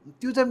चाहनुहुन्न कि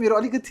त्यो चाहिँ मेरो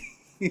अलिकति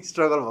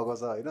स्ट्रगल भएको छ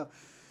होइन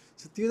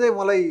सो त्यो चाहिँ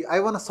मलाई I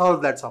want solve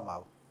that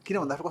somehow किन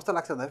भन्दाखेरि कस्तो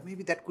लाग्छ भन्दाखेरि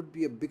maybe that could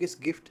be a biggest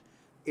gift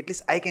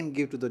at least I can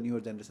give to the newer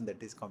generation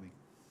that is coming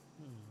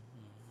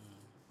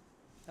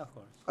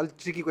अलिक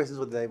ट्रिकी क्वेसन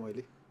सोध्दै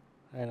मैले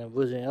होइन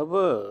बुझेँ अब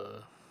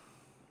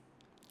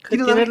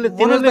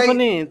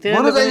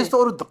जस्तो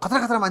अरू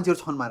खतरा मान्छेहरू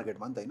छन्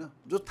मार्केटमा नि त होइन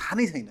जो थाहा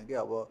नै छैन कि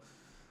अब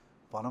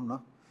भनौँ न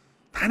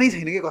थाहा नै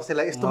छैन कि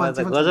कसैलाई यस्तो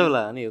मान्छे गजब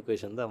लाग्यो नि यो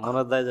क्वेसन त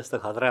मनोज दाइ जस्तो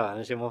खतरा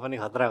भनेपछि म पनि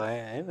खतरा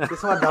भएँ होइन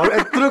त्यसमा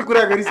यत्रो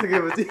कुरा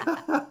गरिसकेपछि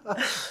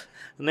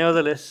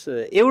नेभरदलेस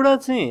एउटा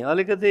चाहिँ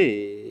अलिकति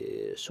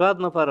स्वाद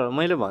नपार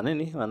मैले भने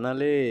नि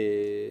भन्नाले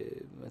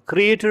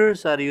क्रिएटर्स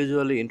आर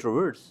युजुअली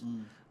इन्ट्रोभर्ट्स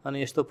अनि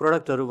यस्तो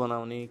प्रडक्टहरू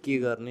बनाउने के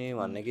गर्ने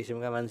भन्ने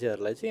किसिमका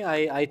मान्छेहरूलाई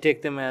चाहिँ I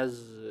take them as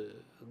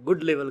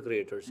good level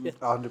creators क्या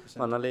 100%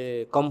 भन्नाले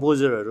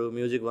कम्पोजरहरू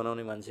म्युजिक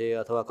बनाउने मान्छे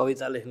अथवा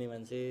कविता लेख्ने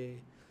मान्छे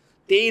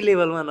त्यही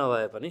लेभलमा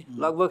नभए पनि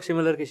लगभग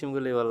सिमिलर किसिमको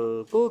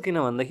लेभलको, किन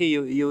भन्दाखेरि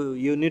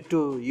you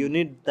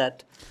need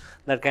that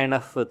kind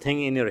of thing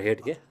in your head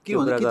के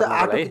भन्छ कि त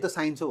आर्ट हो कि त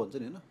साइन्स हो भन्छ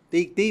नि होइन,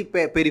 त्यही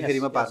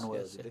पेरिफेरीमा पार्नु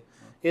भयो हजुरले।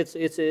 It's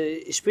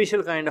a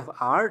special kind of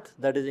art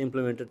that is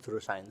implemented through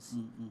science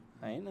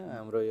होइन।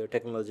 हाम्रो यो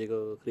टेक्नोलोजीको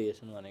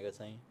क्रिएसन भनेको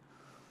चाहिँ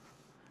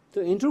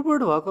त्यो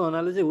इन्ट्रोभर्ट भएको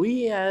हुनाले चाहिँ we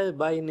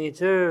by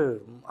nature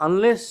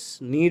unless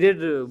needed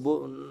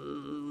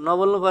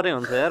नबोल्नु पऱ्यो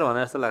हुन्छ यार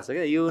भने जस्तो लाग्छ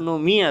क्या। You know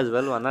me as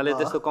well भन्नाले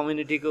त्यस्तो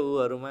कम्युनिटीको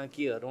उहरूमा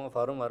केहरूमा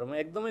फरुमहरूमा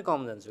एकदमै कम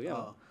जान्छु क्या,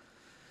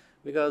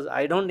 because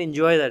I don't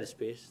enjoy that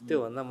space.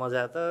 त्योभन्दा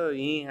मजा त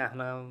यहीँ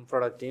आफ्ना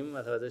प्रडक्ट टिम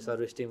अथवा चाहिँ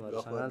सर्भिस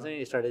टिमहरूसँग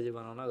चाहिँ स्ट्राटेजी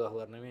बनाउन गफ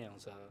गर्नमै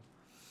आउँछ।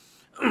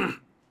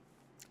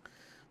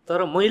 तर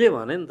मैले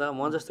भने नि त,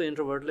 म जस्तो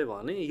इन्ट्रोभर्टले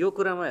भने यो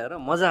कुरामा हेर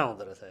मजा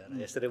आउँदो रहेछ यार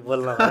यसरी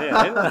बोल्न पनि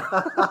होइन।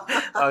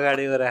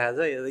 अगाडिको राख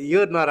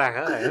यो नराख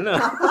होइन,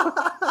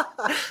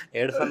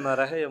 हेडफोन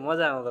नराख, यो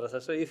मजा आउँदो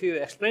रहेछ। So if you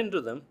explain to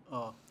them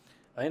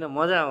होइन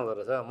मजा आउँदो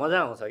रहेछ, मजा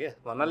आउँछ क्या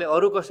भन्नाले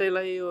अरू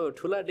कसैलाई यो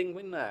ठुला डिङ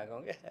पनि नआएको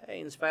क्या,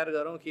 इन्सपायर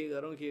गरौँ के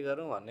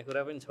गरौँ भन्ने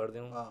कुरा पनि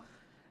छोडिदिउँ।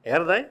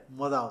 हेर दाइ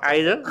मजा आउँछ,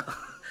 आइज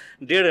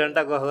 1.5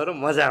 घन्टा गफ गरौँ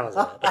मजा आउँछ,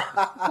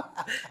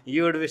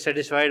 यु वुड बी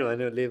सेटिस्फाइड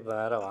भन्यो लिभ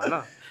भनेर भन,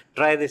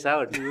 ट्राई दिस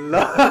आउट। ल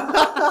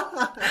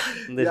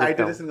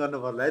आइटरेसन गर्नु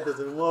पर्ला है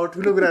त्यसो, म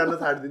ठुलो कुरा गर्न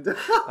छाडिदिन्छु।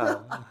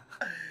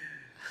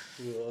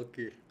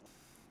 ओके,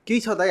 केही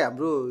छ दाइ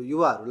हाम्रो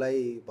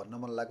युवाहरूलाई भन्न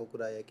मन लागेको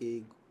कुरा या केही,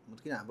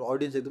 किन हाम्रो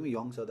अडियन्स एकदमै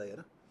यङ छ दाइ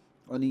होइन,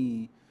 अनि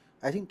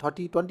आई थिङ्क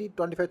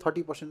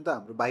 25-30% त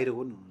हाम्रो बाहिरको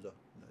पनि हुनुहुन्छ,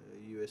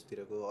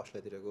 युएसतिरको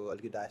अस्ट्रेलियातिरको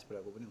अलिकति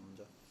डायस्पोराको पनि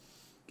हुनुहुन्छ।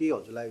 केही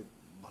हजुरलाई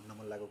भन्न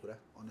मन लागेको कुरा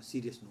अन अ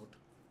सिरियस नोट?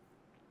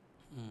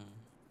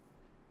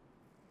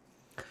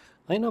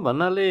 होइन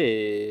भन्नाले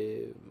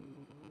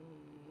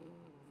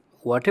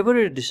what ever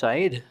you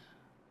decide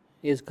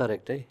is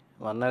correct है।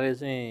 भन्नाले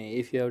चाहिँ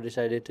if you have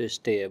decided to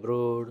stay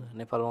abroad,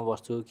 नेपालमा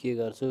बस्छु के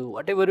गर्छु,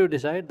 what ever you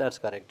decide that's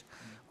correct.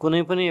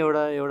 कुनै पनि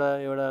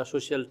एउटा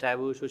सोसियल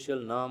ट्याबु, सोसियल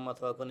नर्म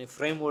अथवा कुनै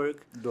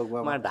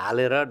फ्रेमवर्कमा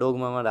ढालेर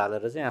डोगमामा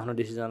ढालेर चाहिँ आफ्नो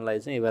डिसिजनलाई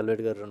चाहिँ इभ्यालुएट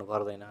गरिरहनु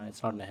पर्दैन।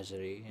 इट्स नट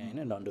नेसेसरी होइन,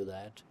 डोन्ट डु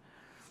द्याट।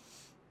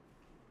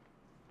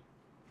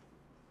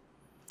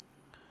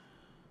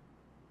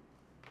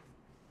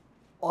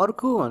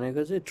 अर्को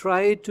भनेको चाहिँ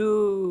ट्राई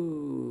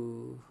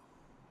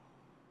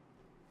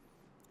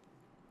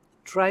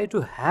टु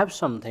ह्याभ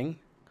समथिङ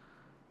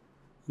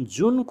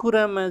जुन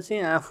कुरामा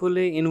चाहिँ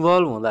आफूले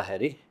इन्भल्भ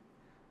हुँदाखेरि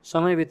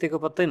समय बितेको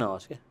पत्तै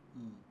नहोस् क्या।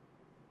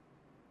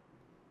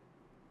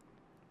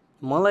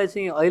 मलाई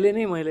चाहिँ अहिले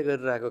नै मैले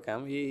गरिरहेको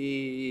काम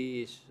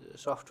यी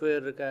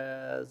सफ्टवेयरका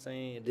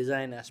चाहिँ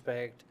डिजाइन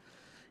एस्पेक्ट,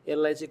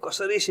 यसलाई चाहिँ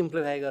कसरी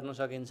सिम्प्लिफाई गर्न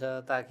सकिन्छ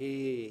ताकि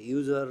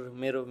युजर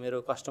मेरो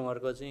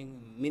कस्टमरको चाहिँ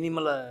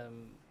मिनिमल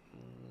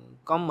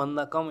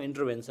कमभन्दा कम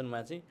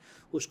इन्टरभेन्सनमा चाहिँ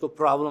उसको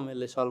प्रब्लम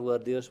यसले सल्भ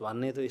गरिदियोस्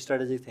भन्ने त्यो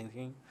स्ट्राटेजिक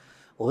थिङ्किङ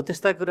हो।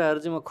 त्यस्ता कुराहरू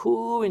चाहिँ म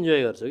खुब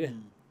इन्जोय गर्छु क्या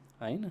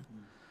होइन।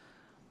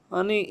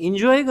 अनि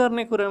इन्जोय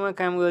गर्ने कुरामा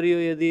काम गरियो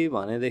यदि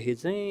भनेदेखि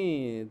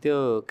चाहिँ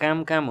त्यो काम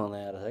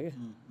हुँदैन रहेछ क्या,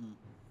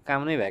 काम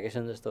नै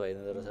भ्याकेसन जस्तो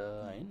भइदिँदो रहेछ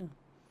होइन।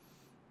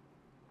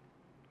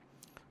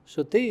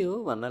 सो त्यही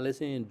हो भन्नाले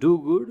चाहिँ डु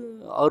गुड,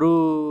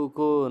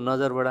 अरूको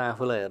नजरबाट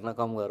आफूलाई हेर्न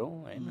कम गरौँ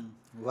होइन।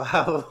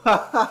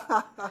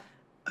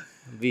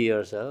 बी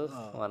योरसेल्फ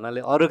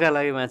भन्नाले अरूका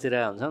लागि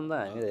बाँचिरहेको हुन्छ नि त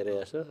हामी धेरै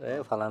जसो,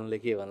 फलानुले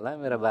के भन्ला,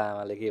 मेरो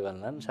बाआमाले के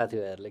भन्लान्,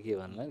 साथीभाइहरूले के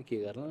भन्लान्, के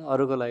गर्लान्,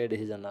 अरूको लागि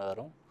डिसिजन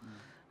नगरौँ,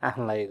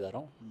 आफ्नो लागि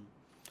गरौँ।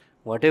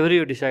 What ever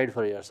you decide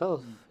for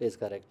yourself is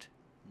correct.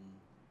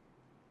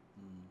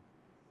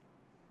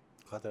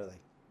 खतरा दाइ,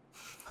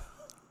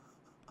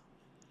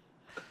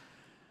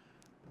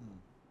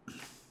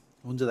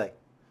 हुन्छ दाइ,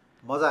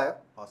 मजा आयो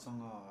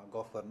हसँग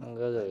गफ गर्न।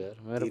 गजब यार,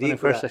 मेरो पनि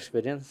फर्स्ट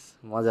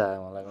एक्सपिरियन्स मजा आयो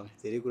मलाई पनि।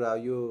 धेरै कुरा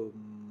यो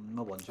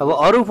नभन्छु, अब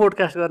अरू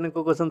पोडकास्ट गर्ने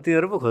को छन्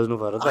तिनीहरू पो खोज्नु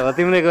पर्यो त, अब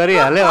तिमीले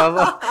गरिहाल्यो अब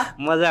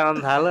मजा आउनु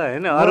थाल्यो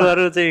होइन।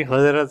 अरू चाहिँ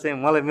खोजेर चाहिँ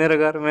मलाई मेरो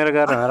घर भनेर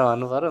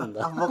भन्नु पर्यो नि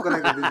त। म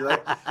कनेक्ट गरिदिन्छु भाइ,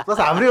 प्लस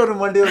हाम्रै अरू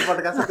मल्टिपल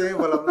पोडकास्ट छ त्यही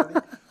बोलाउनु नि।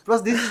 प्लस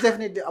दिस इज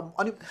डेफिनेटली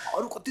अनि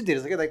अरू कति धेरै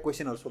छ क्या दाइ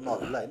क्वेसनहरू सोध्नु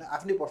हजुरलाई होइन,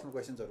 आफ्नै पर्सनल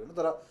क्वेसन्सहरू होइन।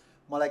 तर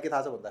मलाई के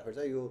थाहा छ भन्दाखेरि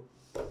चाहिँ यो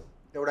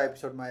एउटा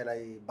एपिसोडमा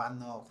यसलाई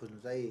बाँध्न खोज्नु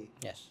चाहिँ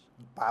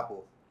पाप हो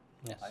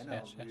होइन।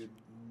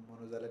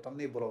 मनोजलाई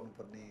टन्नै बोलाउनु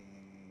पर्ने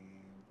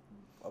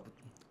अब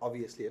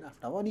अभियसली होइन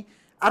आफ्नो। अनि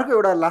अर्को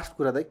एउटा लास्ट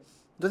कुरा दाइ,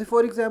 जस्तै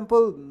फर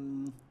इक्जाम्पल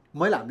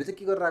हामीले चाहिँ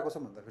के गरेर आएको छ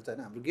भन्दाखेरि चाहिँ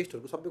होइन, हाम्रो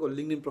गेस्टहरूको सबैको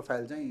लिङ्कडिन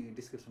प्रोफाइल चाहिँ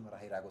डिस्क्रिप्सनमा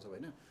राखिरहेको छ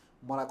होइन।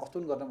 मलाई कस्तो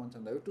पनि गर्न मन छ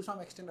भन्दा टु सम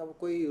एक्सटेन्ट अब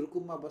कोही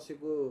रुकुममा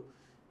बसेको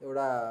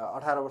एउटा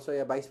 18 वर्ष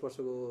या 22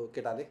 वर्षको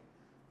केटाले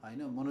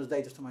होइन मनोज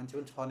दाई जस्तो मान्छे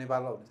पनि छ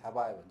नेपालमा भन्ने थाहा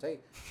पायो भने चाहिँ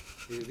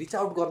रिच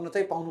आउट गर्न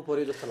चाहिँ पाउनु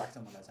पऱ्यो जस्तो लाग्छ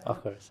मलाई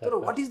चाहिँ। तर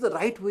what is the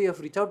right way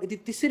of reach out? यदि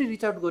त्यसरी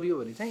रिच आउट गरियो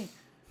भने चाहिँ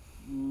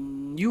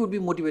you would be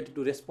motivated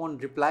to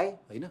respond, reply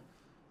होइन।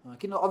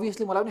 किन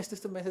अभियसली मलाई पनि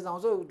यस्तो मेसेज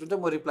आउँछ जुन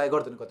चाहिँ म रिप्लाई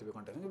गर्दैन कतिपय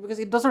कन्टेन्टमा, because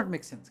it does not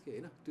make sense कि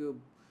होइन। त्यो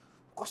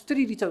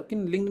कसरी रिच आउट,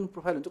 किन लिङ्कडिन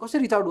प्रोफाइल हुन्छ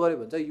कसरी रिच आउट गऱ्यो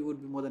भने चाहिँ you would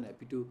be more than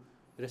happy to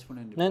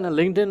respond and होइन।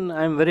 LinkedIn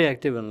I am very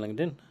active in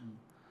LinkedIn.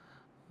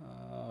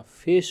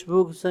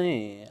 Facebook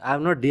चाहिँ आई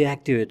हेभ नट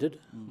डिएक्टिभेटेड,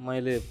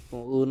 मैले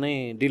ऊ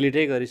नै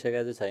डिलिटै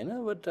गरिसकेको चाहिँ छैन,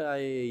 but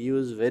I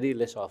use very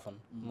less often.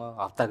 म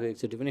हप्ताको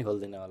एकचोटि पनि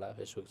खोल्दिनँ होला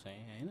फेसबुक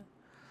चाहिँ होइन.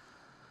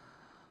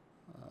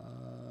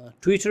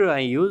 Twitter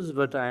I use,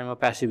 but I am a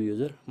passive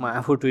user. म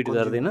आफू ट्विट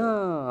गर्दिनँ,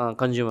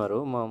 कन्ज्युमर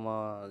हो म.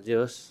 जे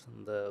होस्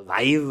द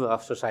भाइब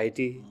अफ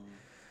सोसाइटी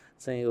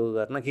चाहिँ ऊ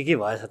गर्न के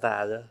भएछ त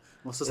आज,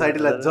 म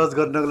सोसाइटीलाई जज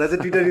गर्नको लागि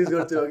चाहिँ ट्विटर युज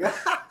गर्छु क्या.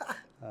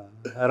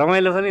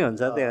 रमाइलो पनि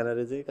हुन्छ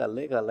त्यहाँनिर चाहिँ,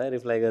 कसलाई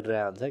रिप्लाई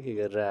गरिरहेको हुन्छ के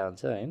गरिरहेको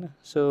हुन्छ होइन.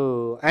 So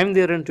I am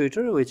there in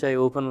Twitter which I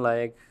open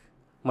like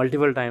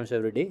multiple times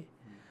every day.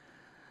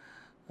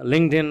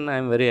 LinkedIn I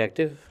am very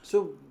active. So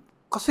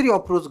कसरी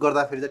अप्रोच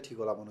गर्दाखेरि चाहिँ ठिक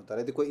होला भन्नु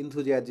त? त्यो कोही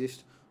इन्थुजियाजिस्ट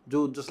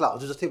जसलाई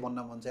हजुर जस्तै भन्न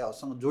मन छ,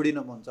 हजुरसँग जोडिन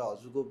मन छ,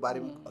 हजुरको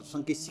बारेमा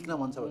हजुरसँग केही सिक्न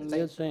मन छ भने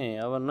यो चाहिँ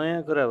अब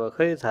नयाँ कुरा भयो,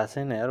 खै थाहा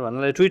छैन यार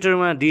भन्नाले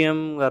ट्विटरमा डिएम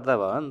गर्दा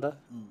भयो नि त.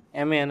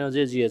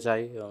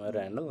 MANOJGHI हो मेरो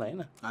ह्यान्डल होइन,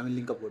 हामी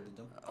लिङ्कअप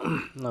गरिदिन्छौँ.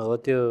 हो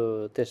त्यो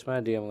त्यसमा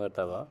डिएम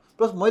गर्दा भयो.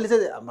 प्लस मैले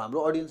चाहिँ हाम्रो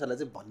अडियन्सहरूलाई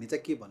चाहिँ भन्ने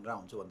चाहिँ के भनेर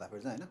हुन्छु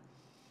भन्दाखेरि चाहिँ होइन,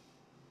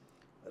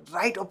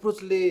 राइट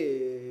अप्रोचले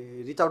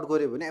रिच आउट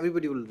गऱ्यो भने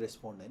एभ्रिबडी विल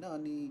रेस्पोन्ड होइन.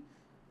 अनि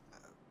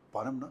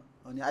भनौँ न,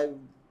 अनि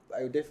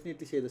I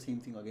definitely say the same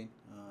thing again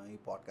यो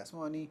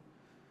पडकास्टमा. अनि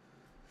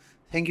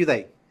थ्याङ्क यू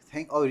दाइ,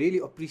 आई रियली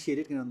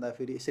अप्रिसिएटेड. किन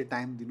भन्दाखेरि यसरी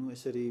टाइम दिनु,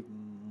 यसरी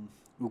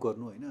उ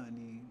गर्नु होइन.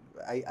 अनि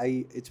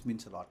I it's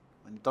means a lot.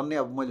 अनि टन्नै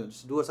अब मैले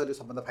हुन्छ डुवर्सले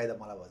सबभन्दा फाइदा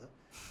मलाई भएछ,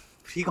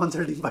 फ्री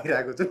कन्सल्टिङ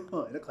पाइरहेको छु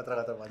होइन,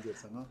 खतरा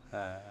मान्छेहरूसँग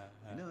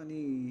होइन. अनि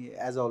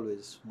एज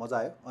अलवेज मजा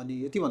आयो. अनि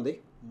यति भन्दै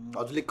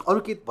हजुरले अरू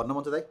के भन्न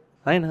मन छ दाइ?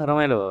 होइन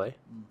रमाइलो भयो भाइ.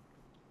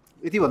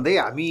 यति भन्दै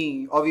हामी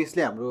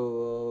अभियसली हाम्रो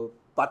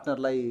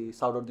पार्टनरलाई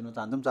साउट आउट दिन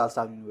चाहन्छौँ, Charles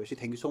town university.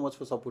 Thank you so much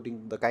for supporting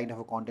the kind of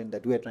a content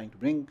that we are trying to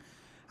bring.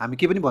 हामी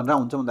के पनि भनेर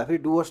हुन्छ भन्दाखेरि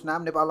डुवर्स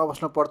नाम नेपालमा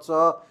बस्नुपर्छ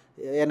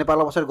या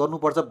नेपालमा बसेर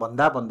गर्नुपर्छ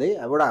भन्दै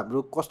एउटा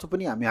हाम्रो कस्तो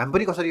पनि हामी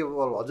पनि कसरी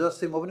इभल्भ, हजुर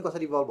जस्तै म पनि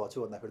कसरी इभल्भ भएको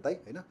छु भन्दाखेरि दाइ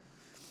होइन,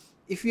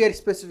 if you are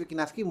specific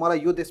enough कि मलाई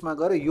यो देशमा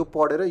गएर यो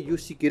पढेर यो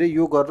सिकेर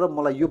यो गरेर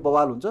मलाई यो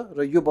बवाल हुन्छ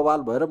र यो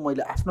बवाल भएर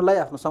मैले आफ्नोलाई,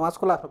 आफ्नो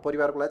समाजको लागि, आफ्नो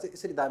परिवारको लागि चाहिँ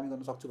यसरी दामी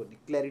गर्न सक्छु भन्ने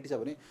क्ल्यारिटी छ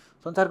भने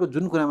संसारको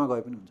जुन कुरामा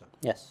गए पनि हुन्छ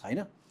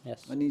होइन.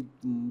 अनि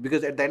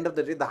because at the end of the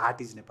day the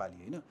heart is Nepali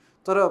होइन.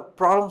 तर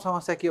प्रब्लम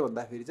समस्या के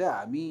भन्दाखेरि चाहिँ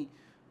हामी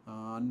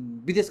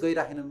विदेश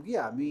गइराखेनौँ कि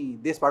हामी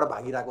देशबाट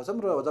भागिरहेको छौँ.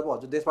 र जब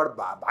हजुर देशबाट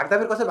भाग्दा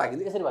फेरि कसरी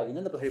भागिन्छ, यसरी भागिन्छ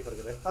नि त, कसरी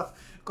फर्केर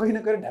कहीँ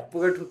न कहीँ ढ्याप्प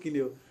गरेर ठोकिने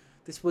हो.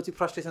 त्यसपछि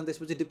फ्रस्ट्रेसन,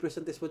 त्यसपछि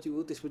डिप्रेसन, त्यसपछि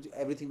त्यसपछि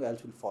एभ्रिथिङ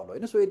एल्स विल फलो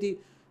होइन. सो यदि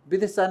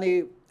विदेश जाने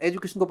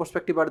एजुकेसनको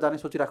पर्सपेक्टिभबाट जाने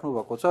सोचिराख्नु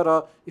भएको छ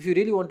र if you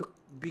really want to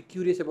be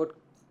curious about,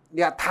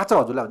 या थाहा छ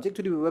हजुरलाई भने चाहिँ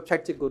एकचोटि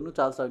वेबसाइट चेक गर्नु,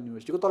 चार्ल्स टाउन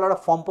युनिभर्सिटीको तल एउटा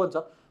फर्म पनि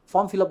छ.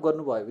 फर्म फिलअप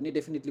गर्नुभयो भने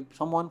definitely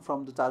someone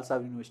from the Charles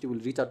town university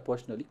will reach out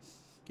personally.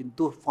 किन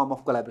त्यो फर्म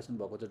अफ कोलाबोरेसन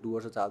भएको छ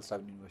डुवर्स र चार्ल्स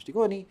टाउन युनिभर्सिटीको.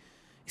 अनि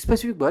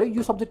स्पेसिफिक भएर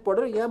यो सब्जेक्ट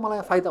पढेर यहाँ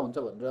मलाई फाइदा हुन्छ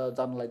भनेर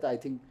जानलाई त I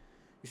think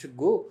you should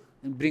go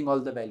and bring all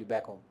the value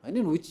back home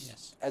होइन, which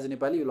as a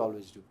Nepali will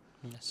always do.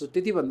 So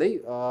त्यति भन्दै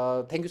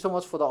thank you so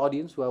much for the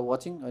audience who are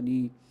watching. अनि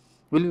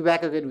will be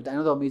back again with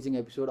another amazing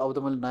episode. अब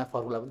त मैले नयाँ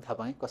formula पनि थाहा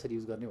पाएँ कसरी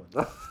युज गर्ने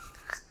भनेर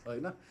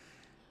होइन.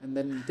 And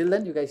then till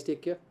then you guys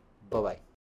take care, bye by.